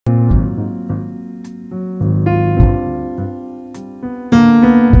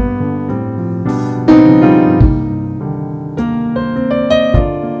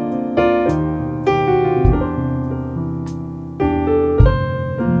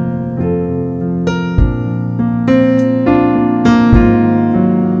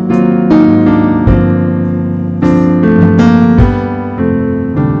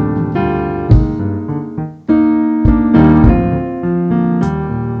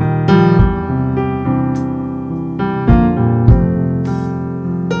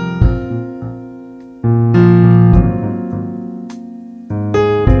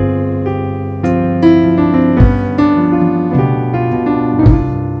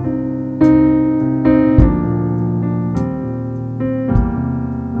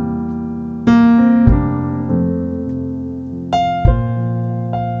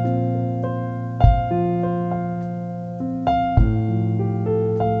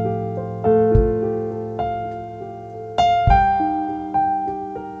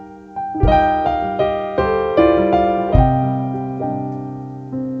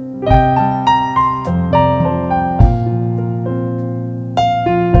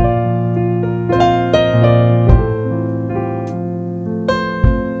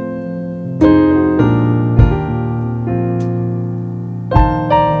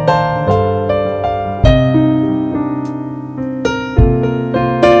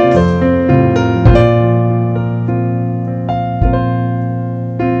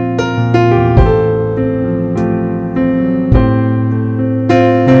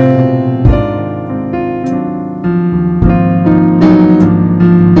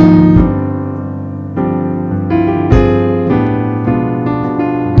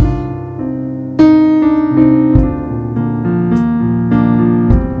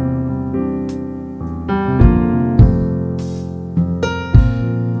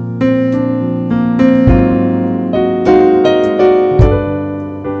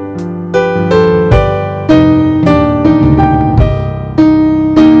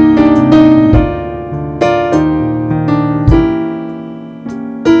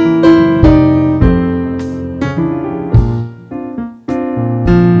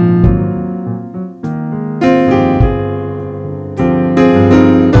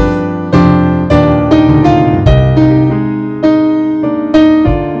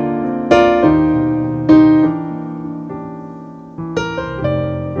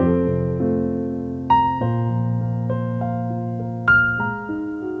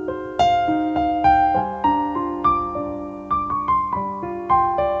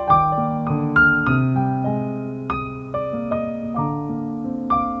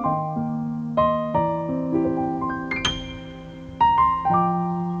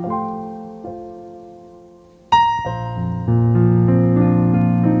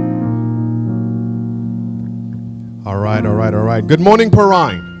All right, all right, all right. Good morning,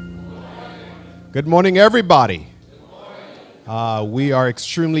 Perrine. Good morning, everybody. We are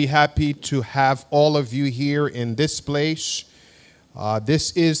extremely happy to have all of you here in this place.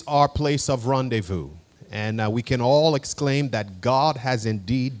 This is our place of rendezvous. And we can all exclaim that God has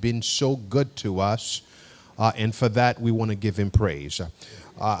indeed been so good to us. And for that, we want to give him praise.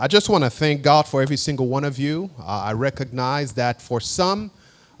 I just want to thank God for every single one of you. I recognize that for some,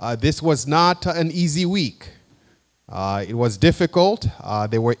 this was not an easy week. It was difficult.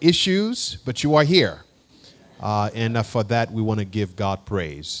 There were issues, but you are here. And for that, we want to give God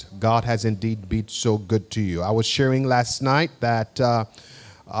praise. God has indeed been so good to you. I was sharing last night that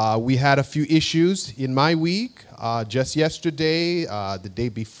we had a few issues in my week. Just yesterday, the day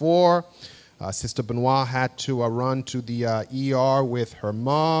before, Sister Benoit had to run to the ER with her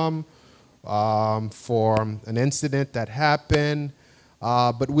mom for an incident that happened.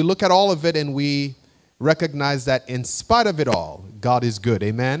 But we look at all of it and we recognize that in spite of it all, God is good.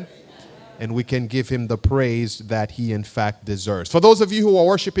 Amen? And we can give him the praise that he in fact deserves. For those of you who are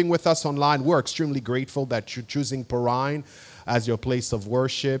worshiping with us online, we're extremely grateful that you're choosing Perrine as your place of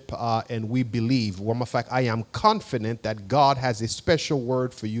worship. And we believe, one more fact, I am confident that God has a special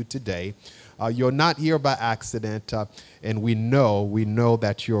word for you today. You're not here by accident, and we know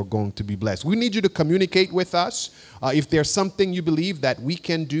that you're going to be blessed. We need you to communicate with us. If there's something you believe that we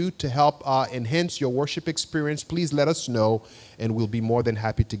can do to help enhance your worship experience, please let us know, and we'll be more than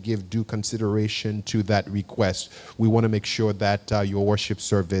happy to give due consideration to that request. We want to make sure that your worship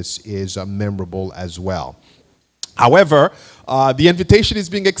service is memorable as well. However, the invitation is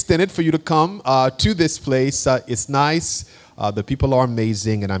being extended for you to come to this place. It's nice. The people are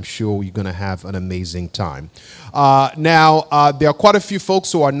amazing, and I'm sure you're going to have an amazing time. Now, there are quite a few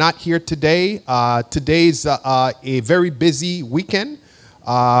folks who are not here today. Today's a very busy weekend.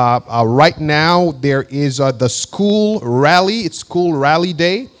 Right now, there is the school rally. It's school rally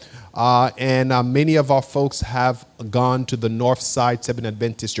day. And many of our folks have gone to the North Side Seventh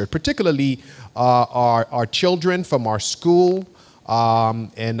Adventist Church, particularly our children from our school.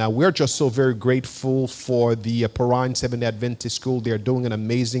 And we're just so very grateful for the Perrine Seventh Adventist School. They're doing an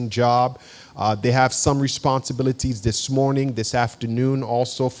amazing job. They have some responsibilities this morning, this afternoon,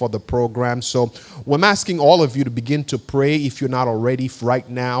 also for the program. So I'm asking all of you to begin to pray, if you're not already right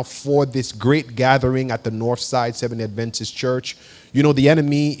now, for this great gathering at the North Side Seventh Adventist Church. You know, the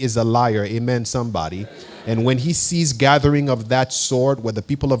enemy is a liar. Amen, somebody. And when he sees gathering of that sort, where the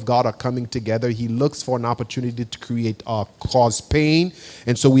people of God are coming together, he looks for an opportunity to cause pain.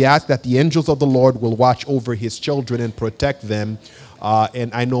 And so we ask that the angels of the Lord will watch over his children and protect them.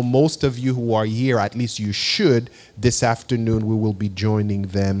 And I know most of you who are here, at least you should, this afternoon, we will be joining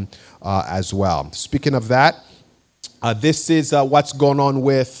them as well. Speaking of that, this is what's going on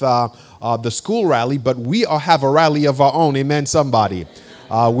with the school rally, but we have a rally of our own. Amen, somebody.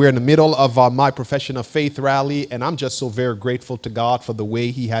 We're in the middle of my Profession of Faith rally, and I'm just so very grateful to God for the way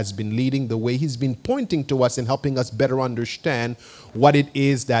he has been leading, the way he's been pointing to us and helping us better understand what it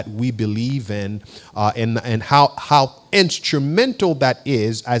is that we believe in, and how instrumental that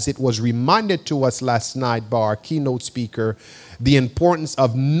is, as it was reminded to us last night by our keynote speaker, the importance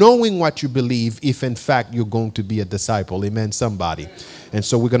of knowing what you believe if in fact you're going to be a disciple. Amen, somebody. And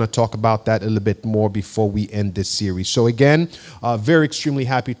so we're going to talk about that a little bit more before we end this series. So again, very extremely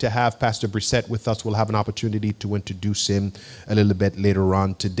happy to have Pastor Brissett with us. We'll have an opportunity to introduce him a little bit later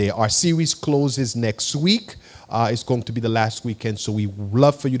on today. Our series closes next week. It's going to be the last weekend, so we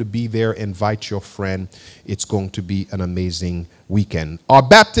love for you to be there. Invite your friend. It's going to be an amazing weekend. Our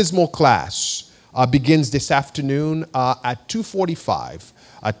baptismal class begins this afternoon at 2:45.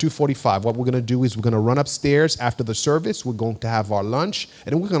 At 2:45, what we're going to do is we're going to run upstairs after the service. We're going to have our lunch,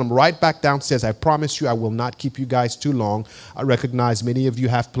 and then we're going to right back downstairs. I promise you I will not keep you guys too long. I recognize many of you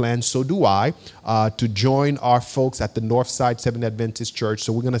have plans, so do I, to join our folks at the North Side Seventh Adventist Church.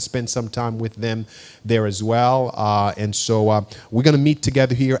 So we're going to spend some time with them there as well. And so we're going to meet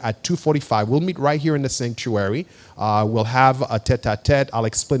together here at 2:45. We'll meet right here in the sanctuary. We'll have a tete-a-tete. I'll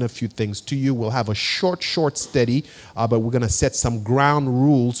explain a few things to you. We'll have a short study, but we're going to set some ground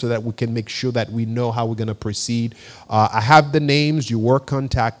rules so that we can make sure that we know how we're going to proceed. I have the names. You were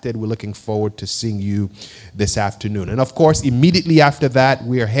contacted. We're looking forward to seeing you this afternoon. And of course, immediately after that,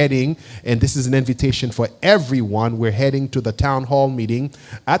 we are heading, and this is an invitation for everyone, we're heading to the town hall meeting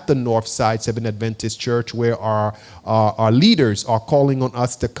at the North Side Seventh Adventist Church, where our leaders are calling on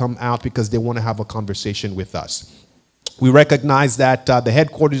us to come out because they want to have a conversation with us. We recognize that the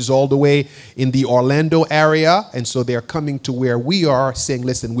headquarters is all the way in the Orlando area, and so they're coming to where we are saying,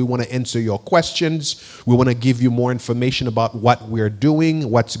 listen, we want to answer your questions. We want to give you more information about what we're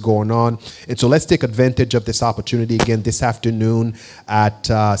doing, what's going on. And so let's take advantage of this opportunity again this afternoon at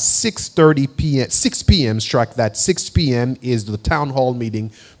 6:30 p.m., 6 p.m., strike that, 6 p.m. is the town hall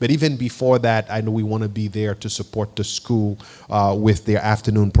meeting. But even before that, I know we want to be there to support the school with their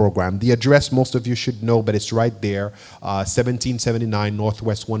afternoon program. The address, most of you should know, but it's right there. 1779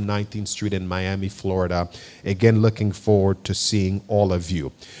 Northwest 119th Street in Miami, Florida. Again, looking forward to seeing all of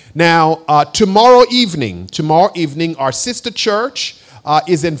you. Now, tomorrow evening, our sister church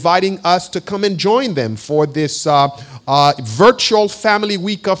is inviting us to come and join them for this virtual family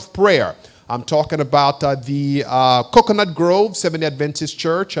week of prayer. I'm talking about the Coconut Grove Seventh-day Adventist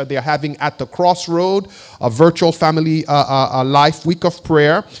Church. They're having at the Crossroad a virtual family life week of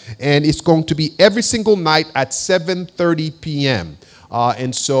prayer, and it's going to be every single night at 7:30 p.m.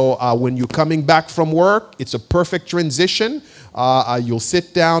 And so when you're coming back from work, it's a perfect transition. You'll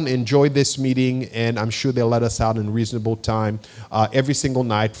sit down, enjoy this meeting, and I'm sure they'll let us out in reasonable time every single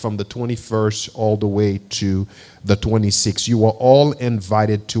night from the 21st all the way to the 26th. You are all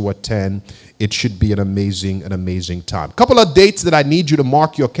invited to attend. It should be an amazing time. Couple of dates that I need you to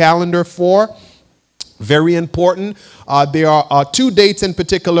mark your calendar for. Very important. There are 2 dates in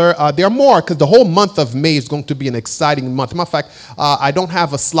particular. There are more because the whole month of May is going to be an exciting month. Matter of fact, I don't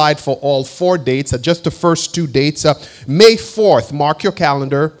have a slide for all 4 dates, just the first 2 dates. May 4th, mark your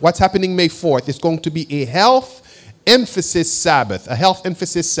calendar. What's happening May 4th? It's going to be a health emphasis Sabbath,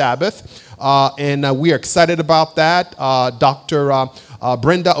 and we are excited about that. Dr.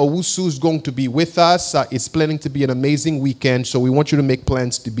 Brenda Owusu is going to be with us. It's planning to be an amazing weekend, so we want you to make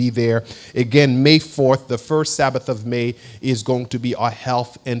plans to be there. Again, May 4th, the first Sabbath of May, is going to be our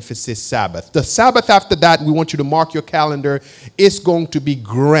health emphasis Sabbath. The Sabbath after that, we want you to mark your calendar. It's going to be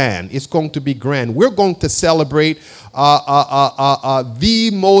grand. It's going to be grand. We're going to celebrate the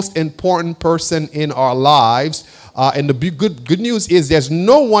most important person in our lives. And the good news is there's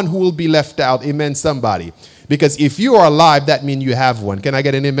no one who will be left out. Amen, somebody. Because if you are alive, that means you have one. Can I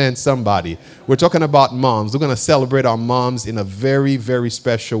get an amen, somebody? We're talking about moms. We're going to celebrate our moms in a very, very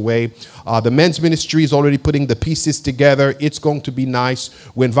special way. The men's ministry is already putting the pieces together. It's going to be nice.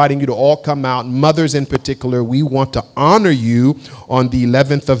 We're inviting you to all come out. Mothers in particular, we want to honor you on the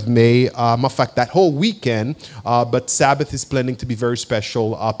 11th of May. In fact, that whole weekend. But Sabbath is planning to be very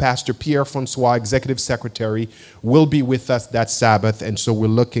special. Pastor Pierre Francois, Executive Secretary, will be with us that Sabbath. And so we're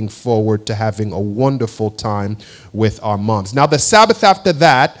looking forward to having a wonderful time with our moms. Now, the Sabbath after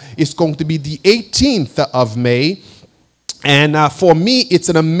that is going to be the 18th of May. And for me, it's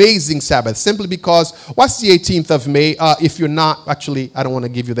an amazing Sabbath, simply because what's the 18th of May? If you're not, actually, I don't want to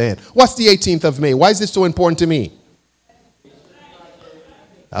give you the hint. What's the 18th of May? Why is this so important to me?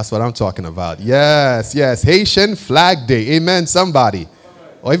 That's what I'm talking about. Yes, Haitian Flag Day. Amen, somebody.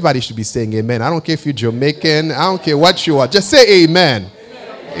 Oh, everybody should be saying amen. I don't care if you're Jamaican. I don't care what you are. Just say amen.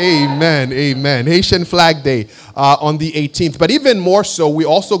 Amen. Haitian Flag Day on the 18th. But even more so, we're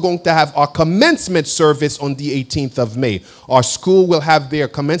also going to have our commencement service on the 18th of May. Our school will have their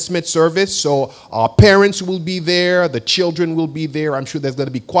commencement service, so our parents will be there, the children will be there. I'm sure there's going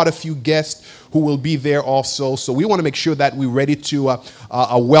to be quite a few guests who will be there also. So we want to make sure that we're ready to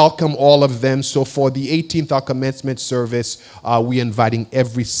welcome all of them. So for the 18th, our commencement service, we're inviting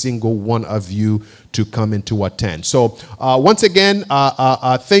every single one of you to come and to attend. So once again,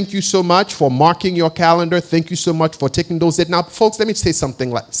 thank you so much for marking your calendar. Thank you so much for taking those dates. Now, folks, let me say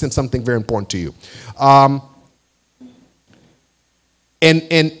something very important to you.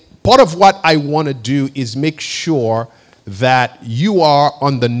 And part of what I want to do is make sure that you are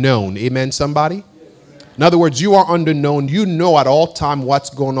on the known. Amen, somebody? In other words, you are on the known. You know at all time what's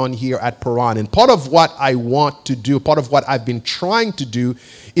going on here at Paran. And part of what I want to do, part of what I've been trying to do,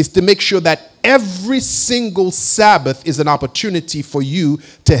 is to make sure that every single Sabbath is an opportunity for you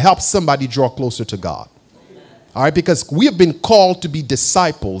to help somebody draw closer to God. All right, because we have been called to be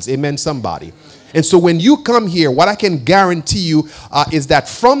disciples. Amen, somebody. And so when you come here, what I can guarantee you is that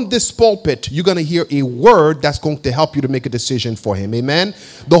from this pulpit, you're going to hear a word that's going to help you to make a decision for him. Amen.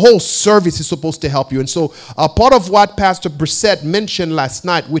 The whole service is supposed to help you. And so part of what Pastor Brissett mentioned last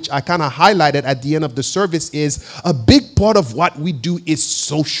night, which I kind of highlighted at the end of the service, is a big part of what we do is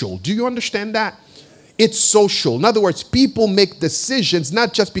social. Do you understand that? It's social. In other words, people make decisions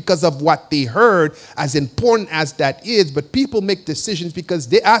not just because of what they heard, as important as that is, but people make decisions because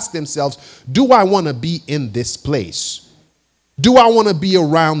they ask themselves, do I want to be in this place? Do I want to be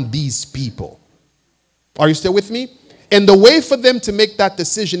around these people? Are you still with me? And the way for them to make that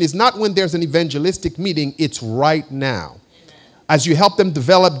decision is not when there's an evangelistic meeting, it's right now. As you help them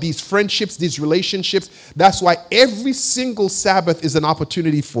develop these friendships, these relationships, that's why every single Sabbath is an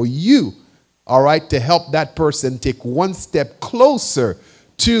opportunity for you, all right, to help that person take one step closer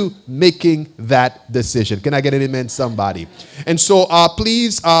to making that decision. Can I get an amen, somebody? And so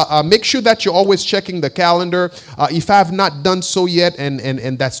please make sure that you're always checking the calendar. If I have not done so yet,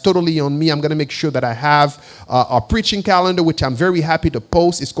 and that's totally on me, I'm going to make sure that I have a preaching calendar, which I'm very happy to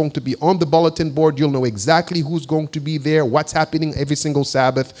post. It's going to be on the bulletin board. You'll know exactly who's going to be there, what's happening every single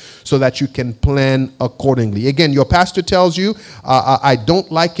Sabbath, so that you can plan accordingly. Again, your pastor tells you, I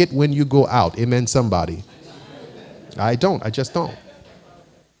don't like it when you go out. Amen, somebody? I don't. I just don't.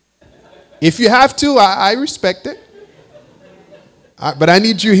 If you have to, I respect it. But I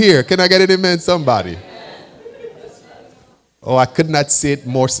need you here. Can I get an amen, somebody? Oh, I could not say it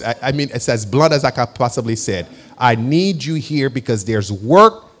more. I mean, it's as blunt as I could possibly say it. I need you here because there's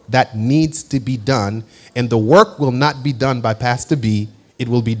work that needs to be done. And the work will not be done by Pastor B. It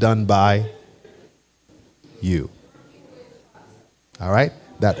will be done by you. All right?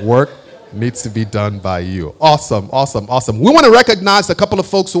 That work needs to be done by you. Awesome, awesome, awesome. We want to recognize a couple of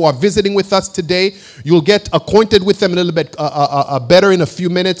folks who are visiting with us today. You'll get acquainted with them a little bit better in a few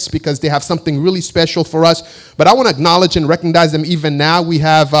minutes because they have something really special for us. But I want to acknowledge and recognize them even now. We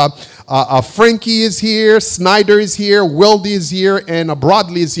have Frankie is here, Snyder is here, Weldy is here, and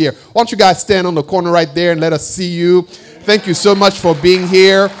Broadley is here. Why don't you guys stand on the corner right there and let us see you. Thank you so much for being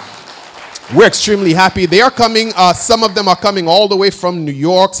here. We're extremely happy. They are coming. Some of them are coming all the way from New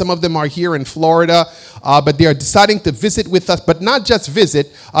York. Some of them are here in Florida. But they are deciding to visit with us. But not just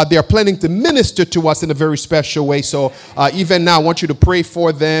visit. They are planning to minister to us in a very special way. So even now, I want you to pray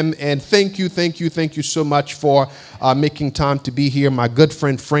for them. And thank you so much for making time to be here. My good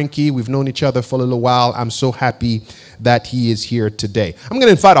friend Frankie, we've known each other for a little while. I'm so happy that he is here today. I'm going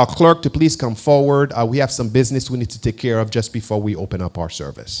to invite our clerk to please come forward. We have some business we need to take care of just before we open up our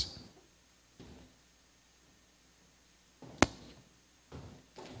service.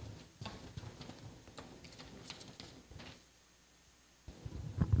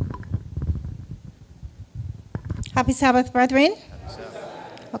 Happy Sabbath, brethren.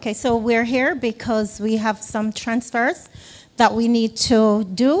 Okay, so we're here because we have some transfers that we need to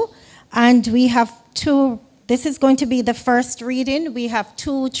do. And we have this is going to be the first reading. We have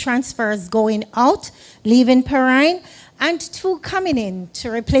 2 transfers going out, leaving Perrine, and 2 coming in to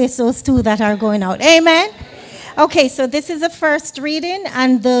replace those 2 that are going out. Amen? Okay, so this is the first reading,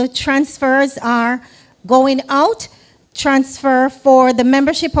 and the transfers are going out. Transfer for the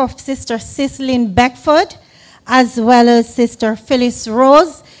membership of Sister Cicely Beckford, as well as Sister Phyllis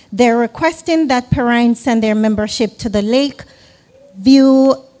Rose. They're requesting that Perrine send their membership to the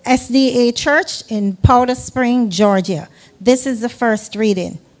Lakeview SDA Church in Powder Spring, Georgia. This is the first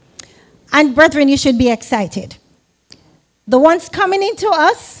reading. And brethren, you should be excited. The ones coming into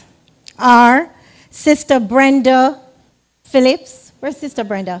us are Sister Brenda Phillips. Where's Sister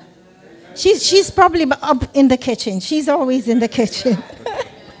Brenda? She's probably up in the kitchen. She's always in the kitchen.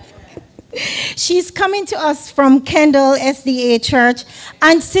 She's coming to us from Kendall SDA Church.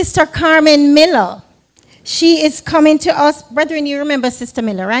 And Sister Carmen Miller. She is coming to us. Brethren, you remember Sister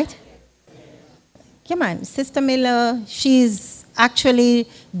Miller, right? Come on. Sister Miller, she's actually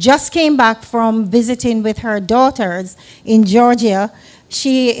just came back from visiting with her daughters in Georgia.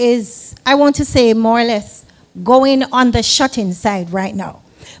 She is, I want to say, more or less going on the shut-in side right now.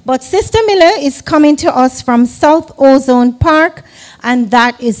 But Sister Miller is coming to us from South Ozone Park, and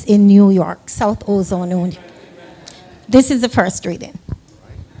that is in New York, South Ozone. This is the first reading.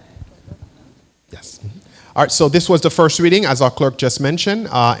 Yes. All right, so this was the first reading, as our clerk just mentioned.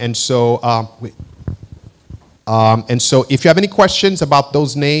 And so if you have any questions about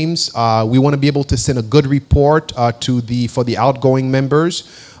those names, we want to be able to send a good report for the outgoing members.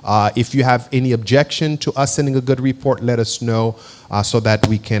 If you have any objection to us sending a good report, let us know so that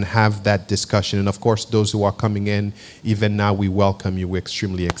we can have that discussion. And of course, those who are coming in, even now, we welcome you. We're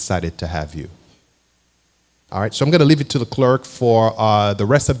extremely excited to have you. All right, so I'm going to leave it to the clerk for the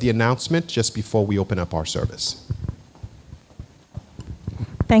rest of the announcement just before we open up our service.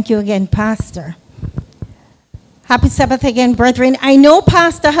 Thank you again, Pastor. Happy Sabbath again, brethren. I know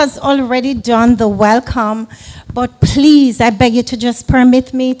Pastor has already done the welcome, but please, I beg you to just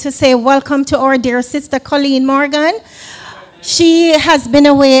permit me to say welcome to our dear Sister Colleen Morgan. She has been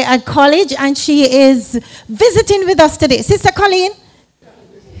away at college, and she is visiting with us today. Sister Colleen,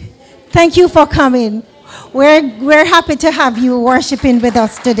 thank you for coming. We're happy to have you worshiping with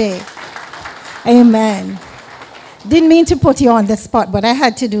us today. Amen. Didn't mean to put you on the spot, but I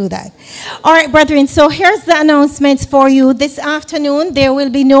had to do that. All right, brethren, so here's the announcements for you. This afternoon, there will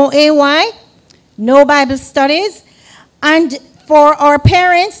be no AY, no Bible studies, and for our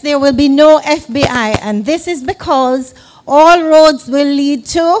parents, there will be no FBI, and this is because all roads will lead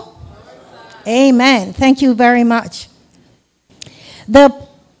to? Amen. Thank you very much. The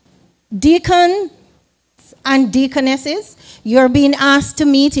deacons and deaconesses, you're being asked to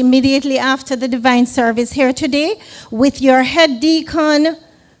meet immediately after the divine service here today with your head deacon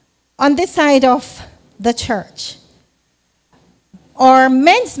on this side of the church. Our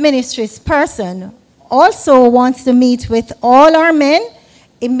men's ministries person also wants to meet with all our men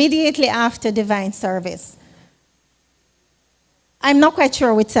immediately after divine service. I'm not quite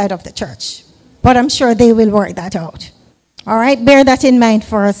sure which side of the church, but I'm sure they will work that out. All right, bear that in mind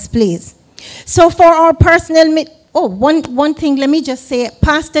for us, please. So for our personal, one thing, let me just say,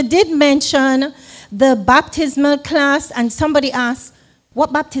 Pastor did mention the baptismal class, and somebody asked,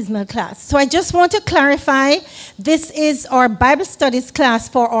 what baptismal class? So I just want to clarify, this is our Bible studies class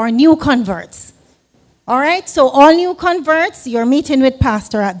for our new converts. All right, so all new converts, you're meeting with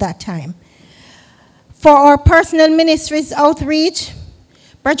Pastor at that time. For our personal ministries outreach,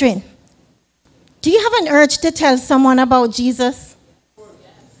 brethren, do you have an urge to tell someone about Jesus?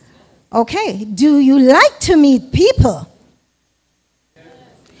 Okay, do you like to meet people?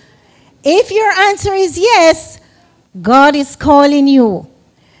 If your answer is yes, God is calling you.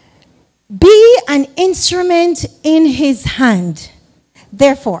 Be an instrument in his hand.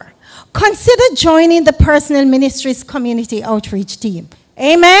 Therefore, consider joining the personal ministries community outreach team.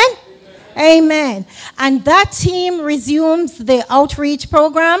 Amen? Amen. And that team resumes the outreach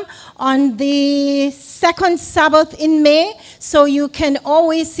program on the second Sabbath in May, so you can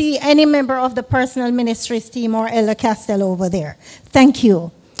always see any member of the personal ministries team or Elder Castell over there. Thank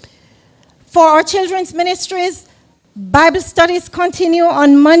you. For our children's ministries, Bible studies continue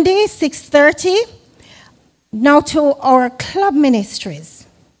on Monday, 6:30. Now to our club ministries.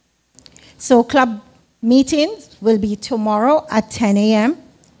 So club meetings will be tomorrow at 10 a.m.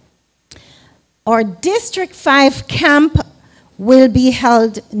 Our District 5 camp will be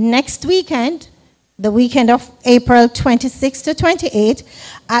held next weekend, the weekend of April 26 to 28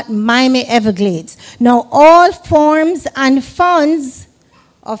 at Miami Everglades. Now, all forms and funds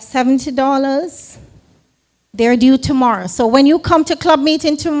of $70, they're due tomorrow. So when you come to club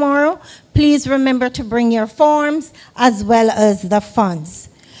meeting tomorrow, please remember to bring your forms as well as the funds.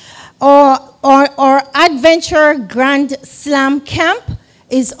 Our Adventure Grand Slam Camp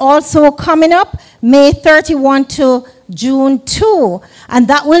is also coming up May 31 to June 2, and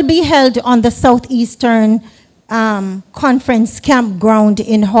that will be held on the Southeastern Conference Campground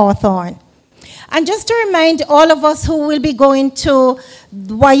in Hawthorne. And just to remind all of us who will be going to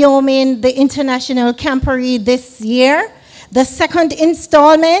Wyoming, the International Camporee this year, the second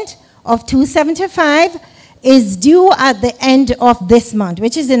installment of $275 is due at the end of this month,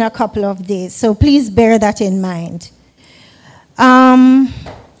 which is in a couple of days. So please bear that in mind.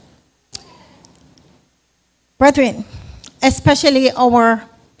 Brethren, especially our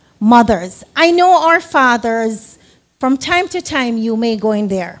mothers. I know our fathers, from time to time you may go in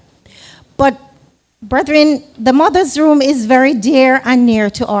there. But brethren, the mother's room is very dear and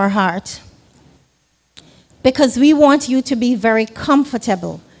near to our heart, because we want you to be very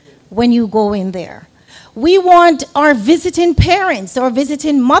comfortable when you go in there. We want our visiting parents or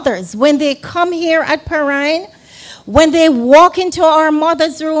visiting mothers, when they come here at Perrine, when they walk into our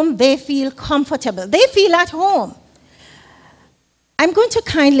mother's room, they feel comfortable. They feel at home. I'm going to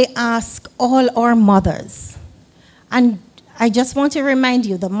kindly ask all our mothers, and I just want to remind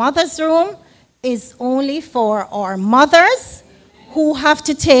you, the mother's room is only for our mothers who have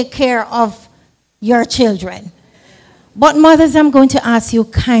to take care of your children. But mothers, I'm going to ask you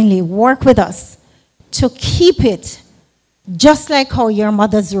kindly, work with us to keep it just like how your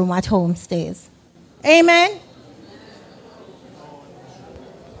mother's room at home stays. Amen?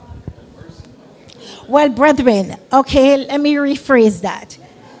 Well, brethren, okay, let me rephrase that.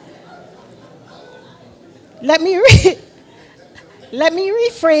 Let me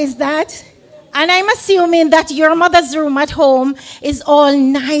rephrase that. And I'm assuming that your mother's room at home is all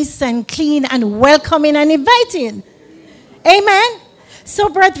nice and clean and welcoming and inviting. Amen? So,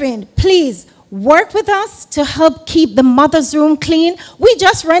 brethren, please work with us to help keep the mother's room clean. We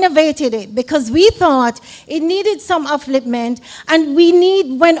just renovated it because we thought it needed some upliftment, and we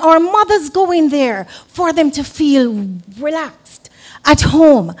need, when our mothers go in there, for them to feel relaxed at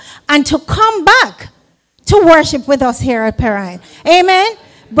home and to come back to worship with us here at Perrine. Amen?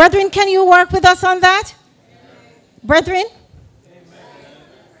 Brethren, can you work with us on that? Brethren?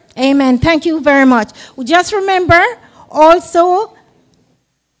 Amen. Thank you very much. Just remember, also,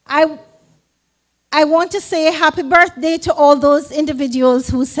 I want to say happy birthday to all those individuals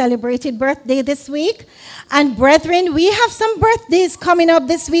who celebrated birthday this week. And brethren, we have some birthdays coming up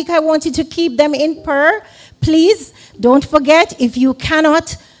this week. I want you to keep them in prayer. Please don't forget, if you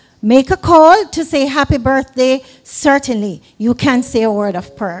cannot make a call to say happy birthday, certainly you can say a word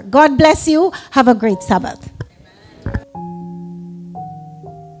of prayer. God bless you. Have a great Sabbath.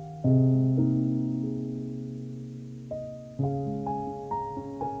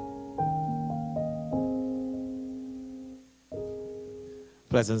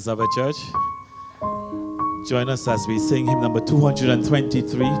 Pleasant Sabbath Church. Join us as we sing hymn number 223,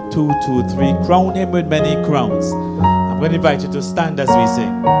 223, Crown Him with Many Crowns. I'm going to invite you to stand as we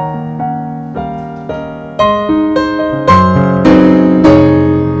sing.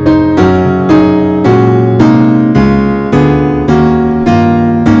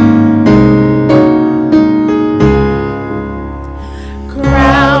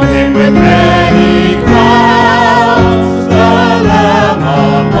 Crown him with many crowns, the Lamb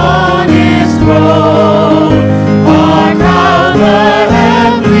upon his throne. Hark how the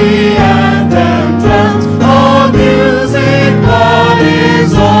heavenly anthem drums, all music but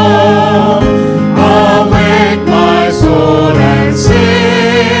his own. Awake my soul and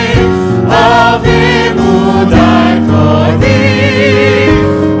sing of him who died for thee,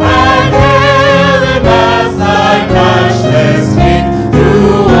 and hail him as thy matchless King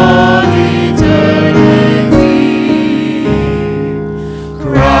through all eternity.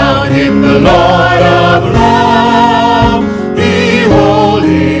 Crown him the Lord of love, behold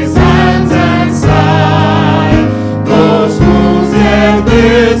his hands and side, those wounds yet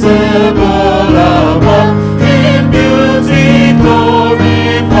visible above, in beauty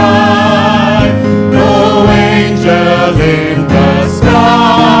glorified. No angel in the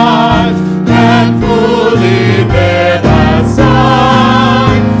sky can fully bear that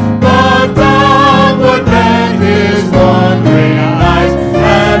sign, but God would bend his wondering eyes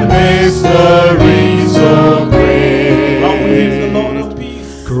and mystery so great. Crown him the Lord of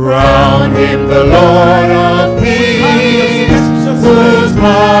Peace, Crown him the Lord of peace, whose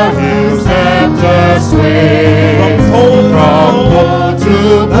power his scepter sways. From pole to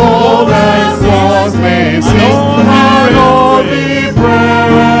pole that walls may cease, and all be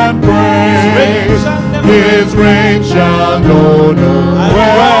prayer and praise. His reign shall know no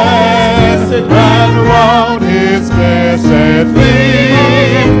end, and round his blessed feet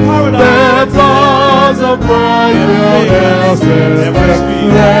the flowers of bright wilderness,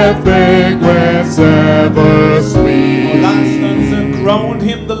 their fragrance ever sweet. Crown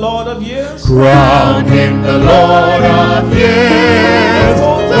him the Lord of years. Crown him the Lord of years,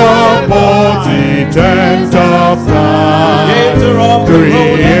 the potentate of time, Creator of the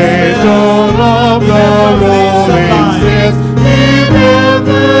rolling spheres,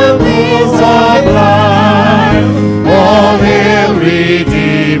 irreverently sublime. All hail,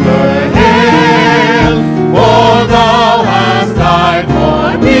 Redeemer, hail, for thou hast died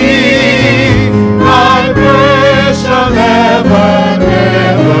for me. My praise shall never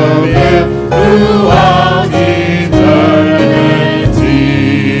fail throughout eternity.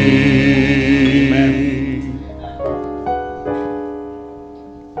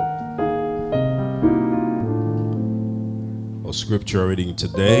 Our scripture reading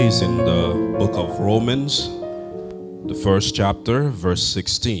today is in the book of Romans, the first chapter, verse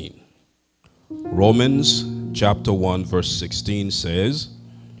 16. Romans chapter 1, verse 16 says,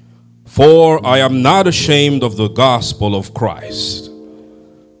 "For I am not ashamed of the gospel of Christ,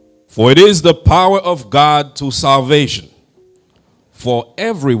 for it is the power of God to salvation for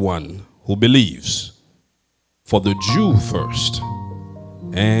everyone who believes, for the Jew first,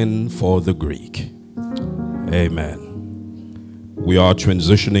 and for the Greek." Amen. We are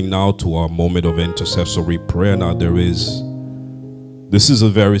transitioning now to our moment of intercessory prayer. Now this is a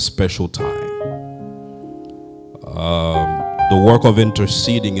very special time. The work of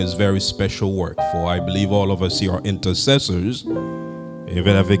interceding is very special work, for I believe all of us here are intercessors,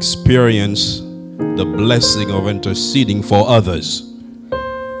 even have experienced the blessing of interceding for others.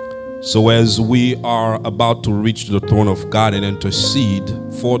 So as we are about to reach the throne of God and intercede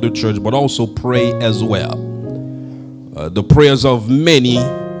for the church, but also pray as well, the prayers of many,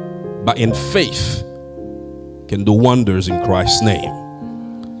 but in faith, can do wonders in Christ's name.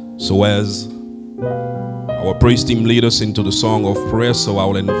 So as our praise team lead us into the song of prayer, so I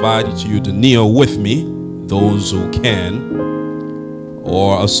will invite you to kneel with me, those who can,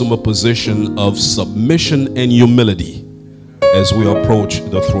 or assume a position of submission and humility as we approach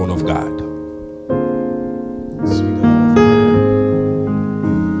the throne of God. Sweet hour of prayer.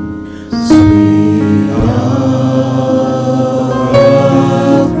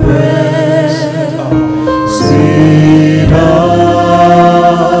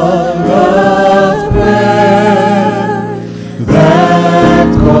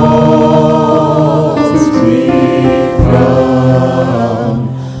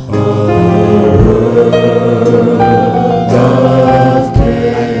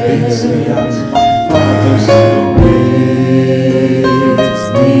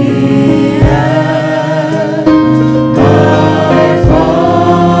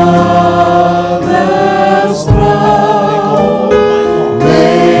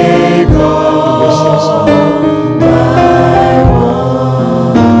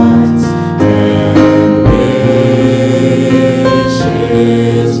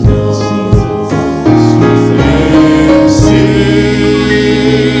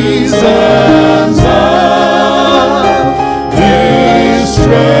 presence of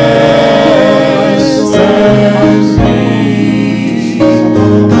distress and need.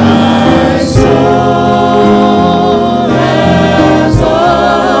 My soul has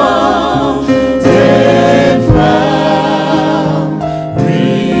often found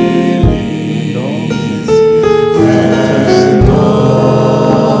release and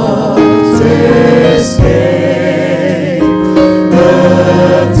not escape the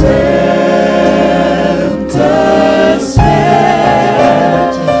tempter's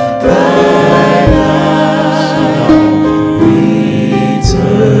net. Thine eye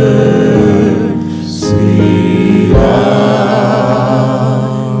return, sweet hour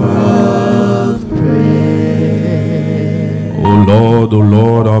of prayer. O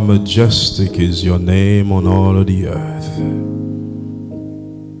Lord, how majestic is your name on all of the earth.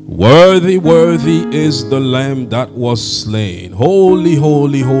 Worthy, worthy is the Lamb that was slain. Holy,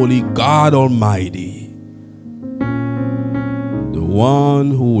 holy, holy God Almighty, the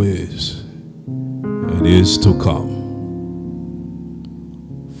one who is and is to come.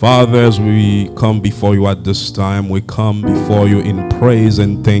 Father, as we come before you at this time, we come before you in praise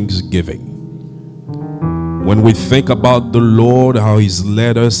and thanksgiving. When we think about the Lord, how he's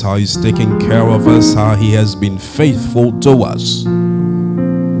led us, how he's taken care of us, how he has been faithful to us,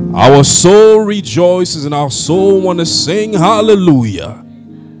 our soul rejoices and our soul want to sing hallelujah.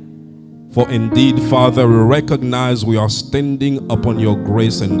 For indeed, Father, we recognize we are standing upon your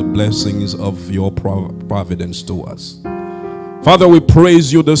grace and the blessings of your providence to us. Father, we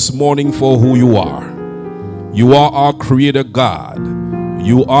praise you this morning for who you are. You are our creator God.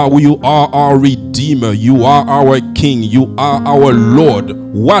 You are our Redeemer. You are our King. You are our Lord.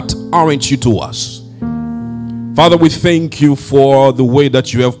 What aren't you to us? Father, we thank you for the way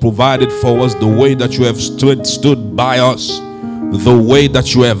that you have provided for us, the way that you have stood by us, the way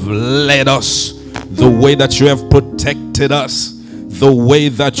that you have led us, the way that you have protected us, the way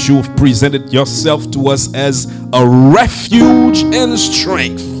that you've presented yourself to us as a refuge and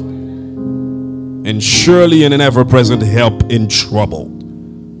strength, and surely an ever-present help in trouble.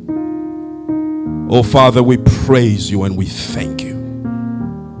 Oh, Father, we praise you and we thank you.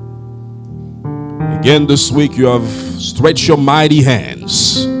 Again this week, you have stretched your mighty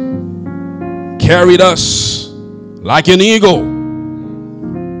hands, carried us like an eagle,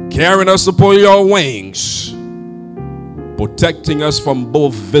 carrying us upon your wings, protecting us from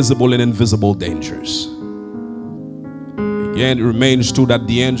both visible and invisible dangers. Again, it remains true that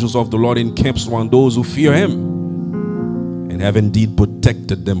the angels of the Lord encamps around those who fear him and have indeed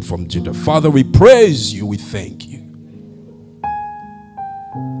protected them from danger. Father, we praise you, we thank you.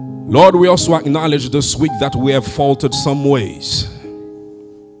 Lord, we also acknowledge this week that we have faltered some ways.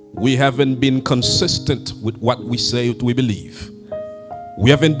 We haven't been consistent with what we say we believe. We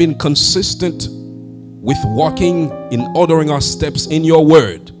haven't been consistent with walking in ordering our steps in your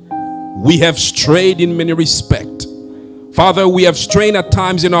word. We have strayed in many respects. Father, we have strayed at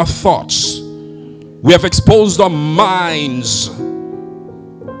times in our thoughts. We have exposed our minds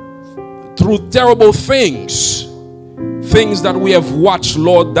through terrible things. Things that we have watched,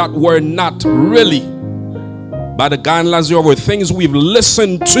 Lord, that were not really by the guidelines of your word. Things we've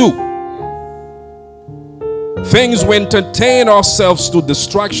listened to. Things we entertain ourselves to,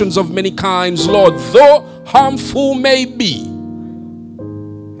 distractions of many kinds, Lord, though harmful may be,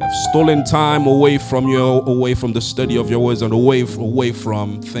 have stolen time away from you, away from the study of your words, and away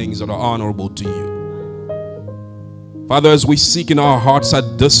from things that are honorable to you. Father, as we seek in our hearts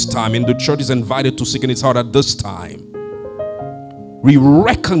at this time, and the church is invited to seek in its heart at this time, we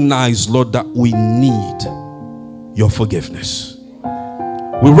recognize, Lord, that we need your forgiveness.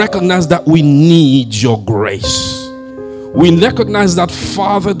 We recognize that we need your grace. We recognize that,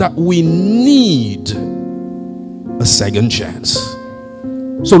 Father, that we need a second chance.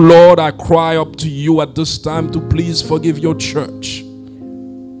 So, Lord, I cry up to you at this time to please forgive your church.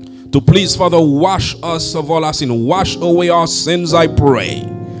 To please, Father, wash us of all our sin. Wash away our sins, I pray.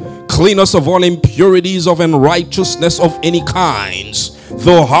 Clean us of all impurities of unrighteousness of any kinds,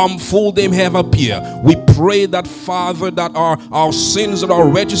 though harmful they may have appeared. We pray that, Father, that our sins that are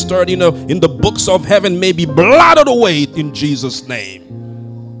registered in the books of heaven may be blotted away in Jesus' name.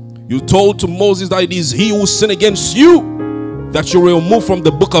 You told to Moses that it is he who sinned against you that you will remove from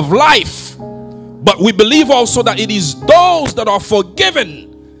the book of life. But we believe also that it is those that are forgiven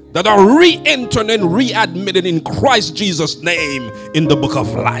that are re-entered and readmitted in Christ Jesus' name in the book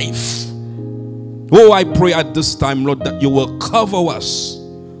of life. Oh, I pray at this time, Lord, that you will cover us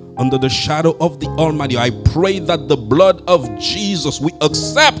under the shadow of the Almighty. I pray that the blood of Jesus we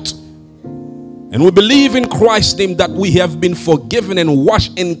accept And we believe in Christ's name that we have been forgiven and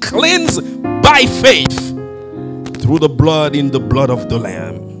washed and cleansed by faith through the blood, in the blood of the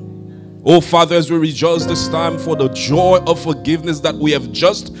Lamb. Oh Father, as we rejoice this time for the joy of forgiveness that we have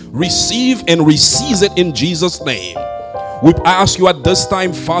just received and receive it in Jesus' name. We ask you at this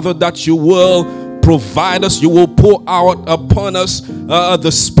time, Father, that you will provide us, you will pour out upon us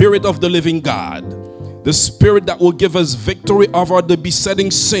the Spirit of the living God. The Spirit that will give us victory over the besetting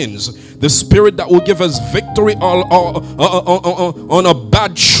sins. The Spirit that will give us victory on our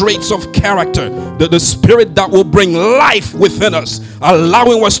bad traits of character. The Spirit that will bring life within us,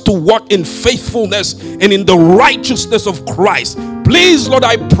 allowing us to walk in faithfulness and in the righteousness of Christ. Please, Lord,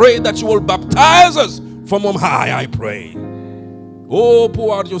 I pray that you will baptize us from on high, I pray. Oh,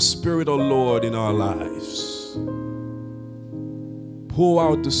 pour out your Spirit, oh Lord, in our lives. Pour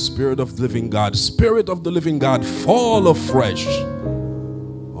out the Spirit of the living God. Spirit of the living God, fall afresh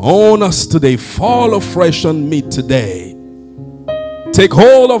on us today. Fall afresh on me today. Take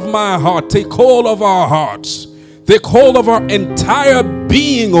hold of my heart. Take hold of our hearts. Take hold of our entire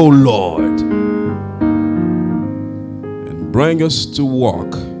being, O Lord. And bring us to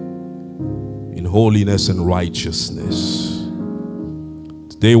walk in holiness and righteousness.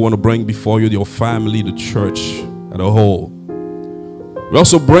 Today I want to bring before you your family, the church as a whole. We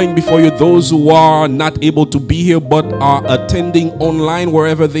also bring before you those who are not able to be here but are attending online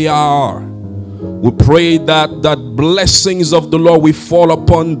wherever they are. We pray that blessings of the Lord will fall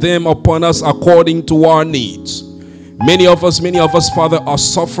upon them, upon us, according to our needs. Many of us, Father, are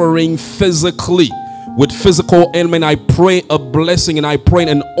suffering physically with physical ailment. I pray a blessing and I pray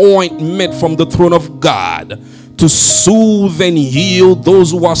an ointment from the throne of God to soothe and heal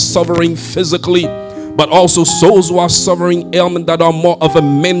those who are suffering physically, but also souls who are suffering ailments that are more of a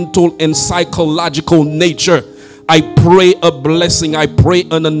mental and psychological nature. I pray a blessing. I pray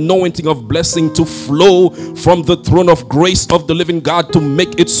an anointing of blessing to flow from the throne of grace of the living God to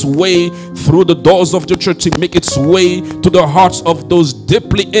make its way through the doors of the church, to make its way to the hearts of those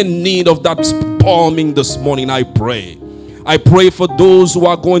deeply in need of that palming this morning. I pray for those who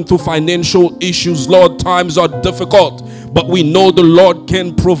are going through financial issues. Lord, times are difficult, but we know the Lord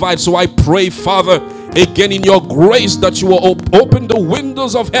can provide. So I pray, Father, again in your grace, that you will open the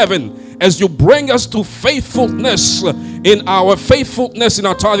windows of heaven as you bring us to faithfulness in our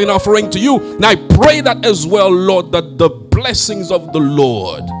tithing offering to you. And I pray that as well, Lord, that the blessings of the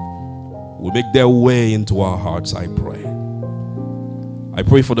Lord will make their way into our hearts. I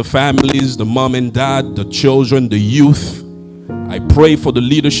pray for the families, the mom and dad, the children, the youth. I pray for the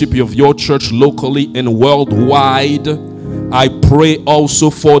leadership of your church locally and worldwide. I pray also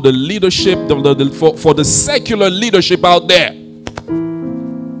for the leadership, for the secular leadership out there.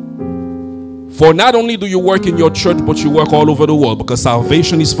 For not only do you work in your church, but you work all over the world, because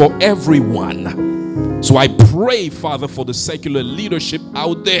salvation is for everyone. So I pray, Father, for the secular leadership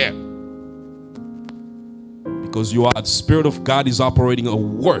out there, because the Spirit of God is operating a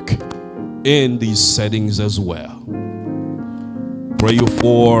work in these settings as well. Pray you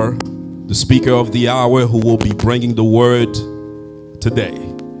for the speaker of the hour who will be bringing the word today.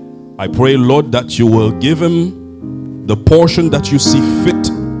 I pray, Lord, that you will give him the portion that you see fit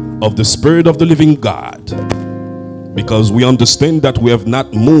of the Spirit of the living God, because we understand that we have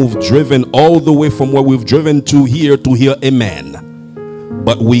not driven all the way from where we've driven to hear amen,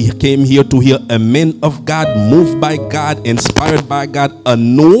 but we came here to hear a man of God, moved by God, inspired by God,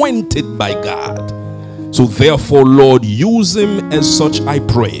 anointed by God. So therefore, Lord, use him as such, I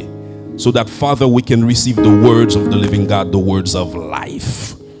pray, so that, Father, we can receive the words of the living God, the words of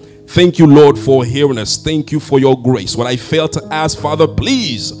life. Thank you, Lord, for hearing us. Thank you for your grace. What I fail to ask, Father,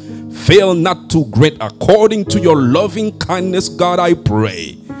 please fail not to grant according to your loving kindness, God, I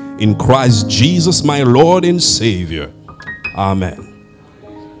pray. In Christ Jesus, my Lord and Savior. Amen.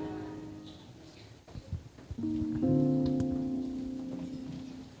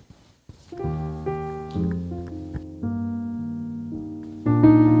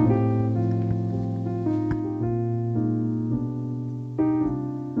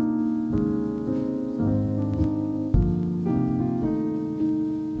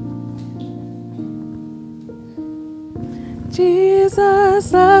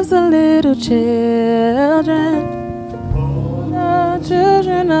 Jesus loves the little children, the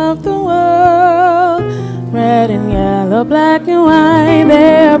children of the world. Red and yellow, black and white,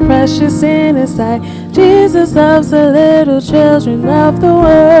 they are precious in His sight. Jesus loves the little children of the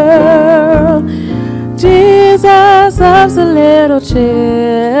world. Jesus loves the little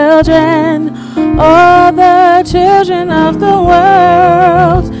children, all the children of the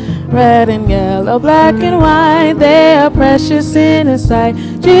world. Red and yellow, black and white, they are precious in His sight.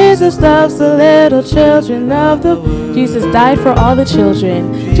 Jesus loves the little children of the world. Jesus died for all the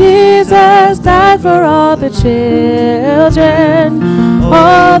children. Jesus died for all the children.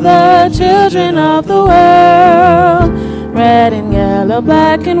 All the children of the world. Red and yellow,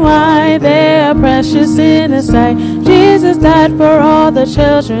 black and white, they are precious in His sight. Jesus died for all the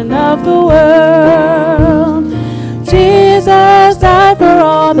children of the world. Jesus died for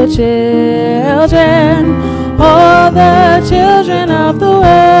all the children, all the children of the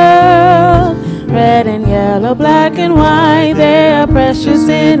world. Red and yellow, black and white, they are precious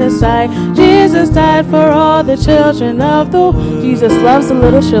in His sight. Jesus died for all the children of the world. Jesus loves the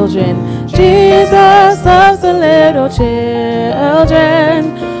little children. Jesus loves the little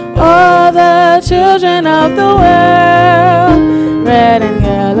children, all the children of the world. Red and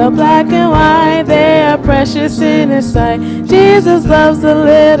yellow, black and white, they are precious in His sight. Jesus loves the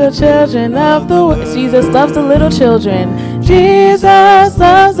little children of the world. Jesus loves the little children. Jesus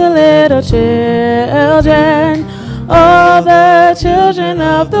loves the little children, all the children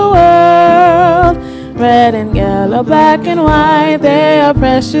of the world. Red and yellow, black and white, they are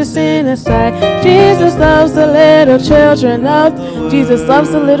precious in His sight. Jesus loves the little children of Jesus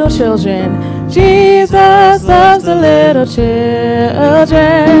loves the little children. Jesus loves the little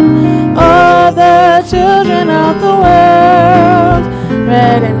children, all the children of the world.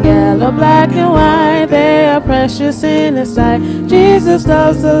 Red and yellow, black and white, they are precious in His sight. Jesus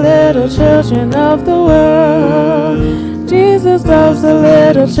loves the little children of the world. Jesus loves the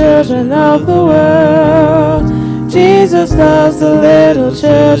little children of the world. Jesus loves the little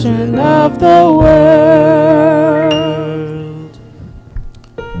children of the world.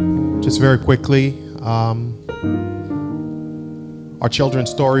 Just very quickly, our children's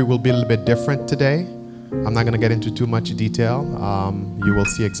story will be a little bit different today. I'm not going to get into too much detail. You will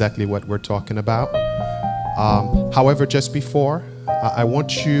see exactly what we're talking about. However, just before, I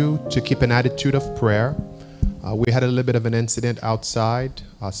want you to keep an attitude of prayer. We had a little bit of an incident outside.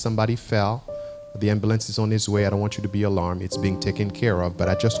 Somebody fell. The ambulance is on its way. I don't want you to be alarmed. It's being taken care of. But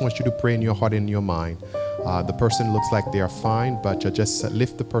I just want you to pray in your heart and in your mind. The person looks like they are fine, but just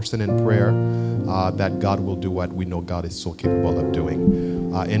lift the person in prayer that God will do what we know God is so capable of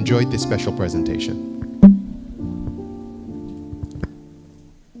doing. Enjoy this special presentation.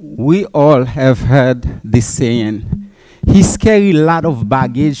 We all have heard this saying, he's carried a lot of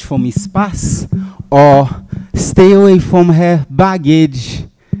baggage from his past, or stay away from her baggage.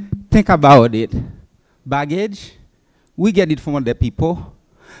 Think about it. Baggage, we get it from other people.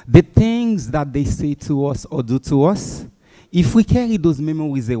 The things that they say to us or do to us, if we carry those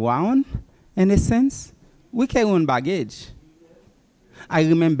memories around, in a sense, we carry on baggage. I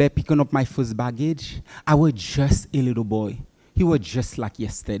remember picking up my first baggage. I was just a little boy. He was just like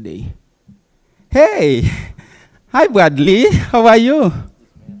yesterday. Hey, hi Bradley, how are you?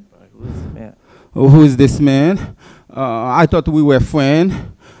 Who's this man? I thought we were friends.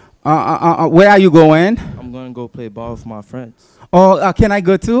 Where are you going? I'm going to go play ball with my friends. Oh, can I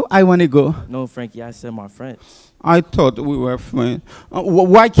go too? I want to go. No, Frankie, I said my friends. I thought we were friends.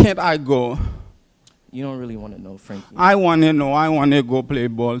 Why can't I go? You don't really want to know, Frankie. I want to know. I want to go play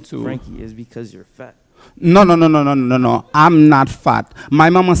ball too. Frankie, is because you're fat. No. I'm not fat. My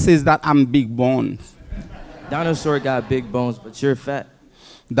mama says that I'm big bones. Dinosaur got big bones, but you're fat.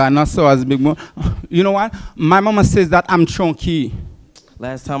 Dinosaur has big bones. You know what? My mama says that I'm chunky.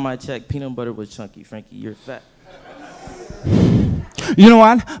 Last time I checked, peanut butter was chunky. Frankie, you're fat. You know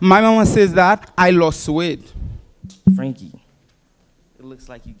what? My mama says that I lost weight. Frankie, it looks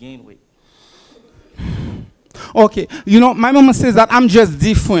like you gained weight. Okay, you know, my mama says that I'm just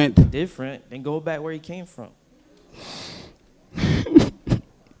different. Different? Then go back where you came from.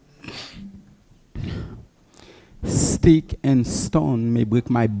 Stick and stone may break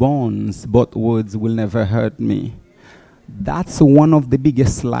my bones, but words will never hurt me. That's one of the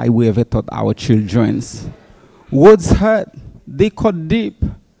biggest lies we ever taught our children. Words hurt, they cut deep.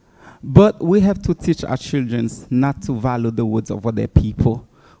 But we have to teach our children not to value the words of other people.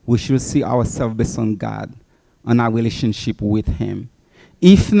 We should see ourselves based on God, on our relationship with Him.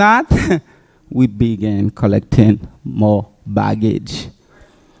 If not, we begin collecting more baggage.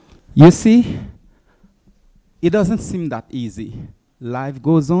 You see, it doesn't seem that easy. Life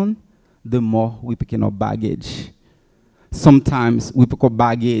goes on, the more we pick up baggage. Sometimes we pick up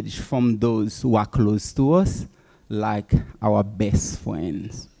baggage from those who are close to us, like our best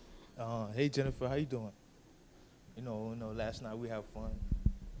friends. Hey Jennifer, how you doing? You know, last night we had fun.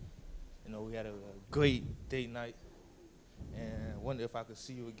 You know, we had a great date night, and I wonder if I could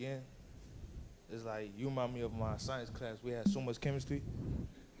see you again. It's like you remind me of my science class. We had so much chemistry.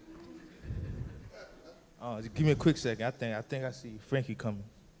 Just give me a quick second. I think I see Frankie coming.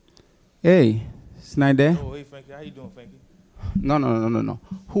 Hey, Snyder. Oh, hey Frankie, how you doing, Frankie? No.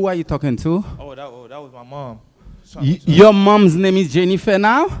 Who are you talking to? Oh, that was my mom. Your mom's name is Jennifer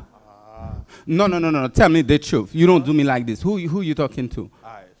now? No. Tell me the truth. You don't do me like this. Who you talking to?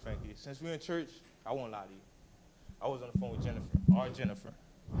 All right, Frankie. Since we're in church, I won't lie to you. I was on the phone with Jennifer. Our Jennifer.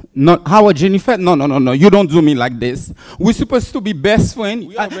 Not Howard Jennifer? No. You don't do me like this. We're supposed to be best friends.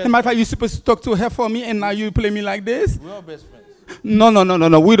 We are best matter of fact, you're supposed to talk to her for me, and now you play me like this? We're all best friends.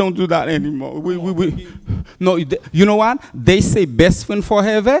 No. We don't do that anymore. No, you know what? They say best friend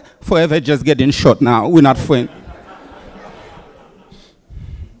forever. Forever just getting short now. We're not friends.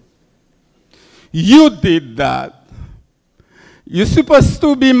 You did that. You're supposed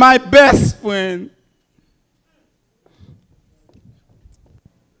to be my best friend.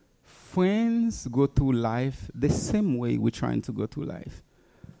 Friends go through life the same way we're trying to go through life.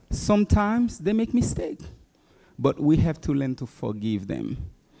 Sometimes they make mistakes, but we have to learn to forgive them.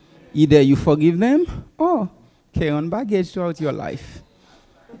 Either you forgive them or carry on baggage throughout your life.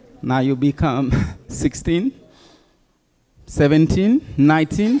 Now you become 16, 17,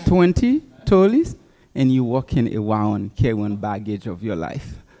 19, 20, 30s, and you're walking around carrying baggage of your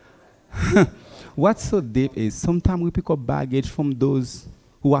life. What's so deep is sometimes we pick up baggage from those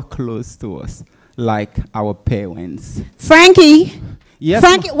who are close to us, like our parents. Frankie. Yes.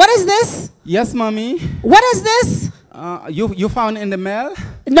 Frankie, what is this? Yes, mommy. What is this? You found in the mail?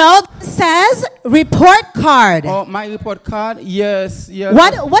 No, it says report card. Oh, my report card? Yes.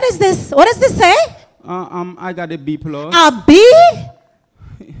 What is this? What does this say? I got a B+. A B?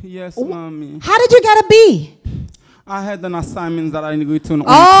 Yes, mommy. How did you get a B? I had an assignment that I needed to.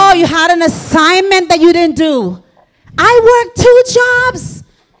 Oh, you had an assignment that you didn't do. I work 2 jobs.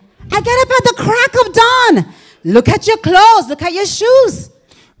 I get up at the crack of dawn. Look at your clothes. Look at your shoes.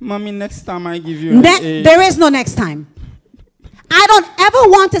 Mommy, next time I give you There is no next time. I don't ever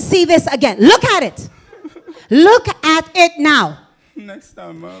want to see this again. Look at it. Look at it now. Next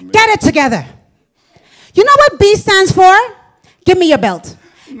time, mommy. Get it together. You know what B stands for? Give me your belt.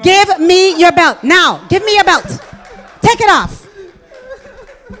 No. Give me your belt. Now, give me your belt. Take it off.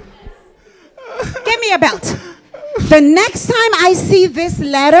 Give me your belt. The next time I see this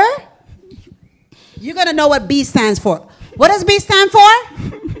letter, you're going to know what B stands for. What does B stand for?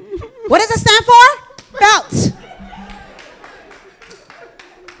 What does it stand for? Belt.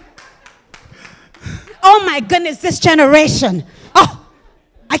 Oh my goodness, this generation. Oh,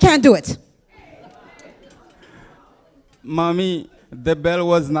 I can't do it. Mommy, the bell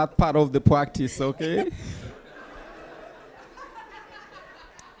was not part of the practice, okay?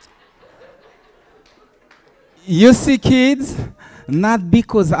 You see, kids, not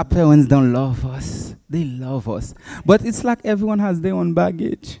because our parents don't love us. They love us. But it's like everyone has their own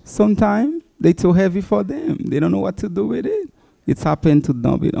baggage. Sometimes they're too heavy for them. They don't know what to do with it. It's happened to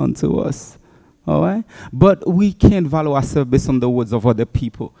dump it onto us. All right? But we can't value ourselves based on the words of other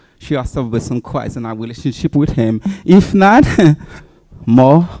people. Show ourselves based on Christ and our relationship with Him. If not,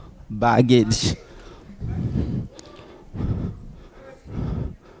 more baggage.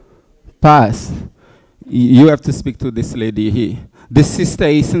 Pass. You have to speak to this lady here. The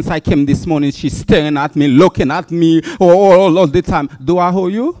sister, since I came this morning, she's staring at me, looking at me all the time. Do I owe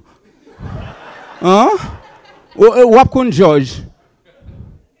you? Huh? What can judge?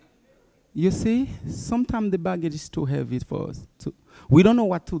 You see, sometimes the baggage is too heavy for us. We don't know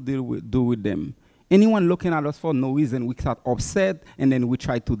what to do with them. Anyone looking at us for no reason, we start upset, and then we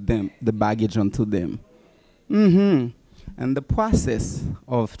try to dump the baggage onto them. And the process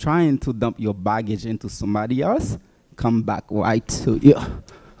of trying to dump your baggage into somebody else come back right to you.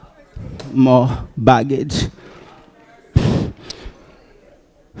 More baggage.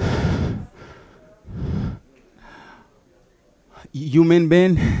 Human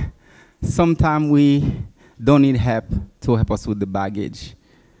being, sometimes we don't need help to help us with the baggage.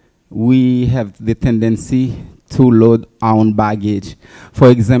 We have the tendency to load our own baggage. For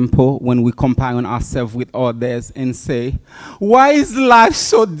example, when we compare ourselves with others and say, why is life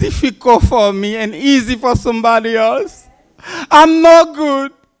so difficult for me and easy for somebody else? I'm not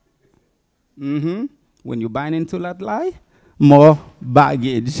good. When you buy into that lie, more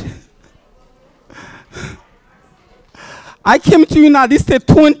baggage. I came to United States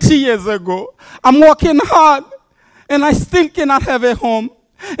 20 years ago. I'm working hard, and I still cannot have a home.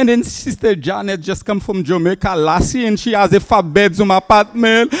 And then Sister Janet just come from Jamaica last year, and she has a 5-bedroom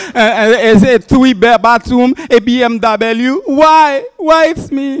apartment, a 3-bed bathroom, a BMW. Why? Why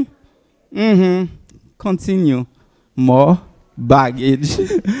it's me? Continue. More baggage.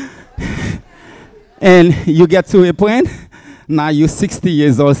 And you get to a point, Now you're 60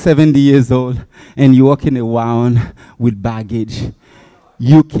 years old, 70 years old, and you're walking around with baggage.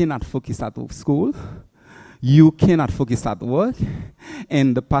 You cannot focus at school. You cannot focus at work.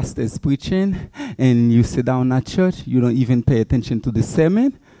 And the pastor is preaching, and you sit down at church. You don't even pay attention to the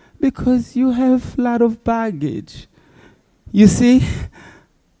sermon because you have a lot of baggage. You see?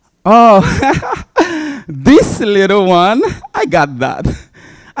 Oh, this little one, I got that.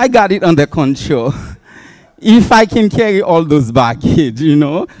 I got it under control. If I can carry all those baggage, you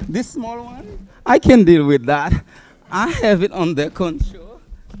know, this small one, I can deal with that. I have it under control.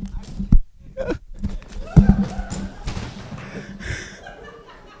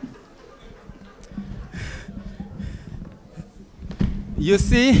 You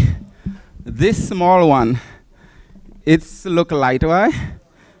see, this small one, it's look light, right?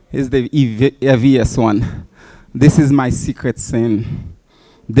 It's the heaviest one. This is my secret sin.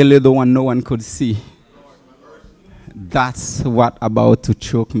 The little one no one could see. That's what about to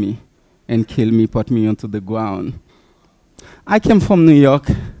choke me and kill me, put me onto the ground. I came from New York.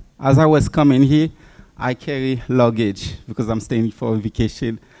 As I was coming here, I carry luggage because I'm staying for a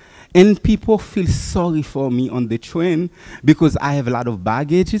vacation. And people feel sorry for me on the train because I have a lot of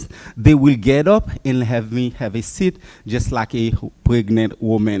baggage. They will get up and have me have a seat just like a pregnant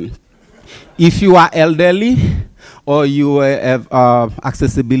woman. If you are elderly or you have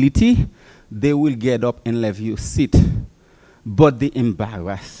accessibility, they will get up and let you sit. But they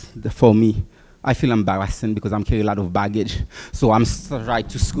embarrass for me. I feel embarrassing because I'm carrying a lot of baggage. So I'm trying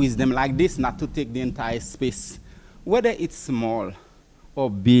to squeeze them like this, not to take the entire space. Whether it's small or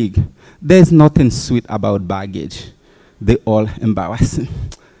big, there's nothing sweet about baggage. They're all embarrassing.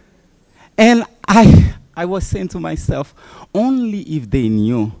 And I was saying to myself, only if they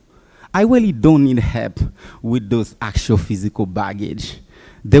knew, I really don't need help with those actual physical baggage.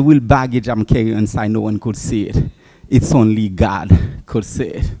 The real baggage I'm carrying inside, no one could see it. It's only God could see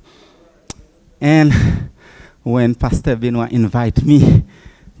it. And when Pastor Benoit invited me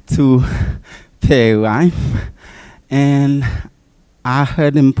to pray rhyme, and I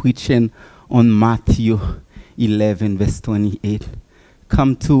heard him preaching on Matthew 11, verse 28.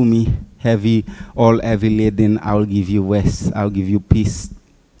 Come to me, all heavy laden, I will give you rest, I'll give you peace.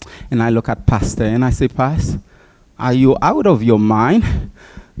 And I look at Pastor and I say, Pastor, are you out of your mind?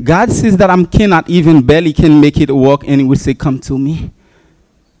 God says that I cannot even barely can make it work, and he would say, come to me.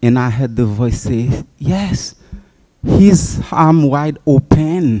 And I heard the voice say, yes, his arm wide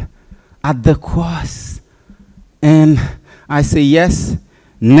open at the cross. And I say, yes,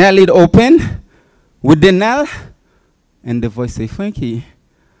 nail it open with the nail. And the voice say, Frankie,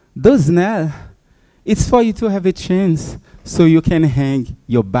 those nails, it's for you to have a chance so you can hang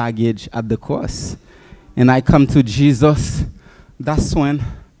your baggage at the cross. And I come to Jesus. That's when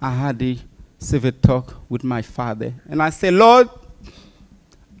I had a civil talk with my father. And I say, Lord,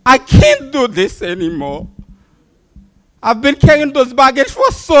 I can't do this anymore. I've been carrying those baggage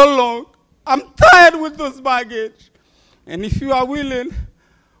for so long. I'm tired with those baggage. And if you are willing,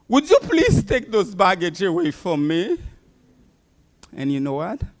 would you please take those baggage away from me? And you know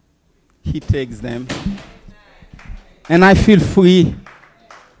what? He takes them. And I feel free.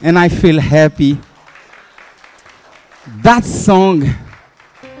 And I feel happy. That song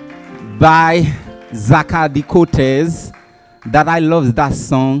by Zachary Cortez, that I love that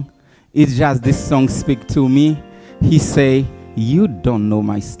song. It's just this song speak to me. He say, you don't know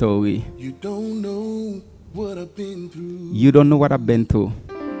my story. You don't know what I've been through. You don't know what I've been through.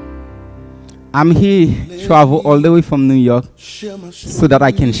 I'm here, travel all the way from New York so that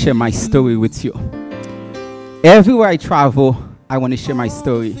I can share my story with you. Everywhere I travel, I want to share my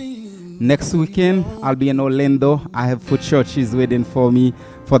story. Next weekend, I'll be in Orlando. I have 4 churches waiting for me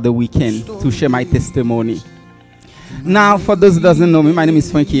for the weekend to share my testimony. Now, for those who doesn't know me, my name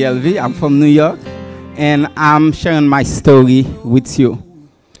is Frankie LV. I'm from New York, and I'm sharing my story with you.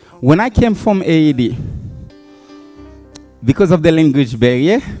 When I came from AED, because of the language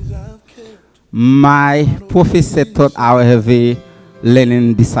barrier, my professor thought I have a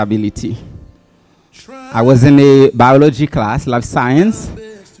learning disability. I was in a biology class, life science,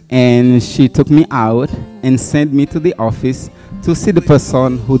 and she took me out and sent me to the office to see the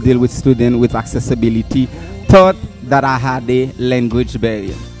person who deals with students with accessibility, thought that I had a language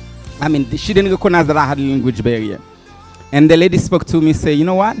barrier. I mean, she didn't recognize that I had a language barrier. And the lady spoke to me, say, you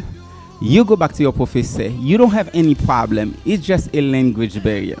know what? You go back to your professor. You don't have any problem. It's just a language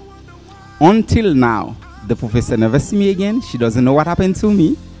barrier. Until now, the professor never see me again. She doesn't know what happened to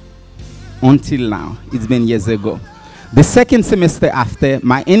me. Until now. It's been years ago. The second semester after,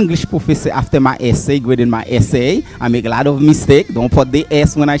 my English professor, after my essay, grading my essay, I make a lot of mistakes. Don't put the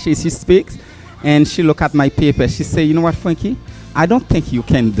S when she speaks. And she looked at my paper. She said, you know what, Frankie? I don't think you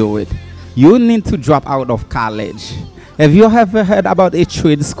can do it. You need to drop out of college. Have you ever heard about a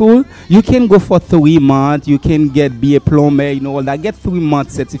trade school? You can go for 3 months. You can be a plumber, all that. Get 3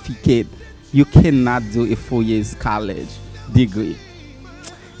 months certificate. You cannot do a 4 years college degree.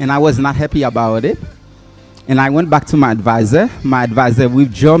 And I was not happy about it. And I went back to my advisor. My advisor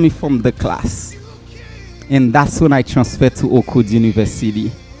withdrew me from the class. And that's when I transferred to Oakwood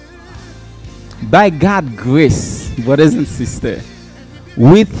University. By God's grace, brothers and sisters,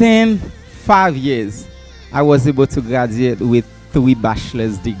 within 5 years, I was able to graduate with 3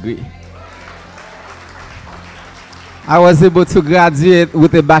 bachelor's degrees. I was able to graduate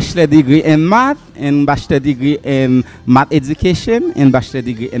with a bachelor degree in math, and bachelor degree in math education, and bachelor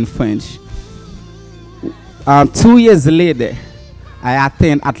degree in French. 2 years later, I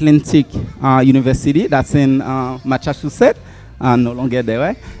attend Atlantic University, that's in Massachusetts, no longer there,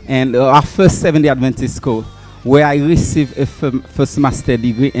 right? And our first Seventh-day Adventist school, where I received a first master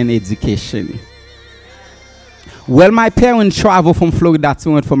degree in education. Well, my parents traveled from Florida to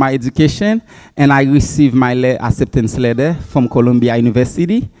wait for my education, and I received my acceptance letter from Columbia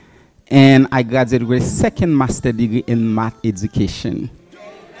University, and I graduated with a second master degree in math education.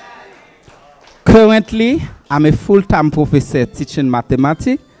 Currently, I'm a full-time professor teaching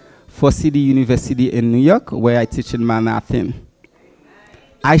mathematics for City University in New York, where I teach in Manhattan.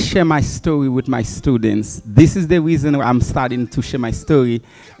 I share my story with my students. This is the reason why I'm starting to share my story.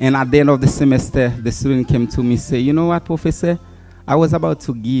 And at the end of the semester, the student came to me and said, you know what, Professor? I was about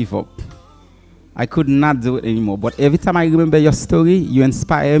to give up. I could not do it anymore. But every time I remember your story, you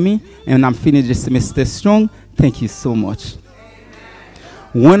inspire me, and I'm finished the semester strong. Thank you so much.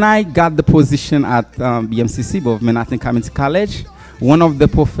 When I got the position at BMCC, of Manhattan Community College, one of the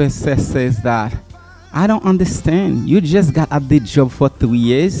professors says that, I don't understand. You just got at the job for 3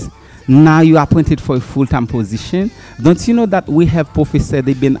 years. Now you are appointed for a full-time position. Don't you know that we have professors,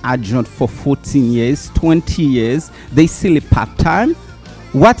 they've been adjunct for 14 years, 20 years. They still part-time.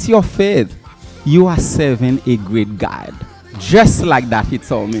 What's your faith? You are serving a great God. Just like that, he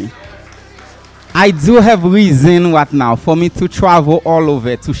told me. I do have reason right now for me to travel all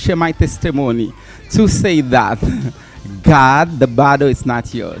over to share my testimony, to say that God, the battle is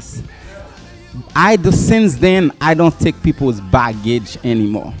not yours. Since then, I don't take people's baggage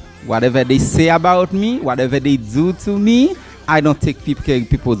anymore. Whatever they say about me, whatever they do to me, I don't take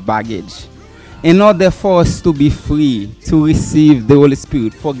people's baggage. In order for us to be free, to receive the Holy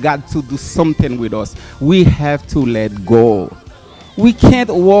Spirit, for God to do something with us, we have to let go. We can't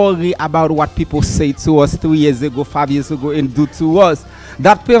worry about what people say to us 3 years ago, 5 years ago, and do to us.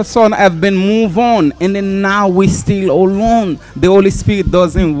 That person have been moved on, and then now we're still alone. The Holy Spirit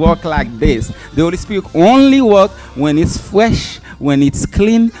doesn't work like this. The Holy Spirit only works when it's fresh, when it's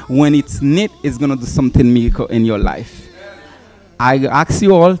clean, when it's neat. It's going to do something miracle in your life. I ask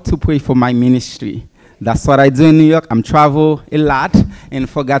you all to pray for my ministry. That's what I do in New York. I'm travel a lot, and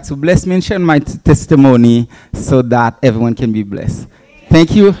for God to bless me and share my testimony so that everyone can be blessed.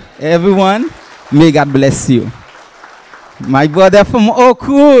 Thank you, everyone. May God bless you. My brother from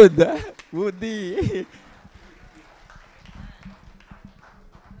Oakwood, Woody.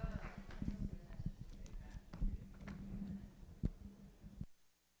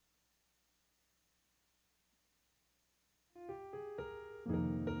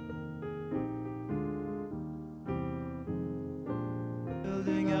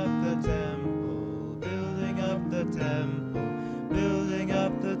 Building up the temple, building up the temple, building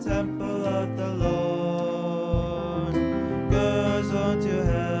up the temple of the Lord. Girls, won't you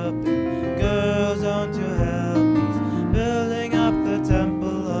help me? Girls, won't you help me? Building up the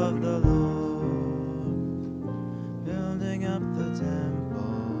temple of the Lord. Building up the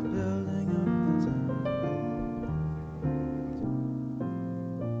temple, building up the temple.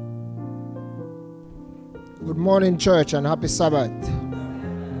 Good morning, church, and happy Sabbath.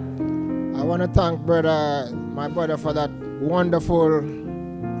 I want to thank my brother for that wonderful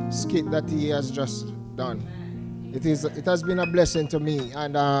skit that he has just done. It has been a blessing to me,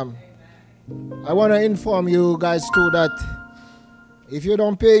 and I want to inform you guys too that if you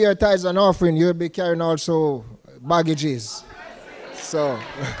don't pay your tithes and offering, you'll be carrying also baggages. So,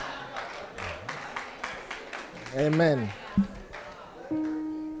 amen.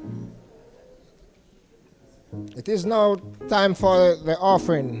 It is now time for the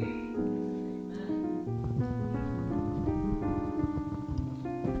offering.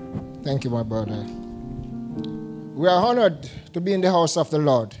 Thank you, my brother. We are honored to be in the house of the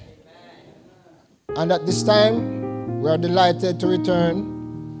Lord. And at this time, we are delighted to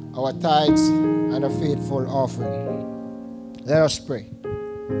return our tithes and a faithful offering. Let us pray.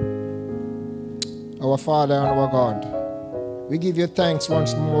 our Father and our God. We give you thanks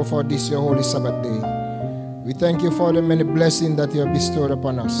once more for this, your holy Sabbath day. We thank you for the many blessings that you have bestowed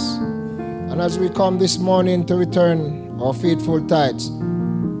upon us. And as we come this morning to return our faithful tithes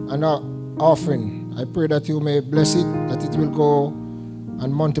and our offering, I pray that you may bless it, that it will go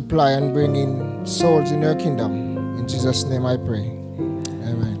and multiply and bring in souls in your kingdom. In Jesus' name I pray.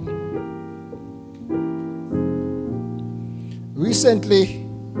 Amen. Recently,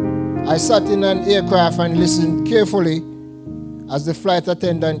 I sat in an aircraft and listened carefully as the flight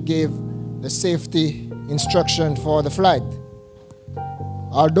attendant gave the safety instruction for the flight.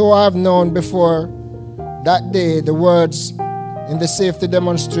 Although I have known before that day the words in the safety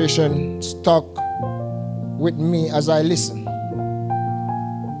demonstration stuck with me as I listened.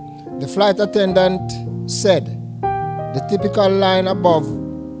 The flight attendant said the typical line above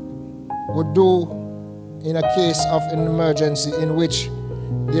would do in a case of an emergency in which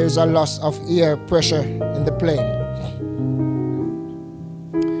there is a loss of air pressure in the plane,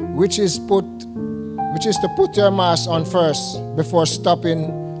 which is to put your mask on first before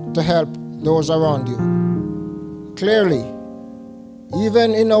stopping to help those around you. Clearly,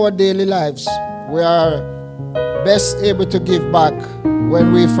 even in our daily lives, we are best able to give back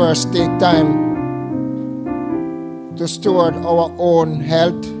when we first take time to steward our own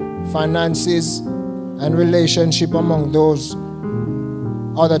health, finances, and relationship among those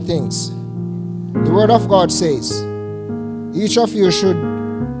other things. The Word of God says, each of you should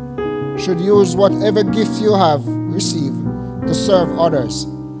use whatever gift you have received to serve others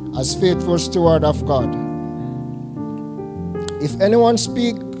as faithful steward of God. If anyone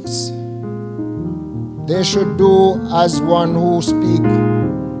speaks, they should do as one who speaks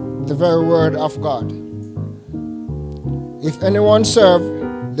the very word of God. If anyone serves,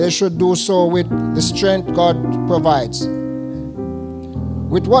 they should do so with the strength God provides.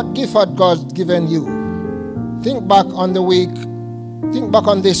 With what gift had God given you? Think back on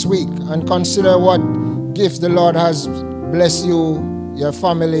this week and consider what gifts the Lord has blessed you, your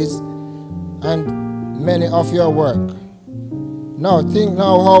families, and many of your work. Now think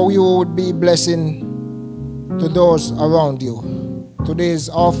how you would be blessing to those around you. Today's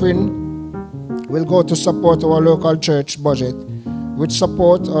offering will go to support our local church budget, which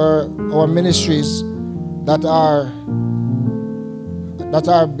support our ministries that are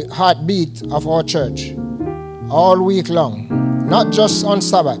heartbeat of our church all week long, not just on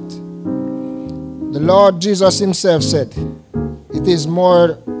Sabbath. The Lord Jesus himself said, it is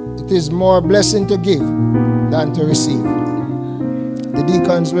more blessing to give than to receive. The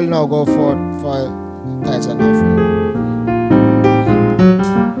deacons will now go forth for tithes and offering.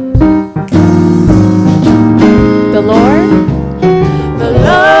 The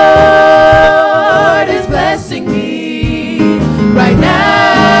Lord is blessing me right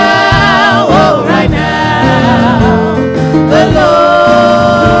now, oh, right now. The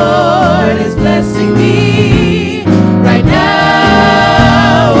Lord is blessing me right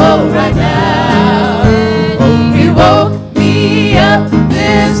now, oh, right now. Oh, he woke me up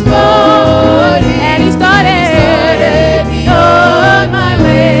this morning and he started me on my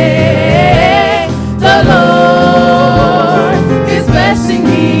way. The Lord is blessing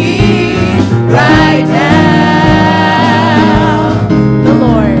me right now.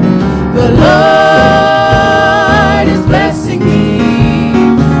 The Lord is blessing me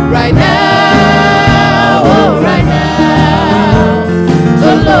right now, oh, right now.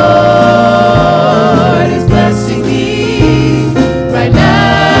 The Lord is blessing me right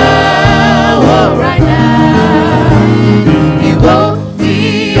now, oh, right now. He woke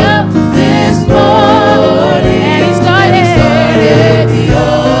me up this morning and he started me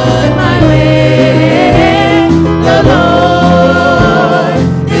on my way. The Lord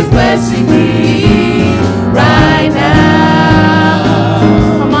is blessing me right now.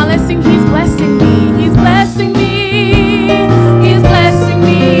 Come on, let's sing. He's blessing me. He's blessing me. He's blessing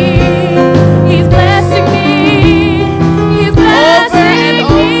me. He's blessing me. He's blessing me.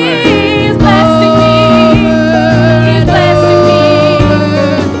 He's blessing me. He's blessing me. He's blessing me.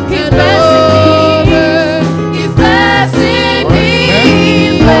 He's blessing me. He's blessing me. He's blessing me.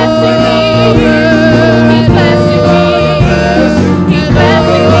 He's blessing me.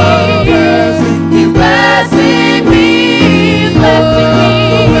 He's blessing me. He's blessing me.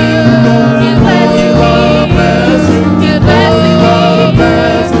 He's blessing me. He's blessing me.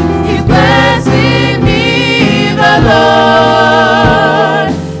 He's blessing me. The Lord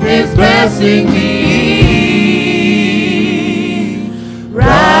is blessing me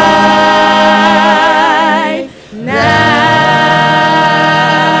right now.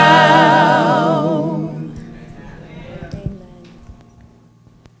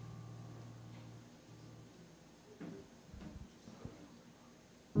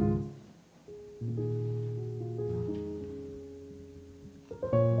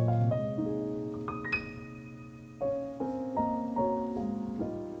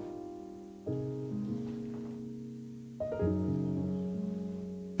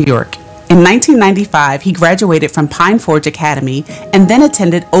 New York. In 1995, he graduated from Pine Forge Academy and then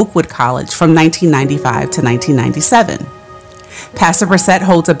attended Oakwood College from 1995 to 1997. Pastor Brissett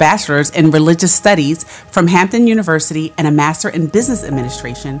holds a bachelor's in religious studies from Hampton University and a master in business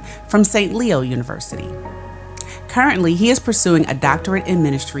administration from St. Leo University. Currently, he is pursuing a doctorate in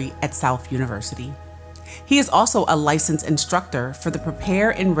ministry at South University. He is also a licensed instructor for the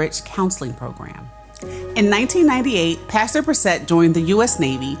Prepare Enrich counseling program. In 1998, Pastor Brissett joined the U.S.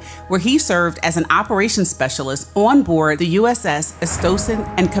 Navy, where he served as an operations specialist on board the USS Estosin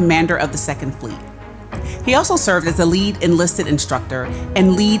and commander of the Second Fleet. He also served as a lead enlisted instructor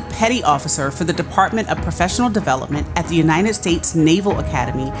and lead petty officer for the Department of Professional Development at the United States Naval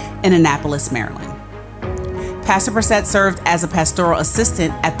Academy in Annapolis, Maryland. Pastor Brissett served as a pastoral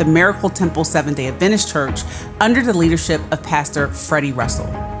assistant at the Miracle Temple Seventh-day Adventist Church under the leadership of Pastor Freddie Russell.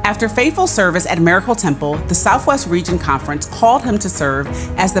 After faithful service at Miracle Temple, the Southwest Region Conference called him to serve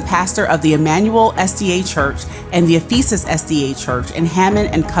as the pastor of the Emmanuel SDA Church and the Ephesus SDA Church in Hammond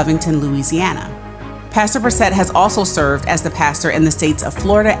and Covington, Louisiana. Pastor Brissett has also served as the pastor in the states of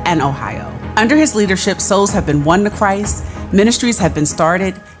Florida and Ohio. Under his leadership, souls have been won to Christ, ministries have been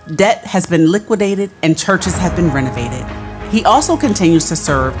started, debt has been liquidated, and churches have been renovated. He also continues to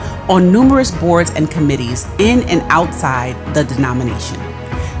serve on numerous boards and committees in and outside the denomination.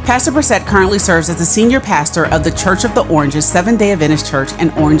 Pastor Brissett currently serves as the senior pastor of the Church of the Oranges Seventh-day Adventist Church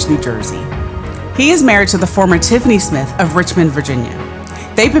in Orange, New Jersey. He is married to the former Tiffany Smith of Richmond, Virginia.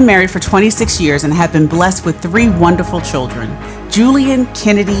 They've been married for 26 years and have been blessed with 3 wonderful children, Julian,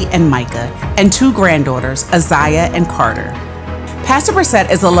 Kennedy, and Micah, and 2 granddaughters, Isaiah and Carter. Pastor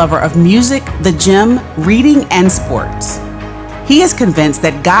Brissett is a lover of music, the gym, reading, and sports. He is convinced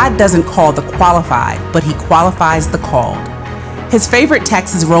that God doesn't call the qualified, but he qualifies the called. His favorite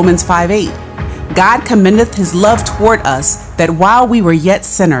text is Romans 5:8. God commendeth his love toward us, that while we were yet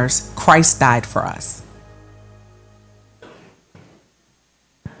sinners, Christ died for us.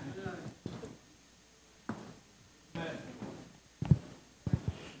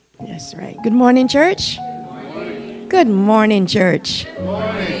 That's right. Good morning, church. Good morning, church. Good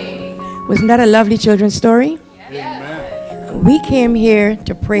morning. Wasn't that a lovely children's story? Yes. We came here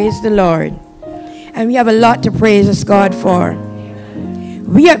to praise the Lord, and we have a lot to praise God for.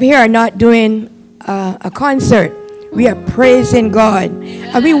 We up here are not doing a concert. We are praising God,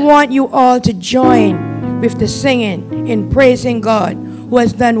 and we want you all to join with the singing in praising God, who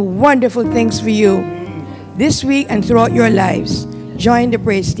has done wonderful things for you this week and throughout your lives. Join the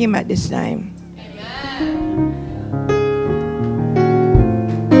praise team at this time.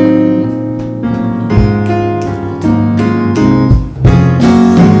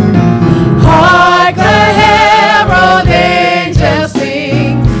 Hark the herald angels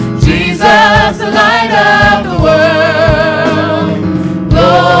sing, Jesus the light of the world.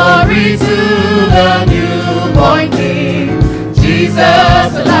 Glory to the newborn King, Jesus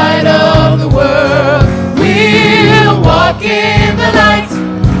the light of the world. We'll walk in the light,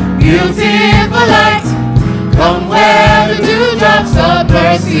 beautiful light. Come where the dewdrops of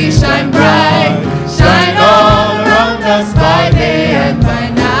mercy shine bright, shine all around us by day and by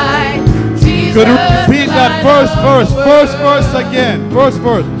night. Jesus, could you repeat that first verse again? First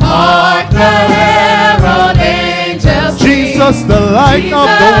verse. Hark the herald angels sing, Jesus the light of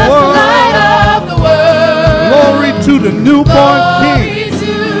the world. Light of the world. Glory to the newborn King.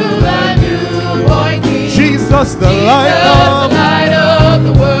 Jesus the light of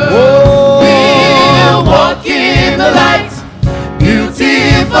the world. Oh. We'll walk in the light,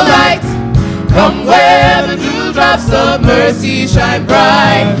 beautiful light. Come where the dewdrops of mercy shine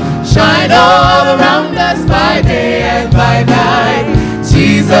bright, shine all around us by day and by night.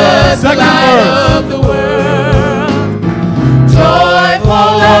 Jesus the light of the world. Joyful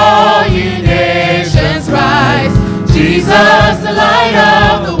all ye nations rise, Jesus the light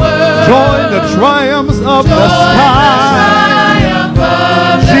of the world. Join the triumphs of the sky.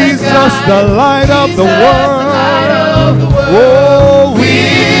 Jesus the light of the world. Oh,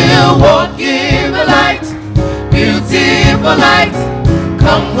 we'll walk in the light, beautiful light.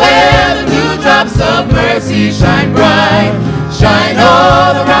 Come where the dewdrops of mercy shine bright, shine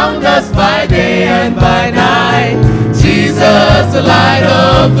all around us by day and by night. Jesus the light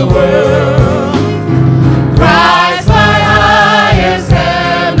of the world. Christ my highest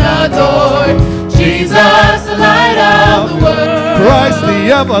and adored, Jesus the light of the world. Christ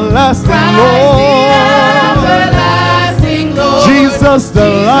the everlasting Lord. Jesus the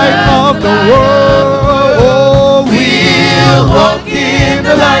light of the world. Oh, we'll walk in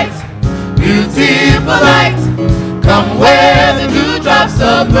the light, beautiful light. Come where the dewdrops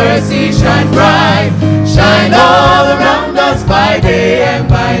of mercy shine bright, shine all around us by day and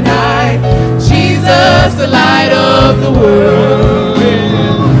by the world.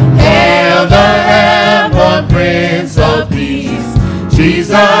 Hail the heavenly Prince of Peace,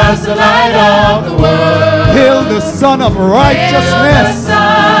 Jesus, the light of the world. Hail the Son of Righteousness. Hail the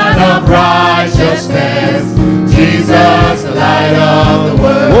Son of Righteousness, Jesus, the light of the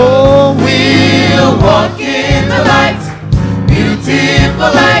world. Oh, we'll walk in the light,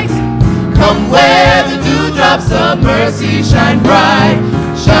 beautiful light. Come where the dewdrops of mercy shine bright,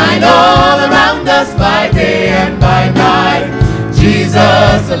 shine all around us by day and by night.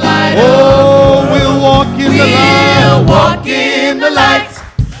 Jesus, the light of the world. We'll walk in the light. We'll walk in the light,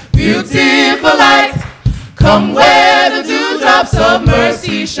 beautiful light. Come where the dewdrops of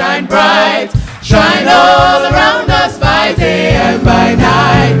mercy shine bright, shine all around us by day and by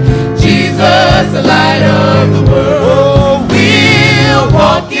night. Jesus, the light of the world. We'll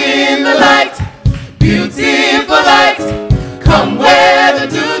walk in the light, beautiful light. Come where the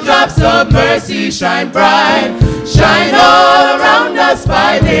dewdrops of mercy shine bright, shine all around us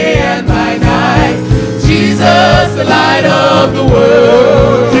by day and by night. Jesus, the light of the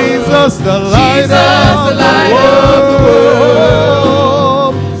world. Jesus, the light Jesus, the light of the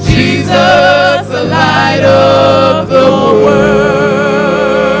world. Jesus, the light of the world.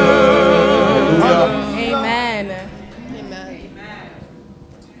 Amen.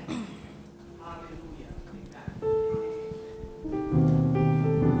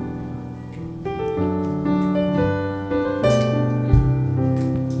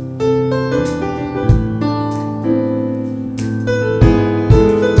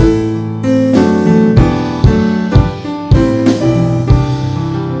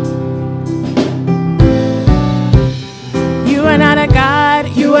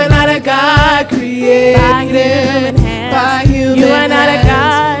 You are not a God created by human hands. by human You are not a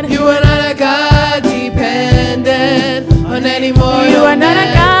hands. God. You are not a God dependent on any more. You are not a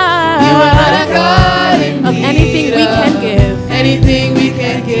God. You are not a God in of need anything we can give. Anything we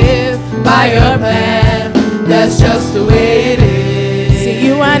can give by your plan. That's just the way it is. See,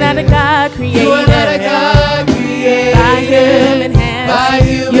 you are not a God created. You are not a God created by human hands. by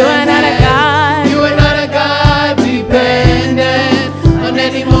human You are not a hands. God. You are not a God dependent on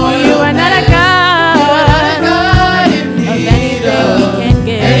any more. You are not a God. You are not a God in need of anything we can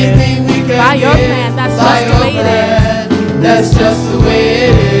give. anything we can By your give. plan, that's By just the your way it is. plan, that's just the way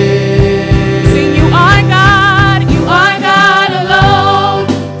it is. See, you are God. You are God alone.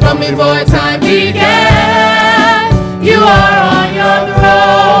 From before time began, you are on your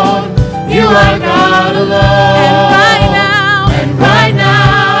throne. You are God alone. And right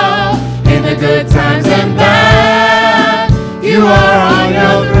now, in the good times and bad, you are on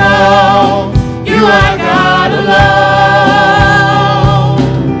your throne. You are God alone.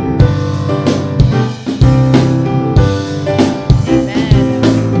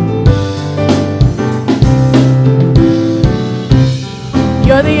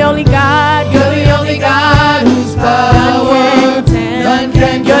 You're the only God. You're the only God whose power none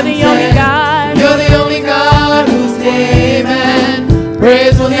can You're the only contend. God. You're the only God whose name and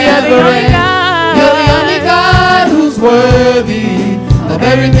praise will You're the never only end. God. You're the only God who's worthy of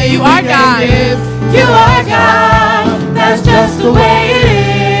everything You we are can God. give. You are God. That's just the way it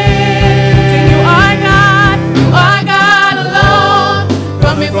is. You are God. You are God alone.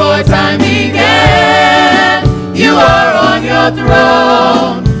 From before time began, you are on your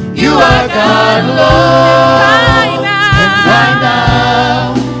throne. You are God alone. And right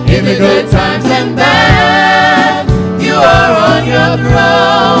now, in the good times and bad, you are on your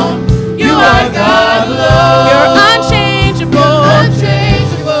throne. You are God alone. You're unchangeable.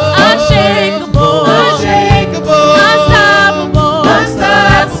 Unchangeable. Unshakable. Unshakable. Unstoppable.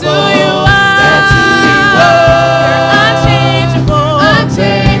 That's who you are. That's who you are. You're unchangeable.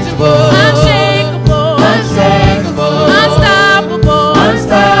 Unchangeable. Unshakable. Unshakable. Unstoppable.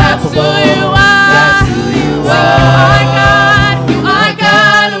 That's who you are. That's who you are. You are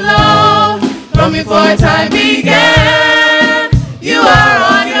God alone. From before time began, you are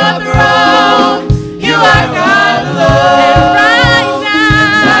on your throne. You are God alone.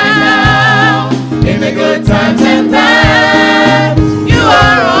 Right now, in the good times and bad, you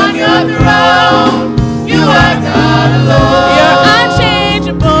are on your throne. You are God alone. You're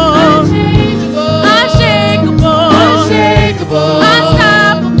unchangeable. Unshakable. Unshakable.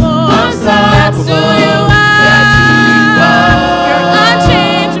 Unstoppable. That's who you are. You're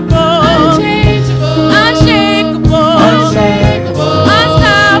unchangeable. Unshakable.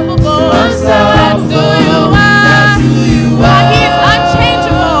 Unstoppable. That's who you are. He's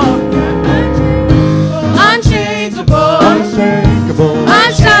unchangeable. Unchangeable.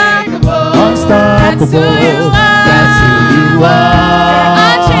 Unstoppable. That's who you are. That's who you are.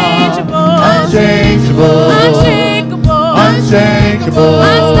 Unchangeable. Unchangeable. Unshakable.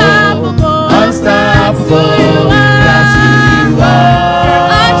 Unstoppable. Unstoppable. That's who you are.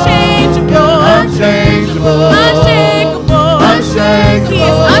 Unchangeable. Unchangeable. Unshakable. Unshakable. He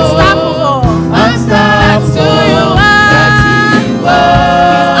is unstoppable. Unstoppable. That's who you are. That's who you are.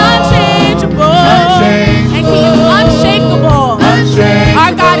 He's unchangeable. Unchangeable. And he is unshakable. Unshakable.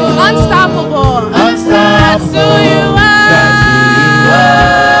 Our God is unstoppable. Unstoppable. That's who you are. That's who you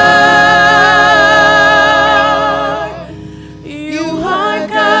are. You are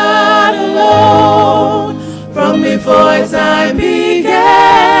God alone from before time began.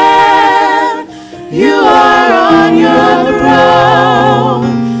 You are on your throne.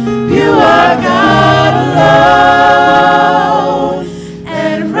 You are God alone.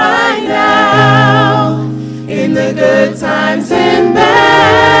 And right now, in the good times and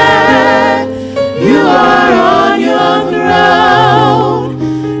bad, you are on your throne.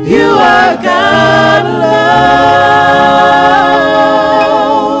 You are God alone.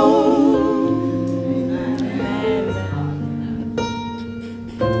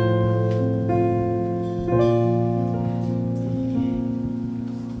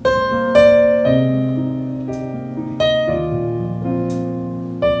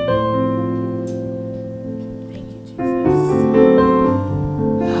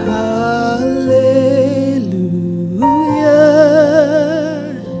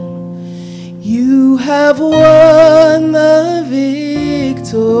 Hallelujah. You have won the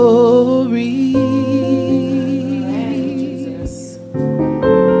victory.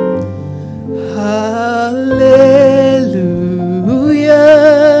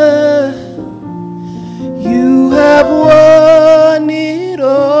 Hallelujah. You have won it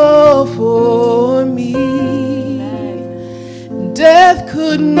all for me. Death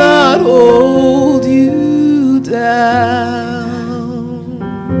could not hold you down.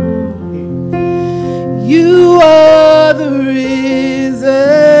 You are the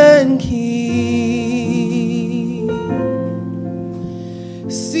risen King,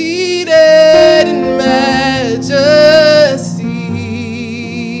 seated in majesty.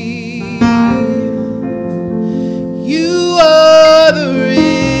 You are the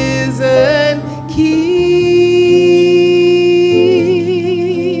risen King.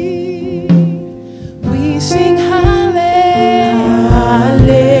 We sing hallelujah.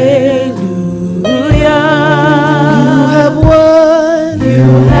 You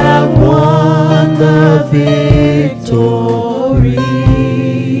have won the victory.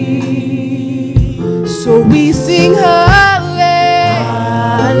 So we sing hallelujah.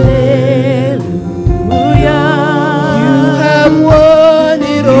 You have won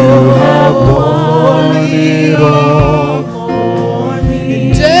it all. For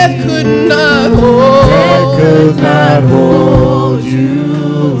me. Death could not hold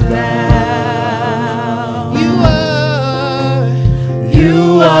you down.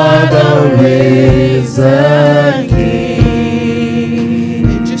 You are the risen King.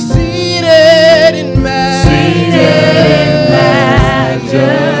 And you're seated in majesty.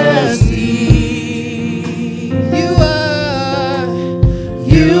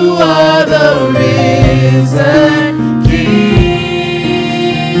 You are the risen King.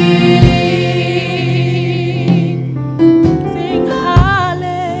 Sing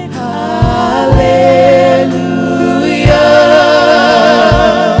hallelujah.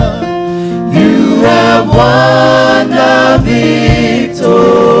 You have won the victory.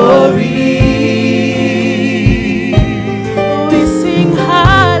 We sing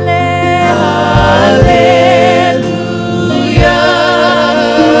hallelujah.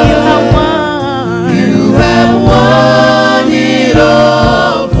 You have won it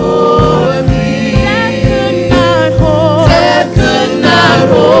all for me. Death could not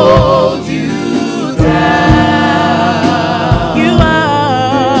hold you down.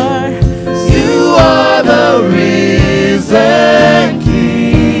 You are the risen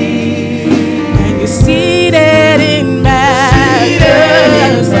King. And you're seated in majesty.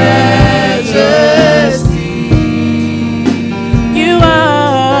 You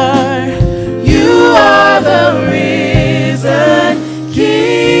are the risen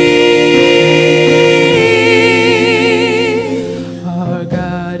King. Our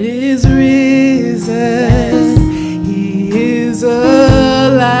God is risen. He is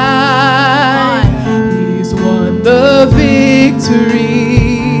alive. He's won the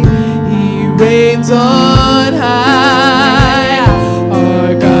victory. He reigns on high.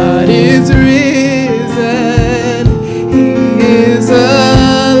 Our God is risen. He is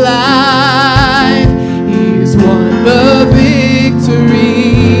alive. He's won the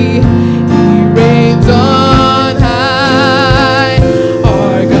victory. He reigns on high.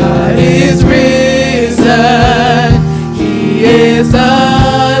 Our God is risen. He is alive.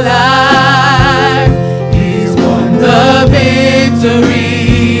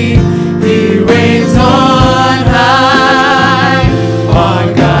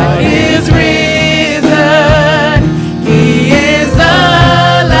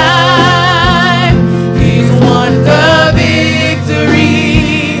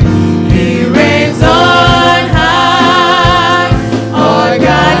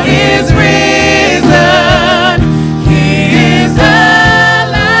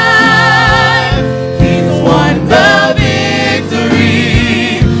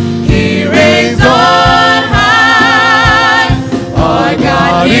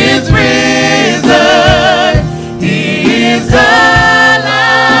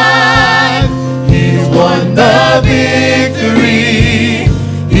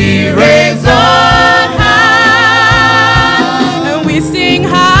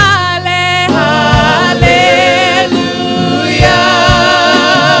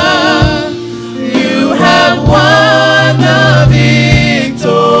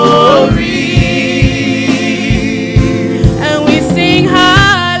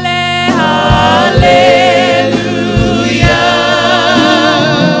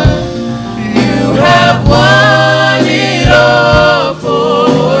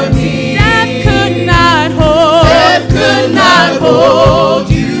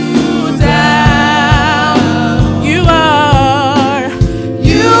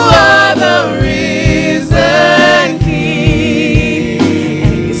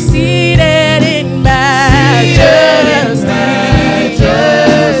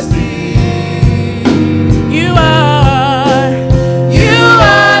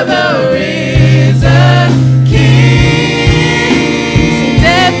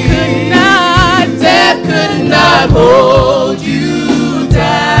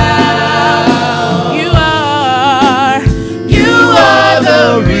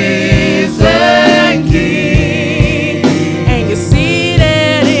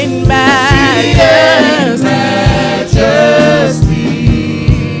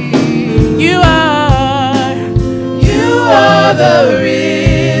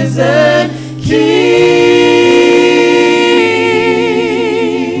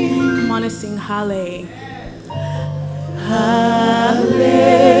 Halle. Hallelujah.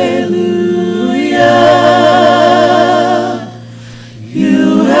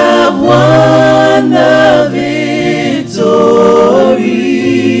 You have won the victory.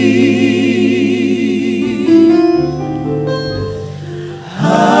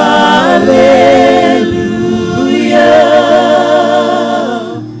 Hallelujah.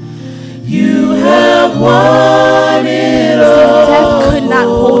 You have won it all. Death could not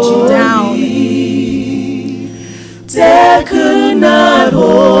hold you down. Death could not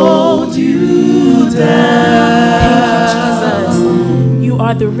hold you down. Thank you, Jesus. You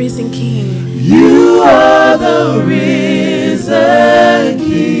are the risen King. You are the risen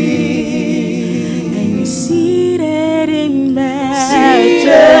King. And you're seated in majesty.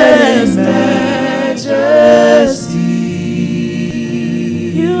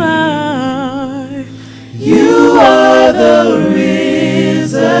 You are the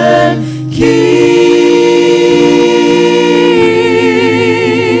risen King.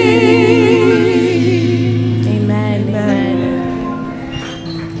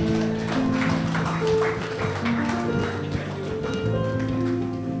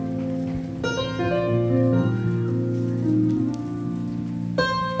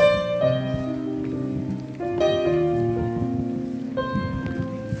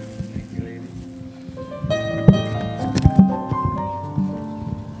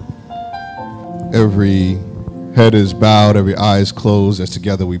 Every head is bowed, every eye is closed, as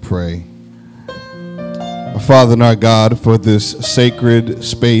together we pray. Our Father and our God, for this sacred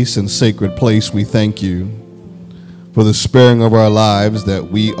space and sacred place, we thank you for the sparing of our lives, that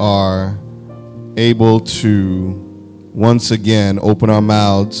we are able to once again open our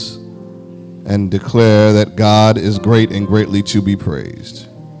mouths and declare that God is great and greatly to be praised.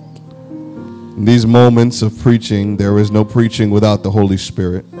 In these moments of preaching, there is no preaching without the Holy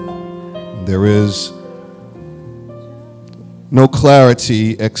Spirit. There is no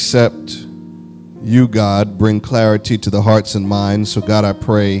clarity except you, God, bring clarity to the hearts and minds. So, God, I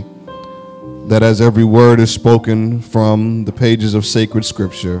pray that as every word is spoken from the pages of sacred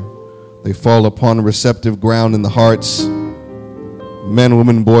scripture, they fall upon receptive ground in the hearts, men,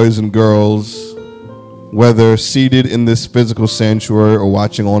 women, boys, and girls, whether seated in this physical sanctuary or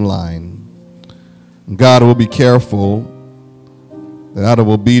watching online. God, will be careful that out of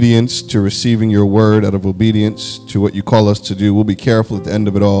obedience to receiving your word, out of obedience to what you call us to do, we'll be careful at the end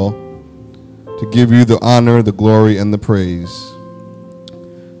of it all to give you the honor, the glory, and the praise.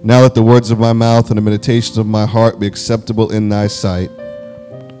 Now let the words of my mouth and the meditations of my heart be acceptable in thy sight.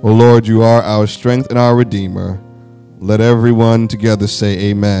 O Lord, you are our strength and our Redeemer. Let everyone together say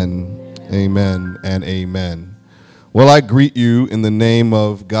amen, amen, and amen. Well, I greet you in the name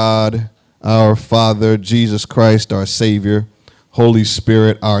of God, our Father, Jesus Christ, our Savior, Holy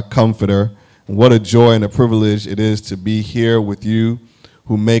Spirit, our Comforter. What a joy and a privilege it is to be here with you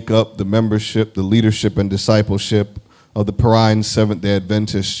who make up the membership, the leadership, and discipleship of the Perrine Seventh-day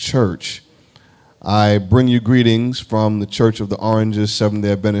Adventist Church. I bring you greetings from the Church of the Oranges,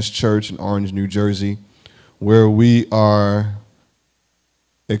 Seventh-day Adventist Church in Orange, New Jersey, where we are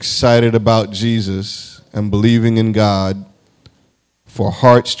excited about Jesus and believing in God for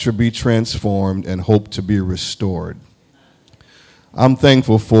hearts to be transformed and hope to be restored. I'm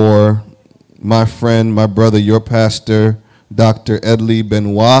thankful for my friend, my brother, your pastor, Dr. Edley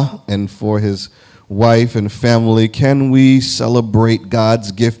Benoit, and for his wife and family. Can we celebrate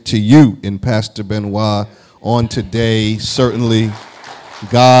God's gift to you in Pastor Benoit on today? Certainly,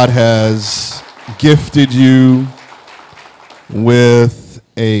 God has gifted you with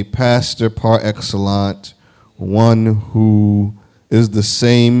a pastor par excellence, one who is the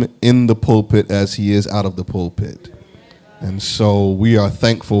same in the pulpit as he is out of the pulpit. And so we are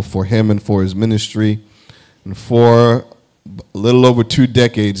thankful for him and for his ministry. And for a little over 2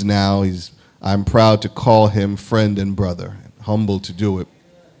 decades now, I'm proud to call him friend and brother, humbled to do it.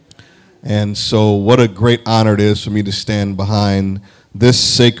 And so what a great honor it is for me to stand behind this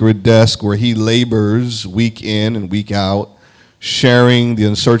sacred desk where he labors week in and week out, sharing the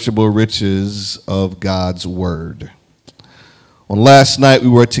unsearchable riches of God's word. On last night we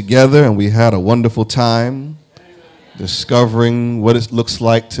were together and we had a wonderful time discovering what it looks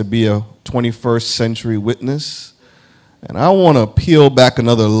like to be a 21st century witness. And I want to peel back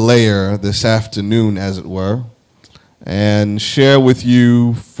another layer this afternoon, as it were, and share with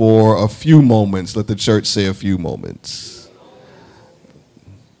you for a few moments. Let the church say a few moments.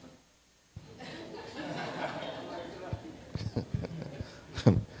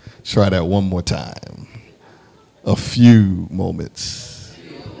 Try that one more time. A few moments.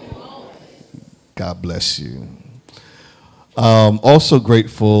 God bless you. Also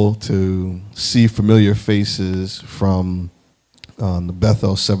grateful to see familiar faces from the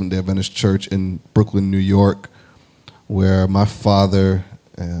Bethel Seventh-day Adventist Church in Brooklyn, New York, where my father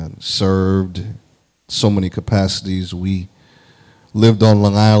served so many capacities. We lived on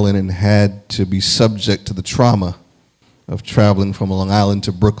Long Island and had to be subject to the trauma of traveling from Long Island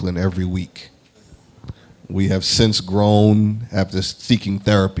to Brooklyn every week. We have since grown after seeking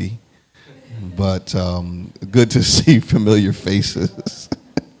therapy, but good to see familiar faces.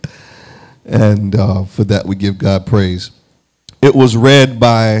 And for that, we give God praise. It was read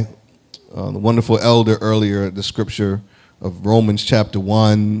by the wonderful elder earlier, the scripture of Romans chapter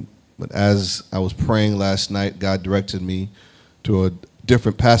 1. But as I was praying last night, God directed me to a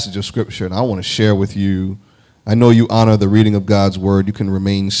different passage of scripture, and I want to share with you. I know you honor the reading of God's word. You can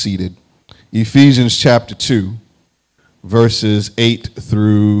remain seated. Ephesians chapter 2, verses 8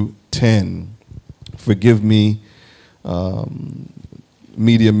 through 10. Forgive me,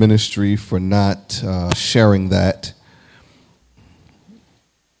 media ministry, for not sharing that.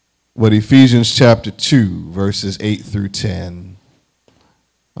 But Ephesians chapter 2, verses 8 through 10.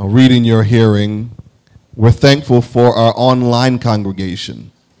 I'll read in your hearing. We're thankful for our online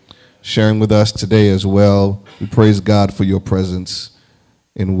congregation sharing with us today as well. We praise God for your presence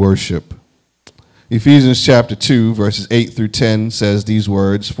in worship. Ephesians chapter 2, verses 8 through 10 says these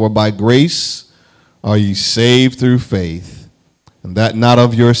words, "For by grace are ye saved through faith, and that not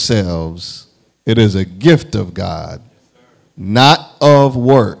of yourselves. It is a gift of God, not of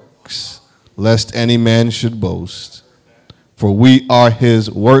works, lest any man should boast. For we are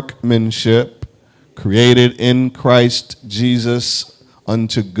his workmanship, created in Christ Jesus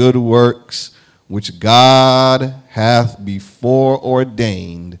unto good works, which God hath before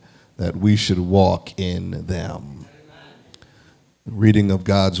ordained that we should walk in them." The reading of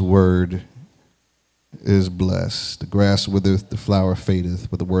God's word is blessed. The grass withereth, the flower fadeth,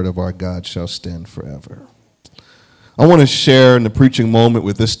 but the word of our God shall stand forever. I want to share in the preaching moment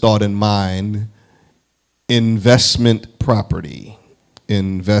with this thought in mind: investment property.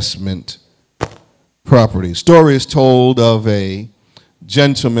 Investment property. Story is told of a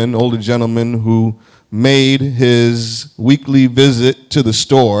gentleman, older gentleman, who made his weekly visit to the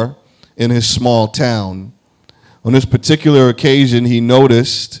store in his small town. On this particular occasion, he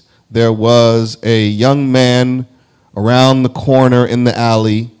noticed there was a young man around the corner in the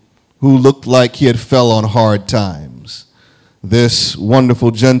alley who looked like he had fell on hard times. This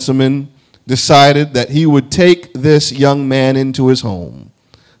wonderful gentleman decided that he would take this young man into his home,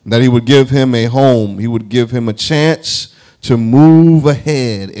 that he would give him a home, he would give him a chance to move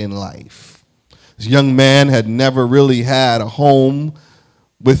ahead in life. This young man had never really had a home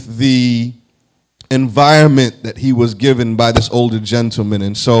with the environment that he was given by this older gentleman,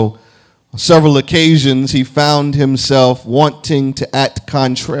 and so on several occasions he found himself wanting to act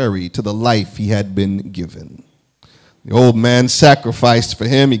contrary to the life he had been given. The old man sacrificed for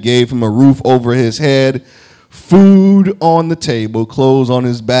him. He gave him a roof over his head, food on the table, clothes on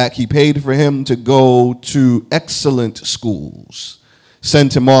his back. He paid for him to go to excellent schools,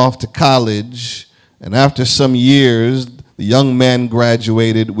 sent him off to college, and after some years, the young man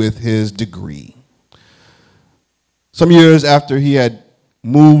graduated with his degree. Some years after he had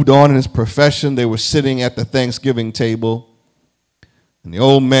moved on in his profession, they were sitting at the Thanksgiving table, and the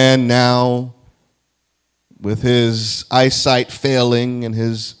old man, now with his eyesight failing and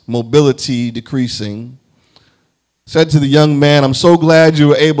his mobility decreasing, said to the young man, "I'm so glad you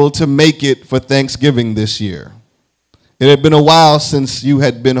were able to make it for Thanksgiving this year. It had been a while since you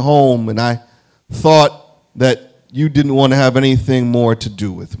had been home, and I thought that you didn't want to have anything more to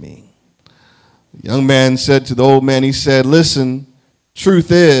do with me." The young man said to the old man, he said, "Listen,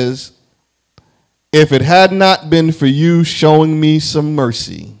 truth is, if it had not been for you showing me some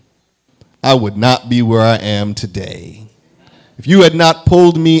mercy, I would not be where I am today. If you had not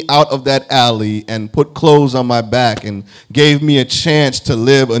pulled me out of that alley and put clothes on my back and gave me a chance to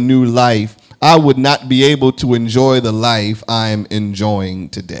live a new life, I would not be able to enjoy the life I'm enjoying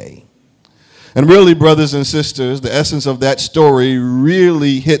today." And really, brothers and sisters, the essence of that story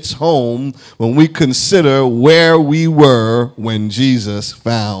really hits home when we consider where we were when Jesus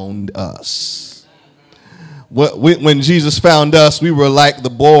found us. When Jesus found us, we were like the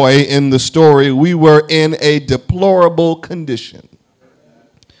boy in the story. We were in a deplorable condition.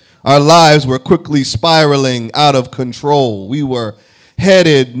 Our lives were quickly spiraling out of control. We were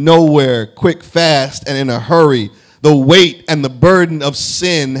headed nowhere, quick, fast, and in a hurry. The weight and the burden of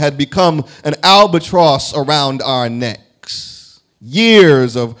sin had become an albatross around our necks.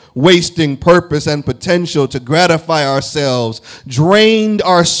 Years of wasting purpose and potential to gratify ourselves drained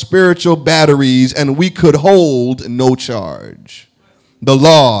our spiritual batteries, and we could hold no charge. The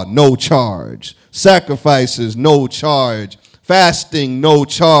law, no charge. Sacrifices, no charge. Fasting, no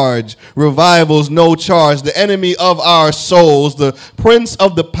charge. Revivals, no charge. The enemy of our souls, the prince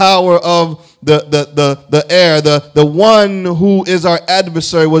of the power of the air, the one who is our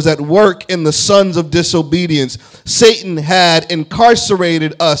adversary, was at work in the sons of disobedience. Satan had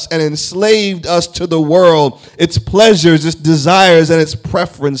incarcerated us and enslaved us to the world, its pleasures, its desires, and its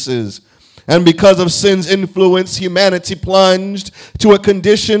preferences. And because of sin's influence, humanity plunged to a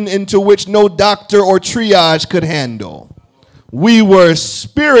condition into which no doctor or triage could handle. We were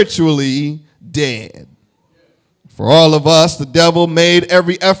spiritually dead. For all of us, the devil made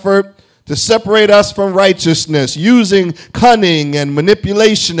every effort to separate us from righteousness. Using cunning and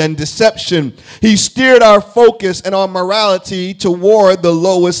manipulation and deception, he steered our focus and our morality toward the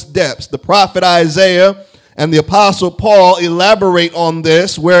lowest depths. The prophet Isaiah and the apostle Paul elaborate on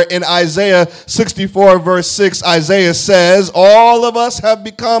this, where in Isaiah 64 verse 6, Isaiah says, "All of us have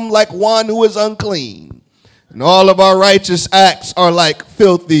become like one who is unclean, and all of our righteous acts are like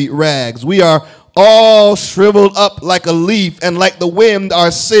filthy rags. We are all shriveled up like a leaf, and like the wind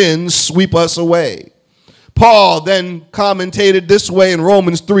our sins sweep us away." Paul then commentated this way in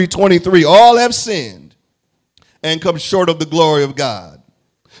Romans 3:23, "All have sinned and come short of the glory of God."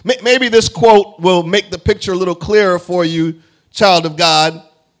 Maybe this quote will make the picture a little clearer for you, child of God.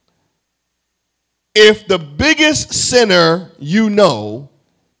 If the biggest sinner you know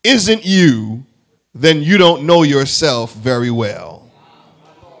isn't you, then you don't know yourself very well.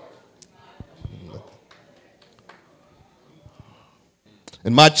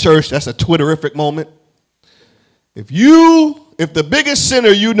 In my church, that's a Twitterific moment. If the biggest sinner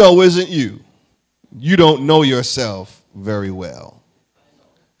you know isn't you, you don't know yourself very well.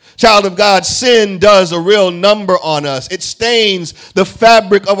 Child of God, sin does a real number on us. It stains the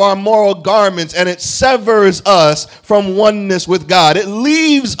fabric of our moral garments, and it severs us from oneness with God. It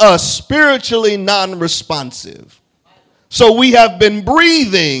leaves us spiritually non-responsive. So we have been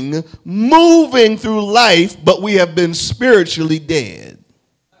breathing, moving through life, but we have been spiritually dead.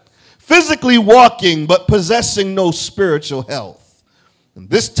 Physically walking, but possessing no spiritual health. And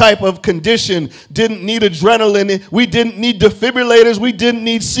this type of condition didn't need adrenaline. We didn't need defibrillators. We didn't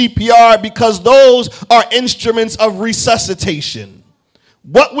need CPR, because those are instruments of resuscitation.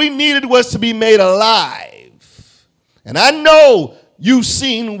 What we needed was to be made alive. And I know you've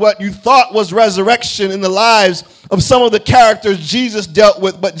seen what you thought was resurrection in the lives of some of the characters Jesus dealt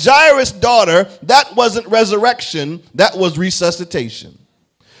with, but Jairus' daughter, that wasn't resurrection, that was resuscitation.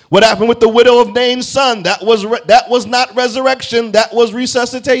 What happened with the widow of Nain's son? That was not resurrection, that was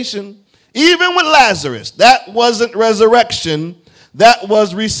resuscitation. Even with Lazarus, that wasn't resurrection, that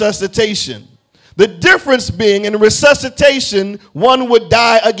was resuscitation. The difference being, in resuscitation, one would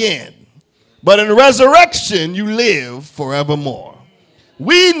die again. But in resurrection, you live forevermore.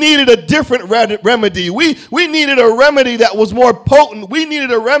 We needed a different remedy. We needed a remedy that was more potent. We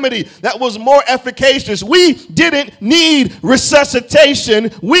needed a remedy that was more efficacious. We didn't need resuscitation.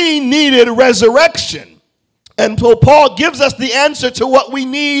 We needed resurrection. And so Paul gives us the answer to what we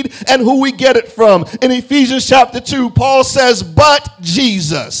need and who we get it from. In Ephesians chapter 2, Paul says, "But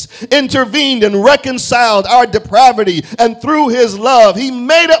Jesus intervened and reconciled our depravity, and through his love, he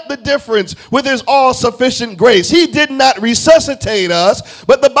made up the difference with his all-sufficient grace." He did not resuscitate us,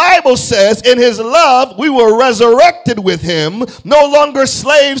 but the Bible says in his love, we were resurrected with him, no longer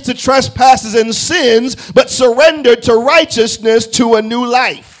slaves to trespasses and sins, but surrendered to righteousness, to a new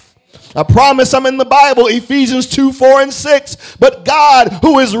life. I promise I'm in the Bible, Ephesians 2, 4, and 6. "But God,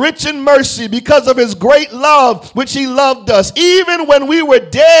 who is rich in mercy, because of his great love, which he loved us, even when we were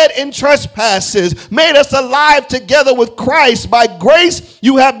dead in trespasses, made us alive together with Christ. By grace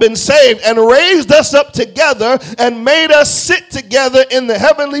you have been saved, and raised us up together, and made us sit together in the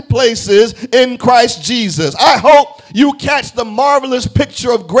heavenly places in Christ Jesus." I hope you catch the marvelous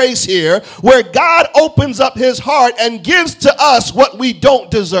picture of grace here, where God opens up his heart and gives to us what we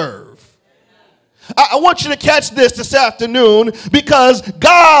don't deserve. I want you to catch this afternoon, because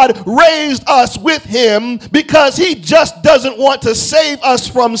God raised us with him, because he just doesn't want to save us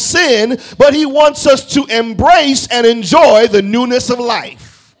from sin, but he wants us to embrace and enjoy the newness of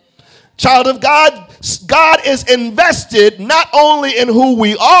life. Child of God, God is invested not only in who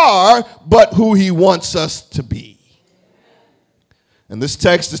we are, but who he wants us to be. And this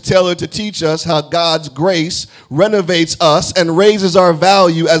text is tailored to teach us how God's grace renovates us and raises our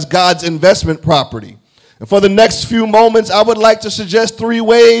value as God's investment property. And for the next few moments, I would like to suggest 3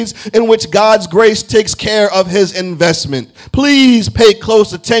 ways in which God's grace takes care of his investment. Please pay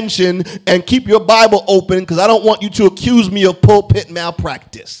close attention and keep your Bible open, because I don't want you to accuse me of pulpit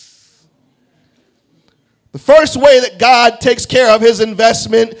malpractice. The first way that God takes care of his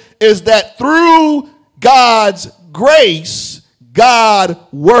investment is that through God's grace, God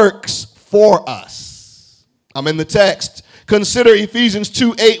works for us. I'm in the text. Consider Ephesians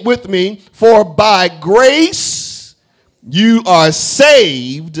 2:8 with me. For by grace you are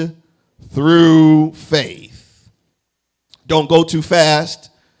saved through faith. Don't go too fast,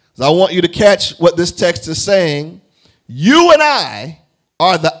 because I want you to catch what this text is saying. You and I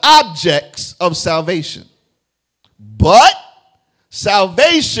are the objects of salvation. But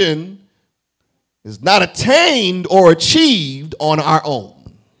salvation is not attained or achieved on our own.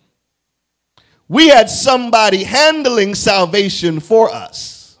 We had somebody handling salvation for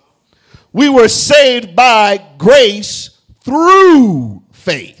us. We were saved by grace through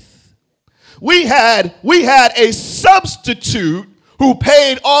faith. We had a substitute who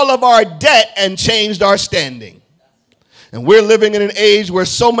paid all of our debt and changed our standing. And we're living in an age where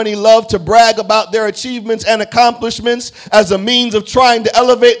so many love to brag about their achievements and accomplishments as a means of trying to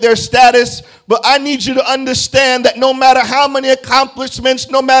elevate their status. But I need you to understand that no matter how many accomplishments,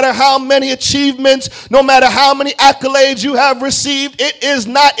 no matter how many achievements, no matter how many accolades you have received, it is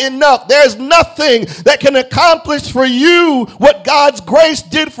not enough. There's nothing that can accomplish for you what God's grace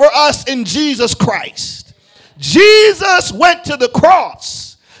did for us in Jesus Christ. Jesus went to the cross,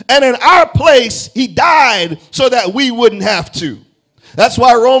 and in our place, he died so that we wouldn't have to. That's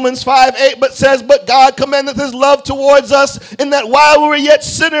why Romans 5:8 says, but God commendeth his love towards us, in that while we were yet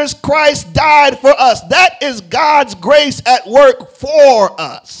sinners, Christ died for us. That is God's grace at work for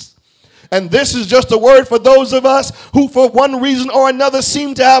us. And this is just a word for those of us who for one reason or another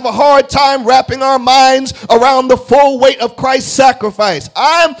seem to have a hard time wrapping our minds around the full weight of Christ's sacrifice.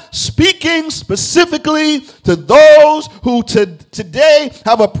 I'm speaking specifically to those who today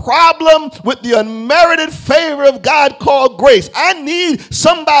have a problem with the unmerited favor of God called grace. I need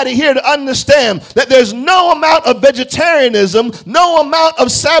somebody here to understand that there's no amount of vegetarianism, no amount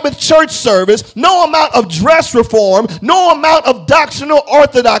of Sabbath church service, no amount of dress reform, no amount of doctrinal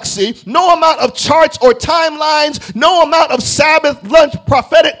orthodoxy, no amount of charts or timelines, no amount of Sabbath lunch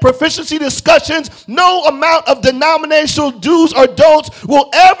prophetic proficiency discussions, no amount of denominational do's or don'ts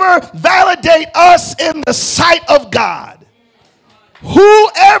will ever validate us in the sight of God.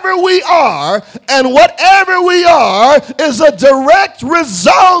 Whoever we are and whatever we are is a direct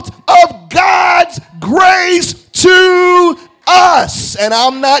result of God's grace to us. And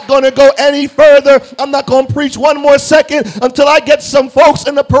I'm not going to go any further. I'm not going to preach one more second until I get some folks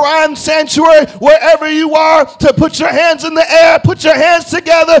in the Paran sanctuary, wherever you are, to put your hands in the air, put your hands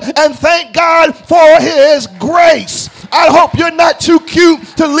together, and thank God for his grace. I hope you're not too cute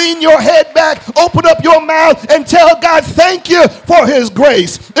to lean your head back, open up your mouth, and tell God thank you for his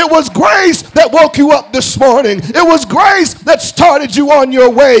grace. It was grace that woke you up this morning. It was grace that started you on your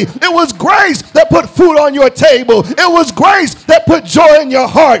way. It was grace that put food on your table. It was grace that put joy in your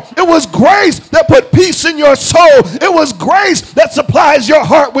heart. It was grace that put peace in your soul. It was grace that supplies your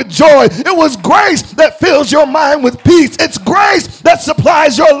heart with joy. It was grace that fills your mind with peace. It's grace that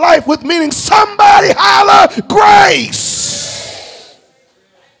supplies your life with meaning. Somebody holler, grace.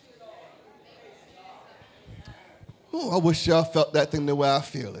 Oh, I wish y'all felt that thing the way I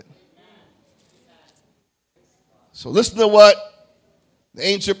feel it. So listen to what the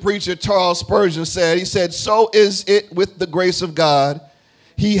ancient preacher Charles Spurgeon said. He said, so is it with the grace of God.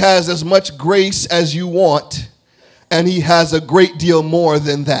 He has as much grace as you want, and he has a great deal more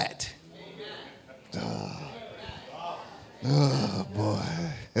than that. Oh boy.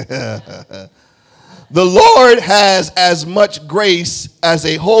 The Lord has as much grace as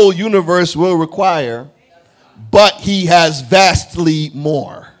a whole universe will require, but he has vastly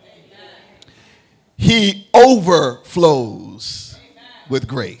more. He overflows with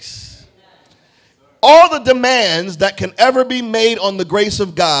grace. All the demands that can ever be made on the grace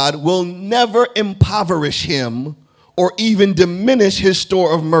of God will never impoverish him or even diminish his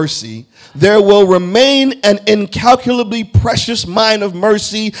store of mercy. There will remain an incalculably precious mine of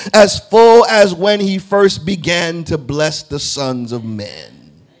mercy, as full as when he first began to bless the sons of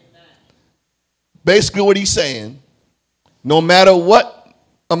men. Basically what he's saying, no matter what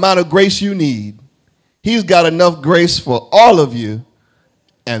amount of grace you need, he's got enough grace for all of you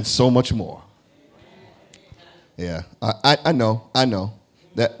and so much more. Yeah, I know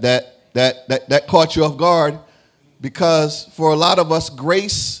that caught you off guard, because for a lot of us,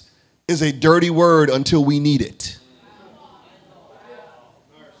 grace is a dirty word until we need it.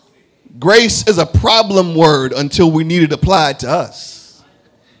 grace is a problem word until we need it applied to us.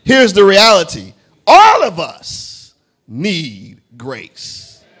 Here's the reality. All of us need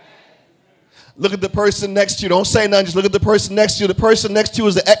grace. Look at the person next to you. Don't say nothing. Just look at the person next to you. The person next to you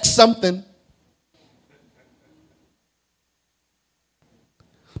is the X something.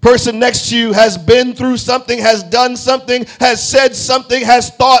 Person next to you has been through something, has done something, has said something,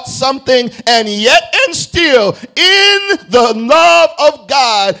 has thought something, and yet and still, in the love of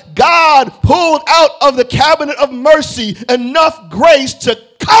God, God pulled out of the cabinet of mercy enough grace to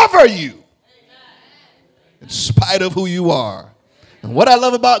cover you in spite of who you are. And what I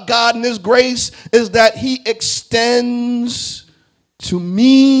love about God and His grace is that He extends to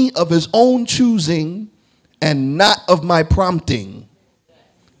me of His own choosing and not of my prompting.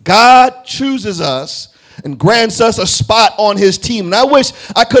 God chooses us and grants us a spot on His team. And I wish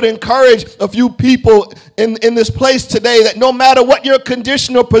I could encourage a few people in this place today that no matter what your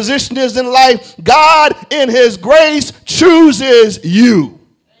condition or position is in life, God in His grace chooses you.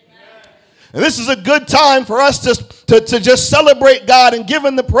 And this is a good time for us to just celebrate God and give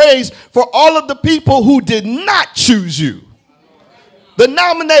Him the praise for all of the people who did not choose you. The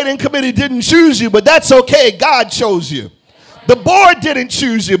nominating committee didn't choose you, but that's okay. God chose you. The board didn't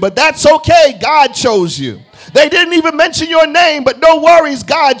choose you, but that's okay. God chose you. They didn't even mention your name, but no worries.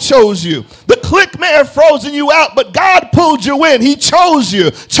 God chose you. The clique may have frozen you out, but God pulled you in. He chose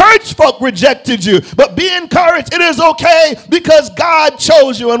you. Church folk rejected you, but be encouraged. It is okay because God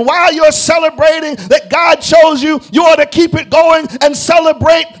chose you. And while you're celebrating that God chose you, you ought to keep it going and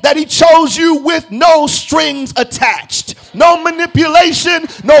celebrate that He chose you with no strings attached. No manipulation,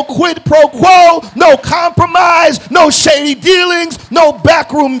 no quid pro quo, no compromise, no shady dealings, no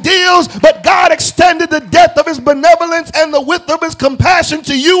backroom deals, but God extended the depth of His benevolence and the width of His compassion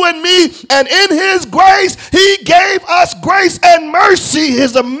to you and me, and in His grace, He gave us grace and mercy,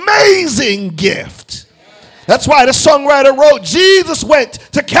 His amazing gift. That's why the songwriter wrote, Jesus went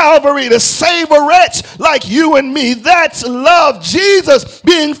to Calvary to save a wretch like you and me. That's love. Jesus,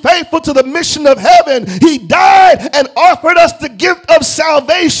 being faithful to the mission of heaven, He died and offered us the gift of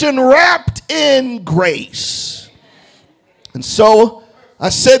salvation wrapped in grace. And so I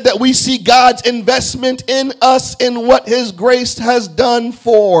said that we see God's investment in us in what His grace has done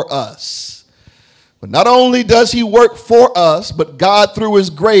for us. But not only does He work for us, but God through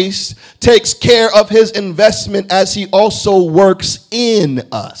His grace takes care of His investment as He also works in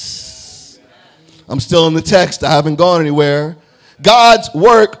us. I'm still in the text. I haven't gone anywhere. God's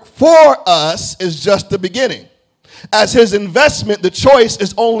work for us is just the beginning. As His investment, the choice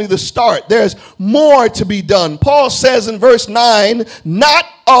is only the start. There's more to be done. Paul says in verse 9, not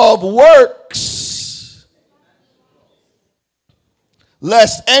of works,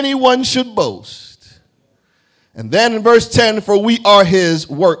 lest anyone should boast. And then in verse 10, for we are His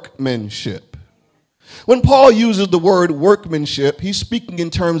workmanship. When Paul uses the word workmanship, he's speaking in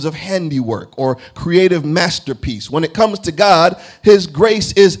terms of handiwork or creative masterpiece. When it comes to God, His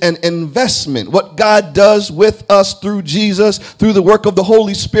grace is an investment. What God does with us through Jesus, through the work of the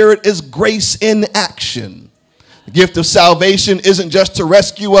Holy Spirit, is grace in action. The gift of salvation isn't just to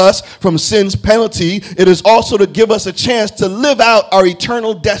rescue us from sin's penalty. It is also to give us a chance to live out our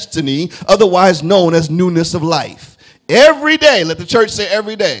eternal destiny, otherwise known as newness of life. Every day, let the church say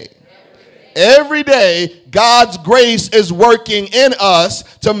every day. Every day, God's grace is working in us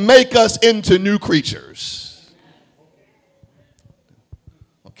to make us into new creatures.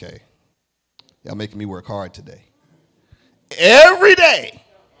 Okay. Y'all making me work hard today. Every day,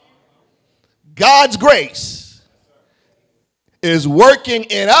 God's grace is working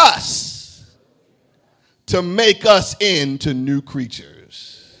in us to make us into new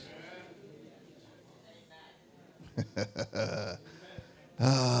creatures.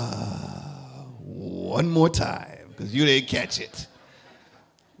 One more time, because you didn't catch it.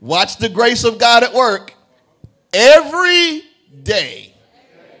 Watch the grace of God at work every day,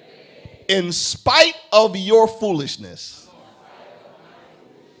 in spite of your foolishness.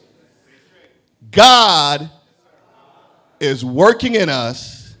 God is working in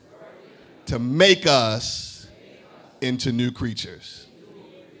us to make us into new creatures.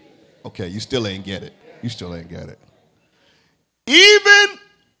 Okay, you still ain't get it. You still ain't get it. Even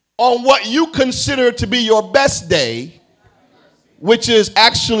on what you consider to be your best day, which is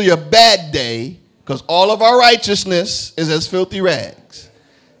actually a bad day, because all of our righteousness is as filthy rags.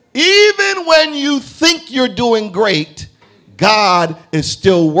 Even when you think you're doing great, God is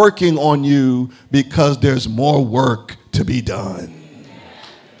still working on you because there's more work to be done.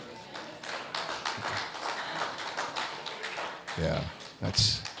 Yeah,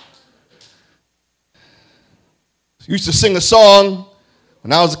 that's. Used to sing a song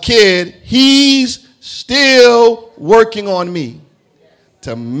when I was a kid, he's still working on me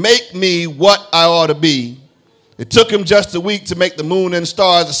to make me what I ought to be. It took him just a week to make the moon and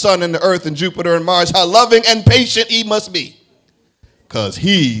stars, the sun and the earth and Jupiter and Mars. How loving and patient he must be, because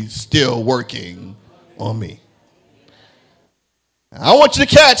he's still working on me. I want you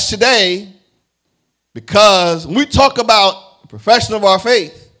to catch today, because when we talk about the profession of our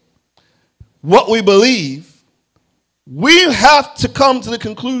faith, what we believe, we have to come to the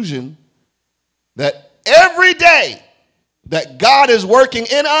conclusion that every day that God is working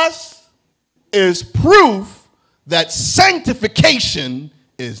in us is proof that sanctification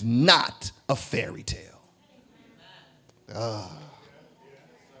is not a fairy tale.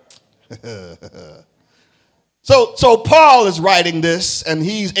 So Paul is writing this, and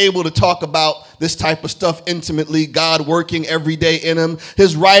he's able to talk about this type of stuff intimately, God working every day in him.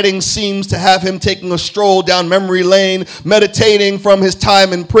 His writing seems to have him taking a stroll down memory lane, meditating from his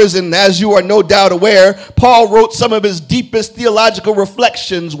time in prison. As you are no doubt aware, Paul wrote some of his deepest theological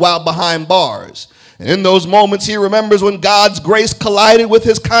reflections while behind bars. And in those moments, he remembers when God's grace collided with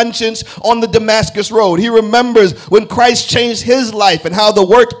his conscience on the Damascus Road. He remembers when Christ changed his life and how the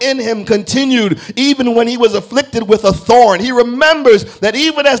work in him continued even when he was afflicted with a thorn. He remembers that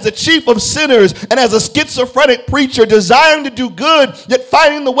even as the chief of sinners and as a schizophrenic preacher desiring to do good, yet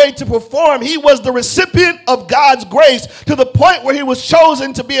finding the way to perform, he was the recipient of God's grace to the point where he was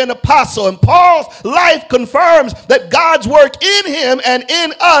chosen to be an apostle. And Paul's life confirms that God's work in him and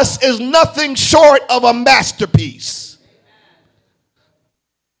in us is nothing short of a masterpiece.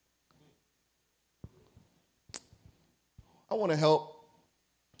 I want to help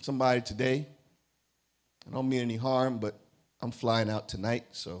somebody today. I don't mean any harm, but I'm flying out tonight,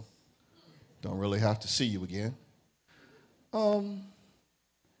 so don't really have to see you again.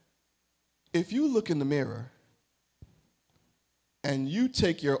 If you look in the mirror and you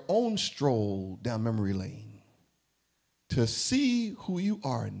take your own stroll down memory lane to see who you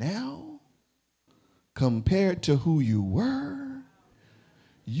are now compared to who you were,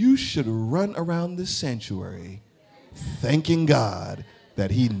 you should run around this sanctuary thanking God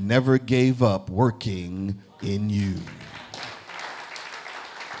that he never gave up working in you.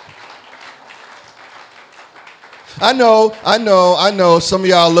 I know. Some of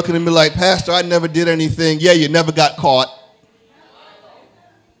y'all looking at me like, Pastor, I never did anything. Yeah, you never got caught.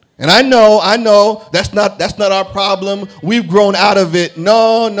 And I know, that's not our problem. We've grown out of it.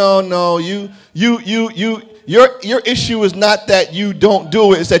 No. Your issue is not that you don't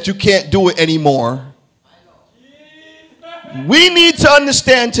do it, it's that you can't do it anymore. We need to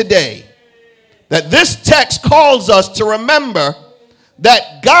understand today that this text calls us to remember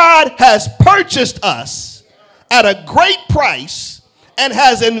that God has purchased us at a great price and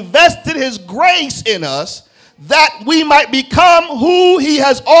has invested his grace in us that we might become who he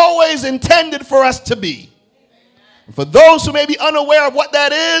has always intended for us to be. For those who may be unaware of what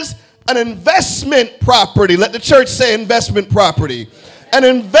that is, an investment property. Let the church say investment property. An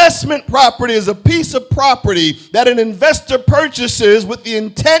investment property is a piece of property that an investor purchases with the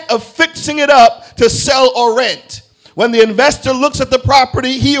intent of fixing it up to sell or rent. When the investor looks at the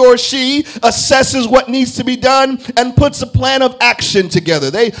property, he or she assesses what needs to be done and puts a plan of action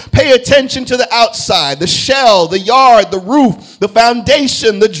together. They pay attention to the outside, the shell, the yard, the roof, the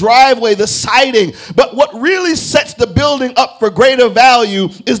foundation, the driveway, the siding. But what really sets the building up for greater value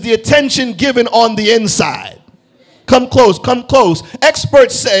is the attention given on the inside. Come close, come close.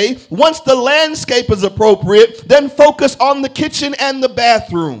 Experts say once the landscape is appropriate, then focus on the kitchen and the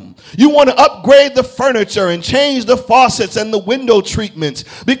bathroom. You want to upgrade the furniture and change the faucets and the window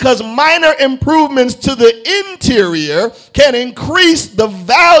treatments because minor improvements to the interior can increase the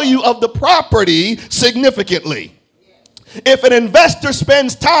value of the property significantly. If an investor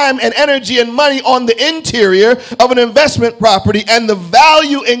spends time and energy and money on the interior of an investment property and the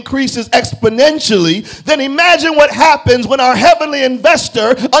value increases exponentially, then imagine what happens when our heavenly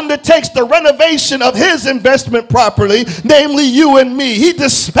investor undertakes the renovation of his investment property, namely you and me. He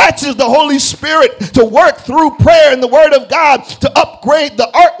dispatches the Holy Spirit to work through prayer and the Word of God to upgrade the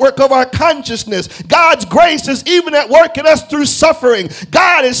artwork of our consciousness. God's grace is even at work in us through suffering.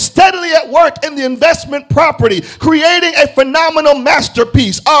 God is steadily at work in the investment property, creating a phenomenal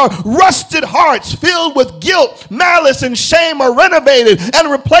masterpiece. Our rusted hearts filled with guilt, malice, and shame are renovated and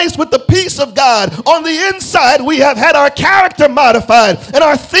replaced with the peace of God. On the inside, we have had our character modified and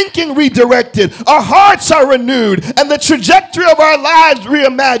our thinking redirected. Our hearts are renewed and the trajectory of our lives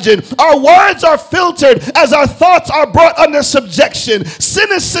reimagined. Our words are filtered as our thoughts are brought under subjection.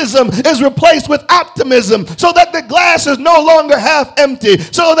 Cynicism is replaced with optimism so that the glass is no longer half empty,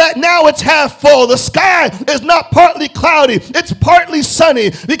 so that now it's half full. The sky is not partly cloudy cloudy. It's partly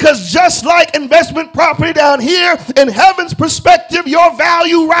sunny, because just like investment property down here, in heaven's perspective, your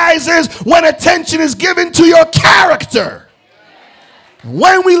value rises when attention is given to your character.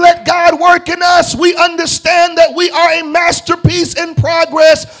 When we let God work in us, we understand that we are a masterpiece in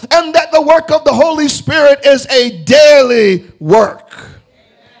progress, and that the work of the Holy Spirit is a daily work.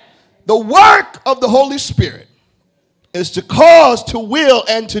 The work of the Holy Spirit is to cause, to will,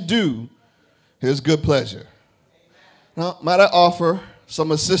 and to do His good pleasure. Now, might I offer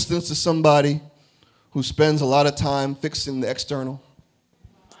some assistance to somebody who spends a lot of time fixing the external?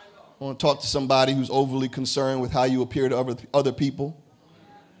 I want to talk to somebody who's overly concerned with how you appear to other people.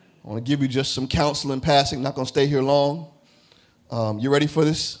 I want to give you just some counsel in passing. Not going to stay here long. You ready for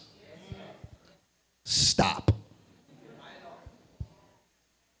this? Stop.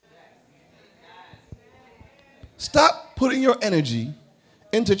 Stop putting your energy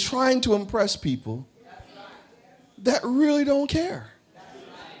into trying to impress people that really don't care.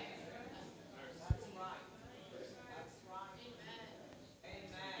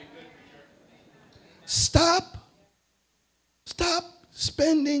 Stop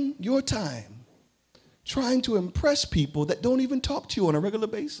spending your time trying to impress people that don't even talk to you on a regular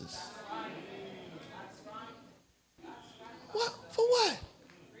basis. What? For what?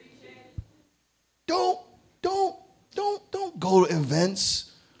 Don't go to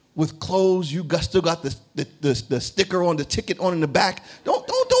events with clothes you still got the sticker on the ticket on in the back.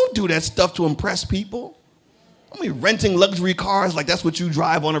 Don't do that stuff to impress people. I mean, renting luxury cars like that's what you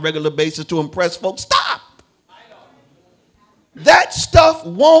drive on a regular basis to impress folks. Stop. That stuff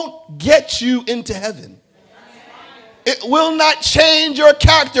won't get you into heaven. It will not change your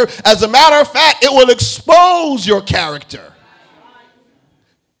character. As a matter of fact, it will expose your character.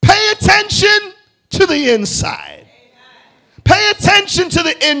 Pay attention to the inside. Pay attention to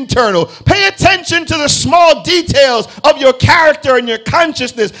the internal. Pay attention to the small details of your character and your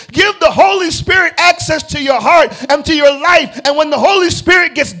consciousness. Give the Holy Spirit access to your heart and to your life. And when the Holy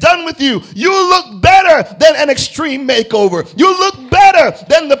Spirit gets done with you, you'll look better than an extreme makeover. You'll look better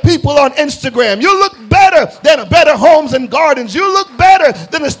than the people on Instagram. You'll look better than Better Homes and Gardens. You'll look better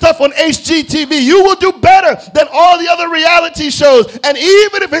than the stuff on HGTV. You will do better than all the other reality shows. And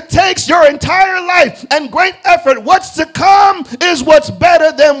even if it takes your entire life and great effort, what's to come is what's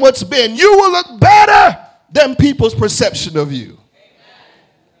better than what's been. You will look better than people's perception of you.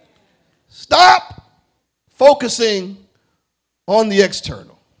 Stop focusing on the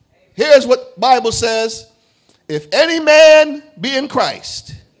external. Here's what the Bible says. If any man be in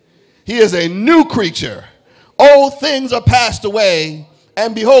Christ, he is a new creature. Old things are passed away,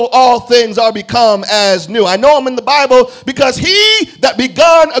 and behold, all things are become as new. I know I'm in the Bible because he that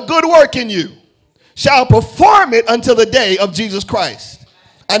begun a good work in you shall perform it until the day of Jesus Christ.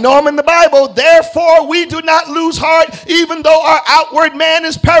 I know I'm in the Bible. Therefore, we do not lose heart, even though our outward man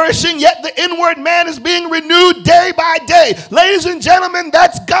is perishing, yet the inward man is being renewed day by day. Ladies and gentlemen,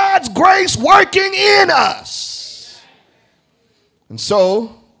 that's God's grace working in us. And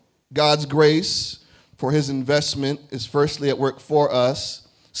so, God's grace for his investment is firstly at work for us.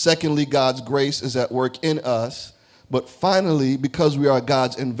 Secondly, God's grace is at work in us. But finally, because we are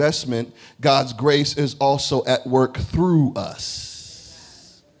God's investment, God's grace is also at work through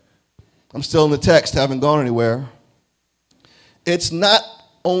us. I'm still in the text, haven't gone anywhere. It's not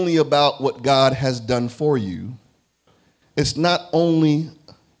only about what God has done for you. It's not only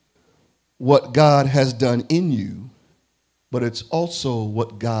what God has done in you, but it's also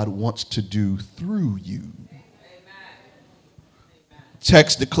what God wants to do through you.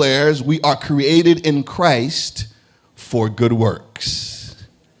 Text declares we are created in Christ for good works,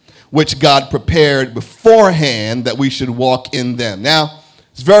 which God prepared beforehand that we should walk in them. Now,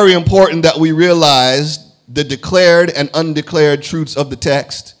 it's very important that we realize the declared and undeclared truths of the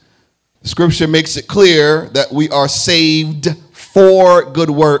text. The scripture makes it clear that we are saved for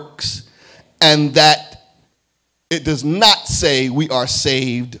good works, and that it does not say we are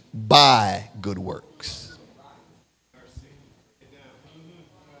saved by good works.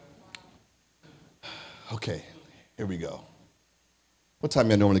 Okay. Here we go. What time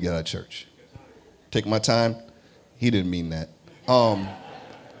do I normally get out of church? Take my time? He didn't mean that.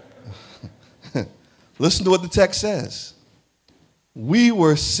 Listen to what the text says. We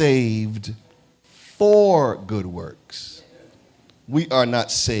were saved for good works. We are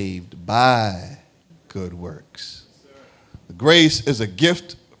not saved by good works. The grace is a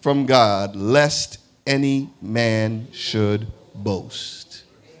gift from God, lest any man should boast.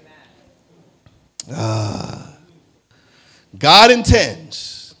 God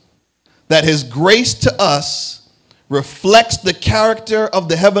intends that his grace to us reflects the character of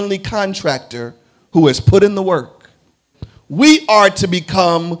the heavenly contractor who has put in the work we are to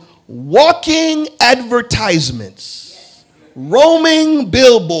become walking advertisements, roaming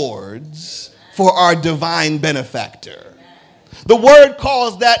billboards for our divine benefactor. The word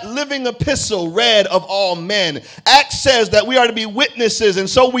calls that living epistle read of all men. Acts says that we are to be witnesses, and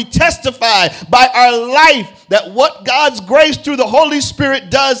so we testify by our life that what God's grace through the Holy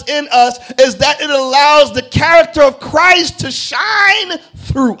Spirit does in us is that it allows the character of Christ to shine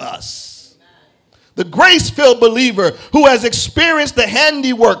through us. The grace-filled believer who has experienced the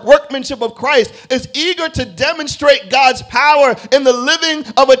handiwork, workmanship of Christ is eager to demonstrate God's power in the living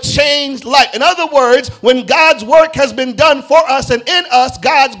of a changed life. In other words, when God's work has been done for us and in us,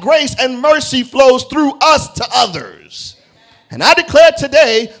 God's grace and mercy flows through us to others. And I declare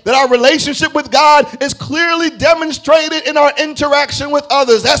today that our relationship with God is clearly demonstrated in our interaction with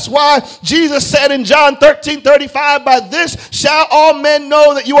others. That's why Jesus said in John 13:35, by this shall all men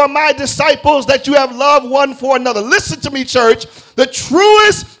know that you are my disciples, that you have love one for another. Listen to me, church. The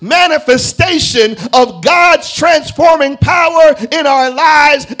truest manifestation of God's transforming power in our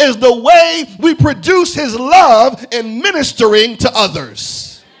lives is the way we produce his love in ministering to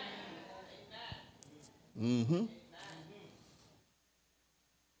others.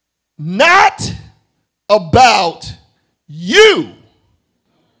 Not about you,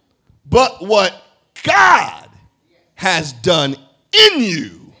 but what God has done in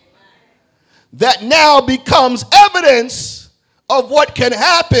you that now becomes evidence of what can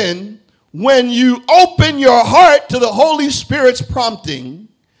happen when you open your heart to the Holy Spirit's prompting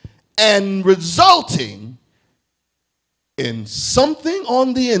and resulting in something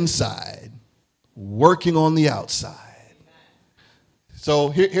on the inside working on the outside. So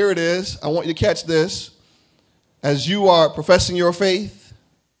here it is. I want you to catch this. As you are professing your faith,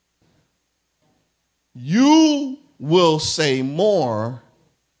 you will say more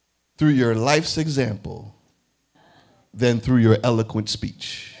through your life's example than through your eloquent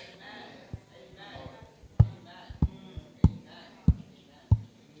speech.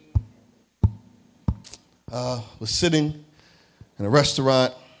 Was sitting in a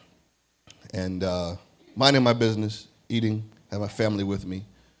restaurant and minding my business, eating. Have my family with me,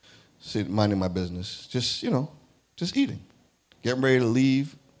 sitting, minding my business, just eating. Getting ready to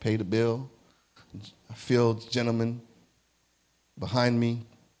leave, pay the bill. I feel a gentleman behind me,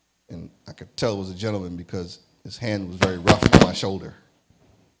 and I could tell it was a gentleman because his hand was very rough on my shoulder.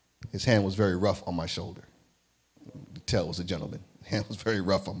 His hand was very rough on my shoulder. You could tell it was a gentleman. His hand was very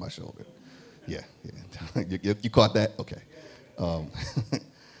rough on my shoulder. Yeah. You caught that? Okay.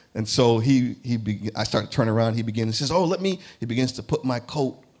 And so I started to turn around. He begins, he says, he begins to put my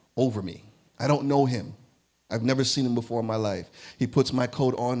coat over me. I don't know him. I've never seen him before in my life. He puts my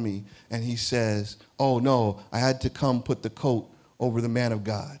coat on me and he says, oh no, I had to come put the coat over the man of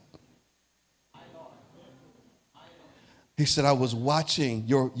God. He said, I was watching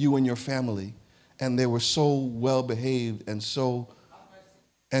you and your family and they were so well behaved and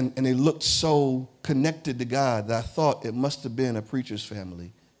and they looked so connected to God that I thought it must have been a preacher's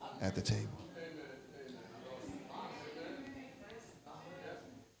family at the table.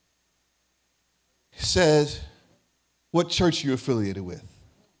 He says, what church are you affiliated with?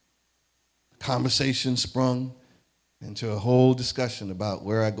 Conversation sprung into a whole discussion about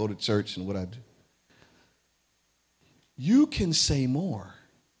where I go to church and what I do. You can say more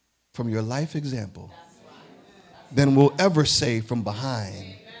from your life example than we'll ever say from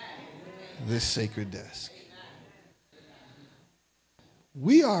behind this sacred desk.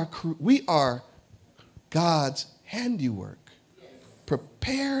 We are God's handiwork,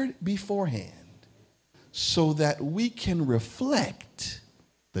 prepared beforehand so that we can reflect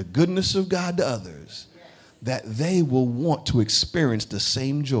the goodness of God to others, that they will want to experience the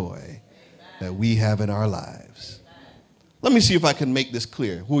same joy that we have in our lives. Let me see if I can make this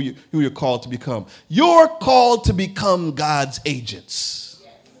clear, who you're called to become. You're called to become God's agents.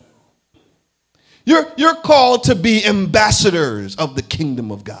 You're called to be ambassadors of the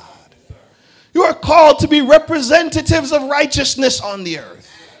kingdom of God. You are called to be representatives of righteousness on the earth.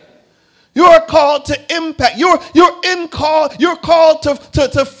 You are called to impact. You're called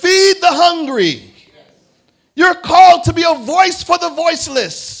to feed the hungry. You're called to be a voice for the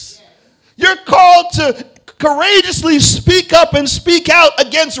voiceless. You're called to courageously speak up and speak out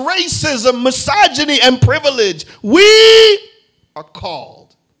against racism, misogyny, and privilege. We are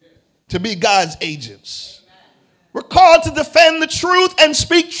called to be God's agents. We're called to defend the truth and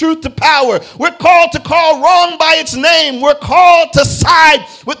speak truth to power. We're called to call wrong by its name. We're called to side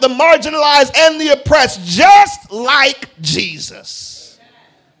with the marginalized and the oppressed, just like Jesus.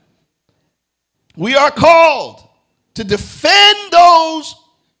 We are called to defend those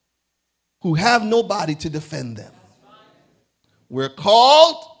who have nobody to defend them. We're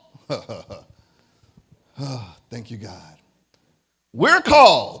called. Oh, thank you, God. We're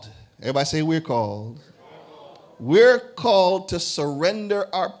called. Everybody say we're called. We're called to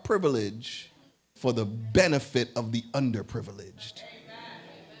surrender our privilege for the benefit of the underprivileged.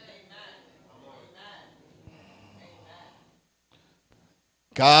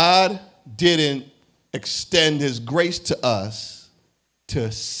 God didn't extend his grace to us to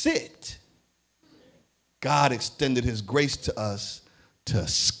sit. God extended his grace to us to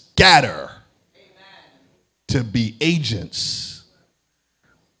scatter, to be agents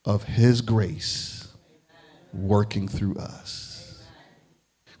of his grace working through us.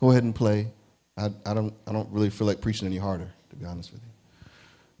 Go ahead and play. I don't really feel like preaching any harder, to be honest with you.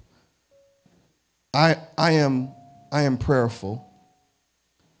 I am prayerful.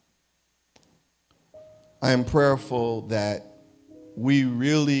 I am prayerful that we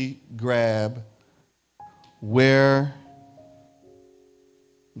really grab where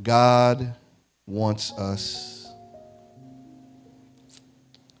God wants us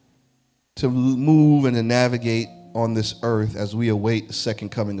to move and to navigate on this earth as we await the second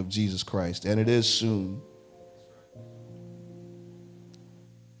coming of Jesus Christ, and it is soon.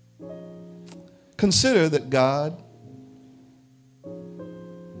 Consider that God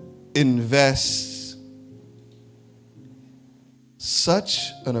invests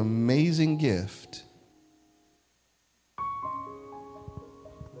such an amazing gift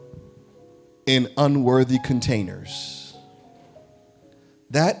in unworthy containers.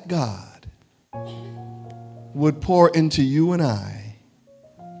 That God would pour into you and I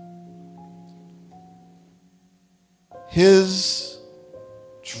his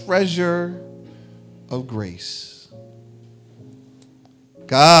treasure of grace.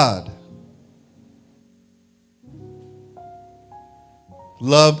 God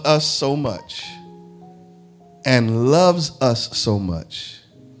loved us so much and loves us so much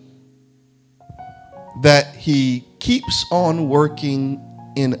that he keeps on working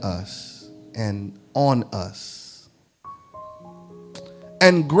in us and on us.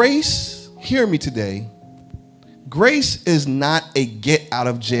 And grace, hear me today, grace is not a get out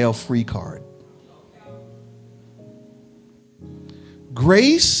of jail free card.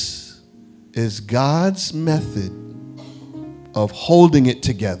 Grace is God's method of holding it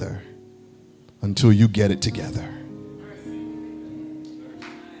together until you get it together.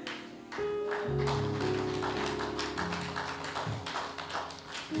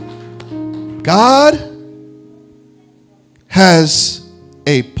 God has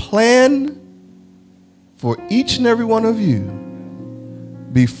a plan for each and every one of you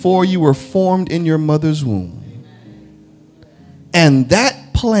before you were formed in your mother's womb. And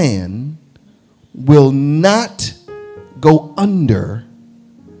that plan will not go under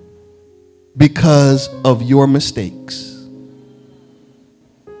because of your mistakes.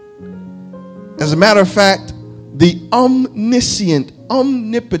 As a matter of fact, the omniscient,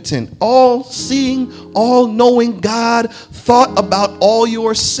 omnipotent, all-seeing, all-knowing God thought about all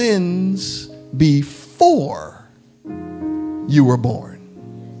your sins before you were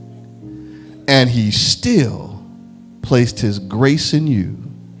born. And he still placed his grace in you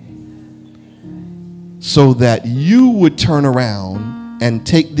so that you would turn around and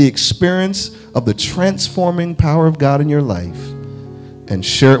take the experience of the transforming power of God in your life and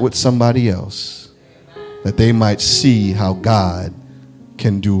share it with somebody else, that they might see how God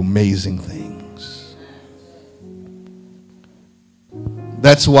can do amazing things.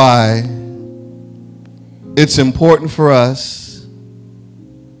 That's why it's important for us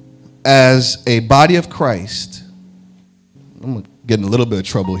as a body of Christ. I'm getting a little bit of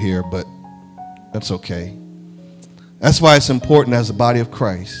trouble here, but that's okay. That's why it's important as a body of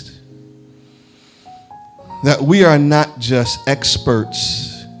Christ that we are not just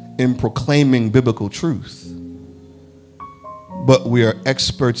experts in proclaiming biblical truth, but we are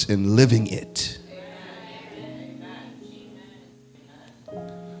experts in living it.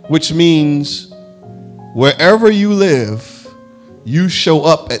 Which means wherever you live, you show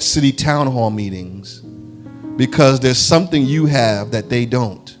up at city town hall meetings because there's something you have that they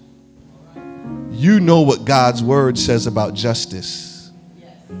don't. You know what God's word says about justice.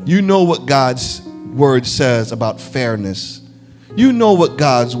 You know what God's word says about fairness. You know what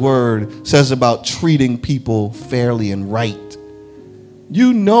God's word says about treating people fairly and right.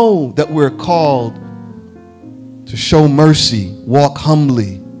 You know that we're called to show mercy, walk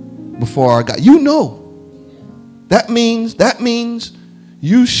humbly before our God. You know. That means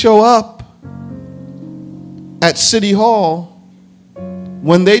you show up at City Hall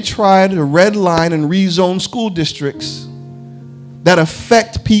when they try to redline and rezone school districts that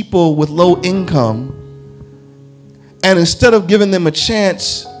affect people with low income, And instead of giving them a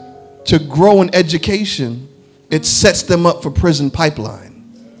chance to grow in education, it sets them up for prison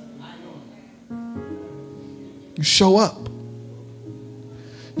pipeline. You show up.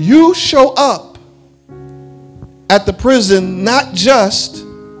 You show up at the prison not just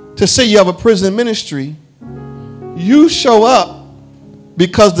to say you have a prison ministry. You show up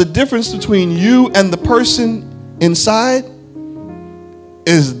because the difference between you and the person inside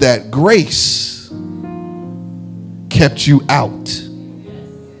is that grace kept you out.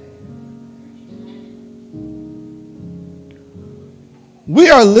 We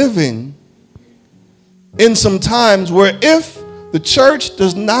are living in some times where if the church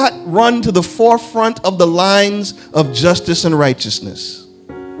does not run to the forefront of the lines of justice and righteousness,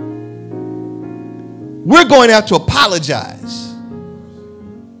 we're going to have to apologize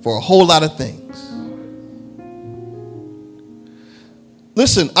for a whole lot of things.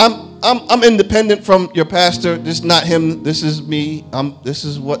 Listen, I'm independent from your pastor. This is not him. This is me. This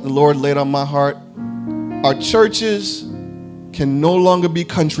is what the Lord laid on my heart. Our churches can no longer be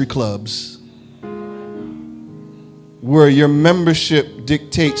country clubs where your membership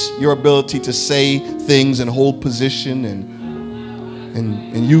dictates your ability to say things and hold position,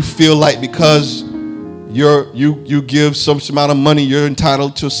 and you feel like because you give some amount of money, you're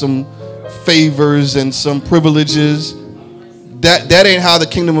entitled to some favors and some privileges. That ain't how the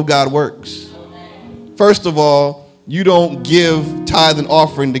kingdom of God works. First of all, you don't give tithe and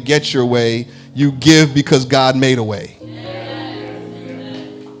offering to get your way. You give because God made a way.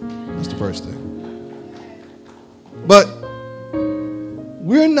 That's the first thing. But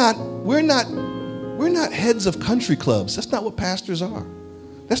we're not heads of country clubs. That's not what pastors are.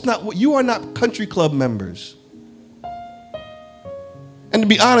 That's not what you are. Not country club members. And to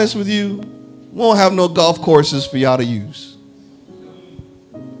be honest with you, we won't have no golf courses for y'all to use.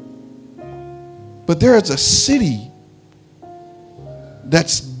 But there is a city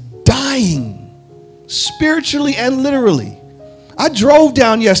that's dying spiritually and literally. I drove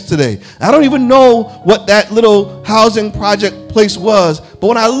down yesterday. I don't even know what that little housing project place was. But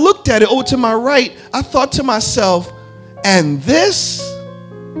when I looked at it over to my right, I thought to myself, and this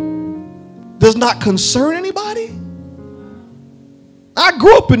does not concern anybody? I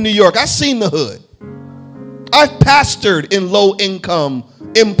grew up in New York. I've seen the hood. I've pastored in low-income,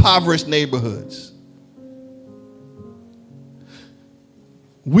 impoverished neighborhoods.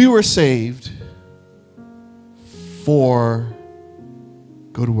 We were saved for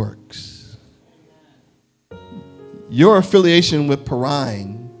good works. Your affiliation with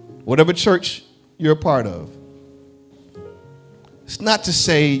Perrine, whatever church you're a part of, it's not to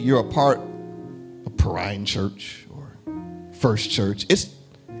say you're a part of Perrine Church or First Church.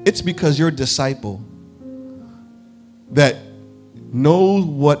 It's because you're a disciple that knows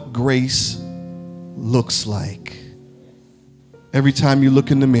what grace looks like. Every time you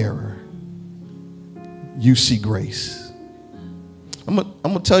look in the mirror, you see grace. I'm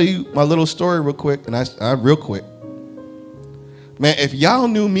gonna tell you my little story real quick, and I real quick. Man, if y'all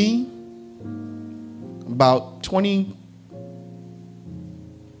knew me about 20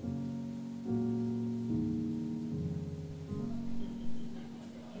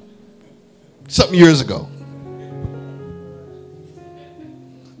 something years ago.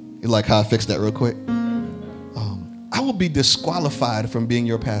 You like how I fixed that real quick? I will be disqualified from being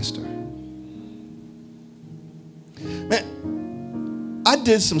your pastor. Man, I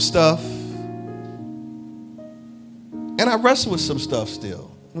did some stuff, and I wrestle with some stuff still.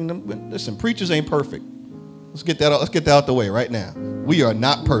 I mean, listen, preachers ain't perfect. Let's get that out the way right now. We are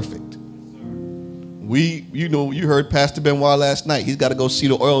not perfect. You heard Pastor Benoit last night. He's got to go see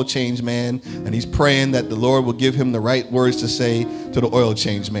the oil change man, and he's praying that the Lord will give him the right words to say to the oil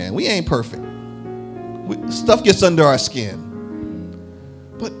change man. We ain't perfect. Stuff gets under our skin.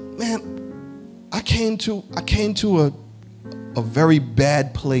 But man, I came to a very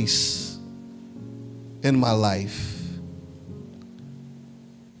bad place in my life.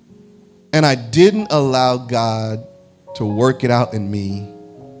 And I didn't allow God to work it out in me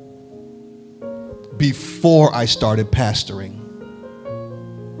before I started pastoring.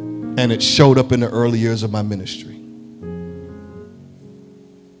 And it showed up in the early years of my ministry.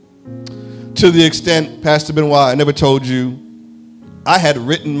 To the extent, Pastor Benoit, I never told you, I had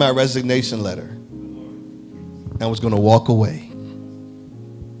written my resignation letter and was going to walk away.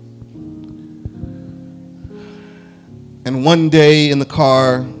 And one day in the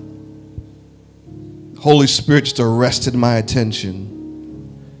car, Holy Spirit just arrested my attention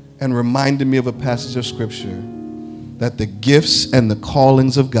and reminded me of a passage of Scripture that the gifts and the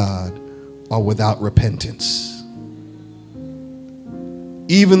callings of God are without repentance.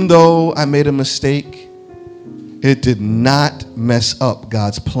 Even though I made a mistake, it did not mess up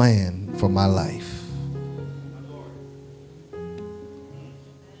God's plan for my life.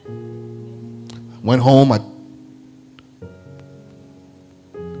 Went home, I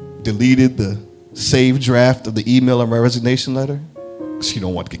deleted the saved draft of the email of my resignation letter, because you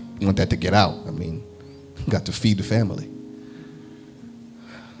don't want that to get out. I mean, you got to feed the family.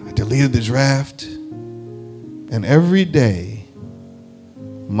 I deleted the draft, and every day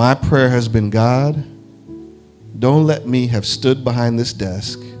my prayer has been, God, don't let me have stood behind this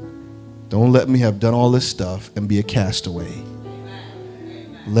desk. Don't let me have done all this stuff and be a castaway.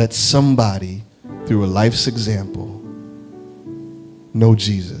 Let somebody, through a life's example, know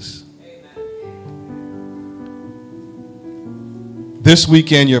Jesus. This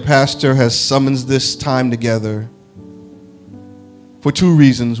weekend, your pastor has summoned this time together for two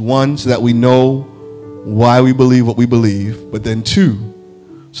reasons. One, so that we know why we believe what we believe, but then two,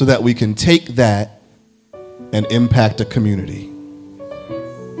 so that we can take that and impact a community.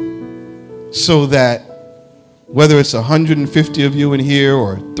 So that whether it's 150 of you in here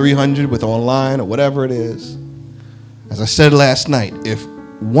or 300 with online or whatever it is, as I said last night, if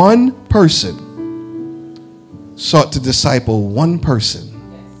one person sought to disciple one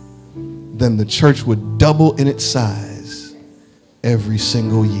person, then the church would double in its size every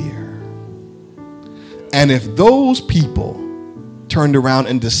single year. And if those people turned around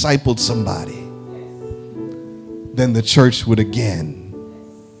and discipled somebody, then the church would again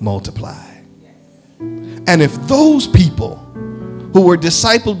multiply. And if those people who were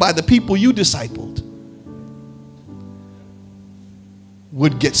discipled by the people you discipled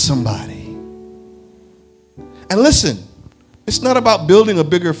would get somebody. And listen, it's not about building a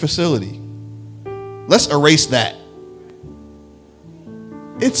bigger facility. Let's erase that.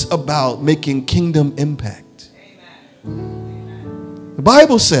 It's about making kingdom impact. The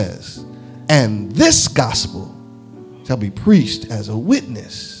Bible says, and this gospel shall be preached as a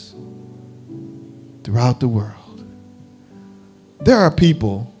witness throughout the world. There are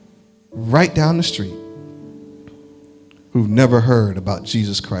people right down the street who've never heard about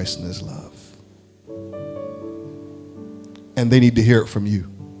Jesus Christ and his love. And they need to hear it from you.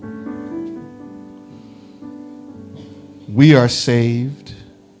 We are saved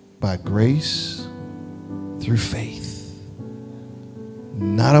by grace through faith,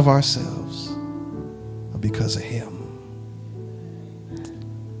 not of ourselves, but because of him.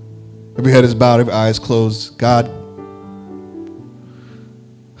 Every head is bowed, every eye is closed. God,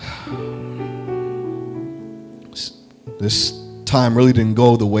 this time really didn't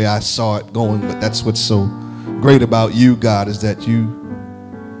go the way I saw it going, but that's what's so great about you, God, is that you,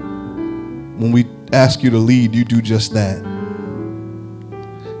 when we ask you to lead, you do just that.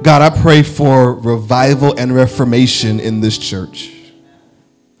 God, I pray for revival and reformation in this church.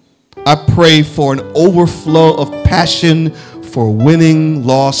 I pray for an overflow of passion for winning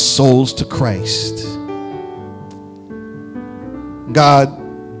lost souls to Christ. God,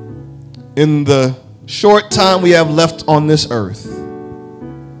 in the short time we have left on this earth,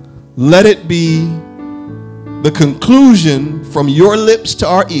 let it be the conclusion from your lips to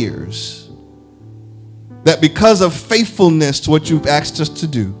our ears that because of faithfulness to what you've asked us to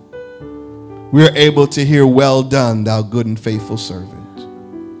do, we are able to hear, well done, thou good and faithful servant.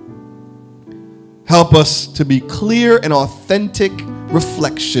 Help us to be clear and authentic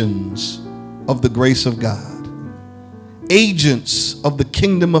reflections of the grace of God, agents of the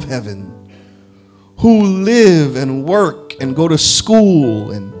kingdom of heaven, who live and work and go to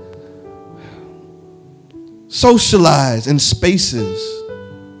school and socialize in spaces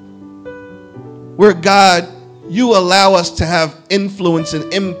where, God, you allow us to have influence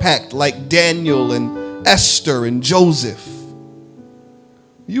and impact like Daniel and Esther and Joseph.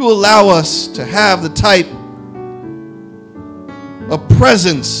 You allow us to have the type of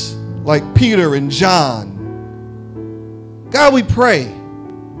presence like Peter and John. God, we pray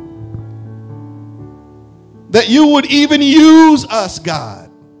that you would even use us, God,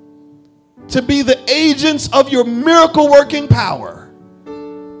 to be the agents of your miracle working power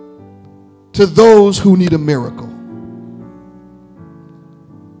to those who need a miracle.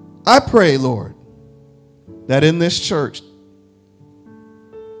 I pray, Lord, that in this church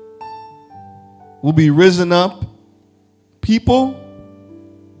will be risen up people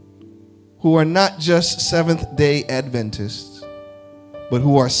who are not just Seventh-day Adventists, but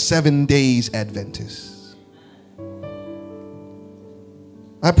who are 7 days Adventists.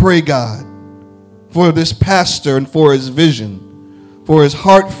 I pray, God, for this pastor and for his vision, for his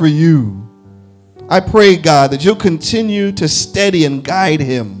heart for you. I pray, God, that you'll continue to steady and guide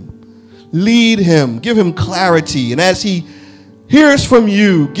him, lead him, give him clarity, and as he hears from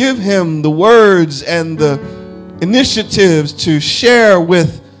you, give him the words and the initiatives to share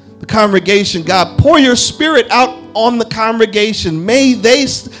with the congregation. God, pour your spirit out on the congregation. May they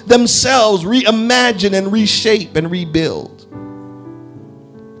themselves reimagine and reshape and rebuild.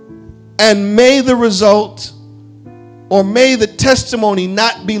 And may the result, or may the testimony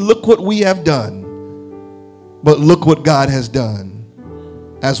not be, look what we have done, but look what God has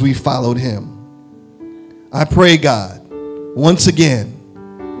done as we followed him. I pray, God, once again,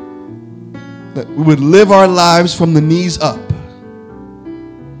 that we would live our lives from the knees up,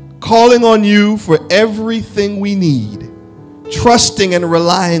 calling on you for everything we need, trusting and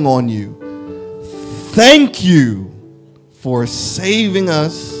relying on you. Thank you for saving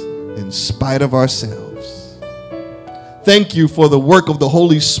us in spite of ourselves. Thank you for the work of the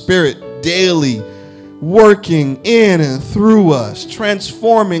Holy Spirit daily working in and through us,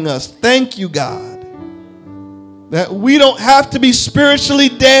 transforming us. Thank you, God, that we don't have to be spiritually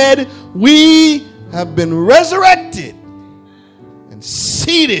dead. We have been resurrected and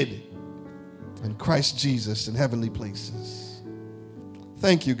seated in Christ Jesus in heavenly places.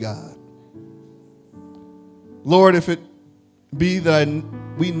 Thank you, God. Lord, if it be that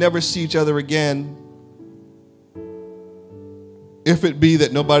we never see each other again, if it be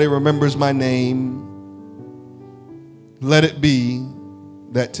that nobody remembers my name, let it be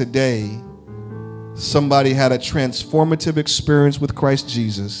that today somebody had a transformative experience with Christ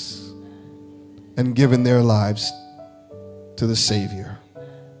Jesus and given their lives to the Savior.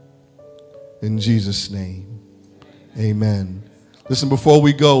 In Jesus' name, amen. Listen, before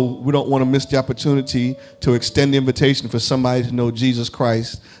we go, we don't want to miss the opportunity to extend the invitation for somebody to know Jesus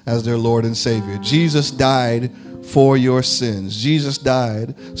Christ as their Lord and Savior. Jesus died for your sins. Jesus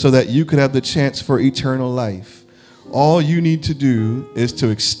died so that you could have the chance for eternal life. All you need to do is to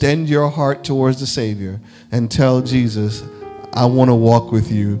extend your heart towards the Savior and tell Jesus, I want to walk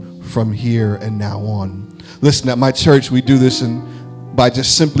with you from here and now on. Listen, at my church, we do this by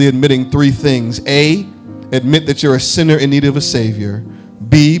just simply admitting three things. A, admit that you're a sinner in need of a Savior.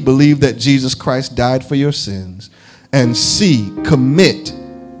 B, believe that Jesus Christ died for your sins. And C, commit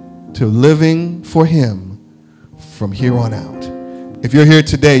to living for him from here on out. If you're here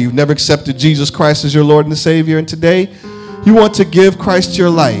today, you've never accepted Jesus Christ as your Lord and Savior, and today you want to give Christ your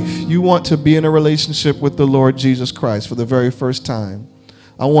life. You want to be in a relationship with the Lord Jesus Christ for the very first time.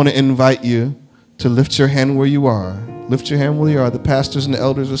 I want to invite you to lift your hand where you are. Lift your hand where you are. The pastors and the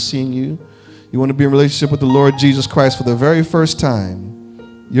elders are seeing you. You want to be in a relationship with the Lord Jesus Christ for the very first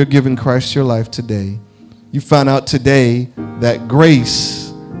time. You're giving Christ your life today. You found out today that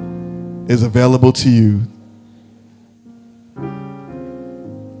grace is available to you.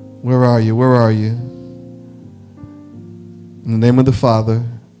 Where are you? Where are you? In the name of the Father,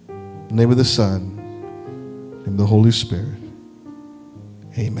 in the name of the Son, in the name of the Holy Spirit.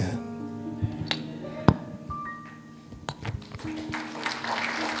 Amen.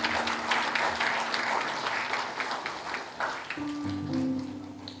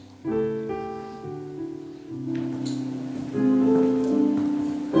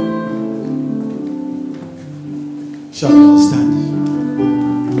 Shall we all stand?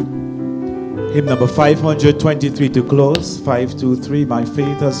 Hymn number 523 to close. 523. My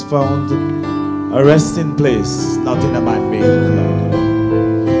faith has found a resting place, not in a man-made crowd.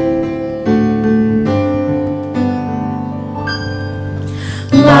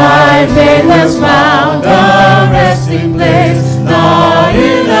 My faith has found a resting place, not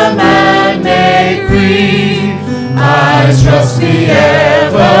in a man-made creed. I trust the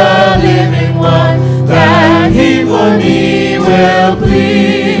ever-living one, that he for me will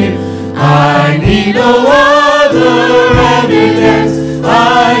plead. I need no other evidence,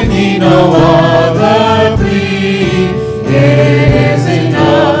 I need no other plea. It is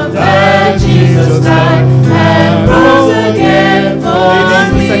enough that Jesus died and rose again for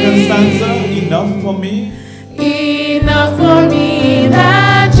me. Second stanza, enough for me. Enough for me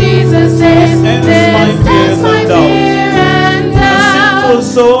that Jesus says, this ends my fear and doubt. Sinful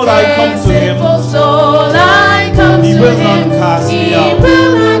soul, I come to him. Soul, I come he to will him. not cast me He out.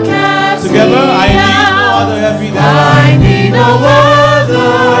 will not cast Together, me I need out. no other evidence. I need no other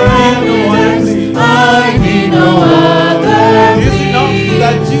evidence. I need no other It is enough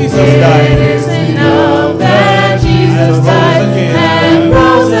that Jesus died. It is enough that Jesus died and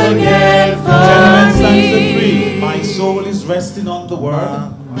rose again for me. My soul is resting on the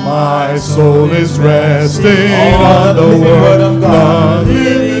word. My soul is resting on the word of God, the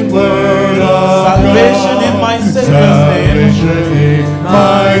living word of Salvation God. in my Savior's Salvation in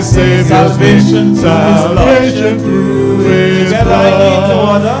my Savior's Salvation name. Salvation through his Together blood. I need no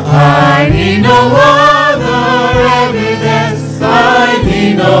other. I need no other evidence. I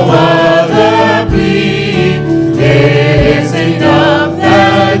need no other plea.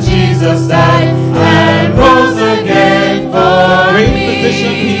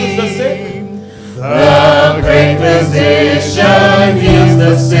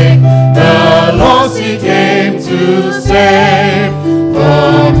 sick, the lost he came to save.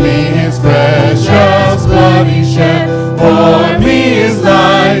 For me his precious blood he shed, for me his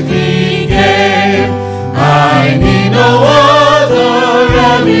life he gave. I need no other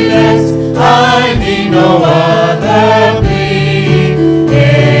evidence, I need no other plea.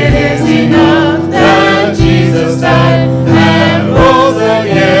 It is enough that Jesus died and rose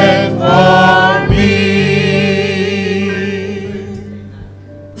again for me.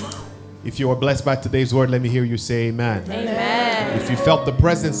 If you were blessed by today's word, let me hear you say amen. Amen. If you felt the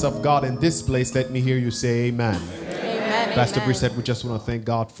presence of God in this place, let me hear you say amen. Amen. Pastor Brissett, we just want to thank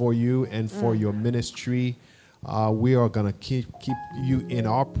God for you and for your ministry. We are going to keep you in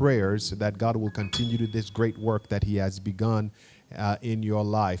our prayers that God will continue to do this great work that he has begun in your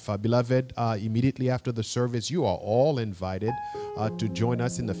life. Beloved, immediately after the service, you are all invited to join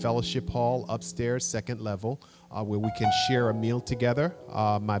us in the fellowship hall upstairs, second level, where we can share a meal together.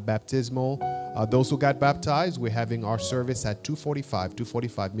 My baptismal, those who got baptized, we're having our service at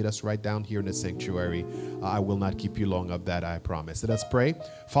 2:45. Meet us right down here in the sanctuary. I will not keep you long of that, I promise. Let us pray.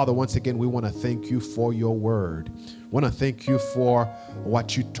 Father, once again, we want to thank you for your word. We want to thank you for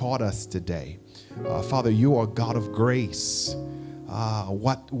what you taught us today. Father, you are God of grace.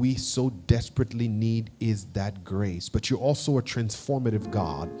 What we so desperately need is that grace. But you're also a transformative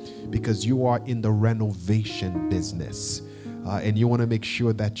God because you are in the renovation business. And you want to make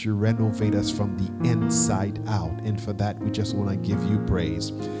sure that you renovate us from the inside out. And for that, we just want to give you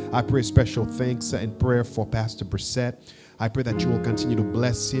praise. I pray special thanks and prayer for Pastor Brissett. I pray that you will continue to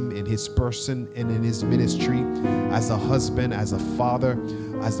bless him in his person and in his ministry as a husband, as a father,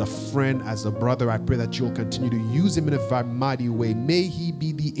 as a friend, as a brother. I pray that you will continue to use him in a very mighty way. May he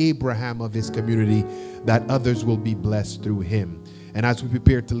be the Abraham of his community, that others will be blessed through him. And as we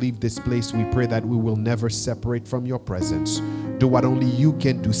prepare to leave this place, we pray that we will never separate from your presence. Do what only you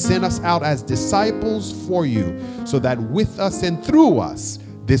can do. Send us out as disciples for you, so that with us and through us,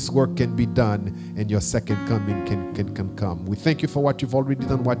 this work can be done and your second coming can come. We thank you for what you've already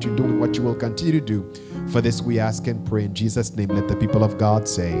done, what you're doing, what you will continue to do. For this we ask and pray in Jesus' name. Let the people of God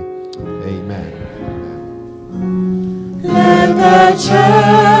say amen. Let the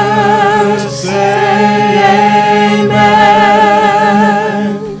church say amen.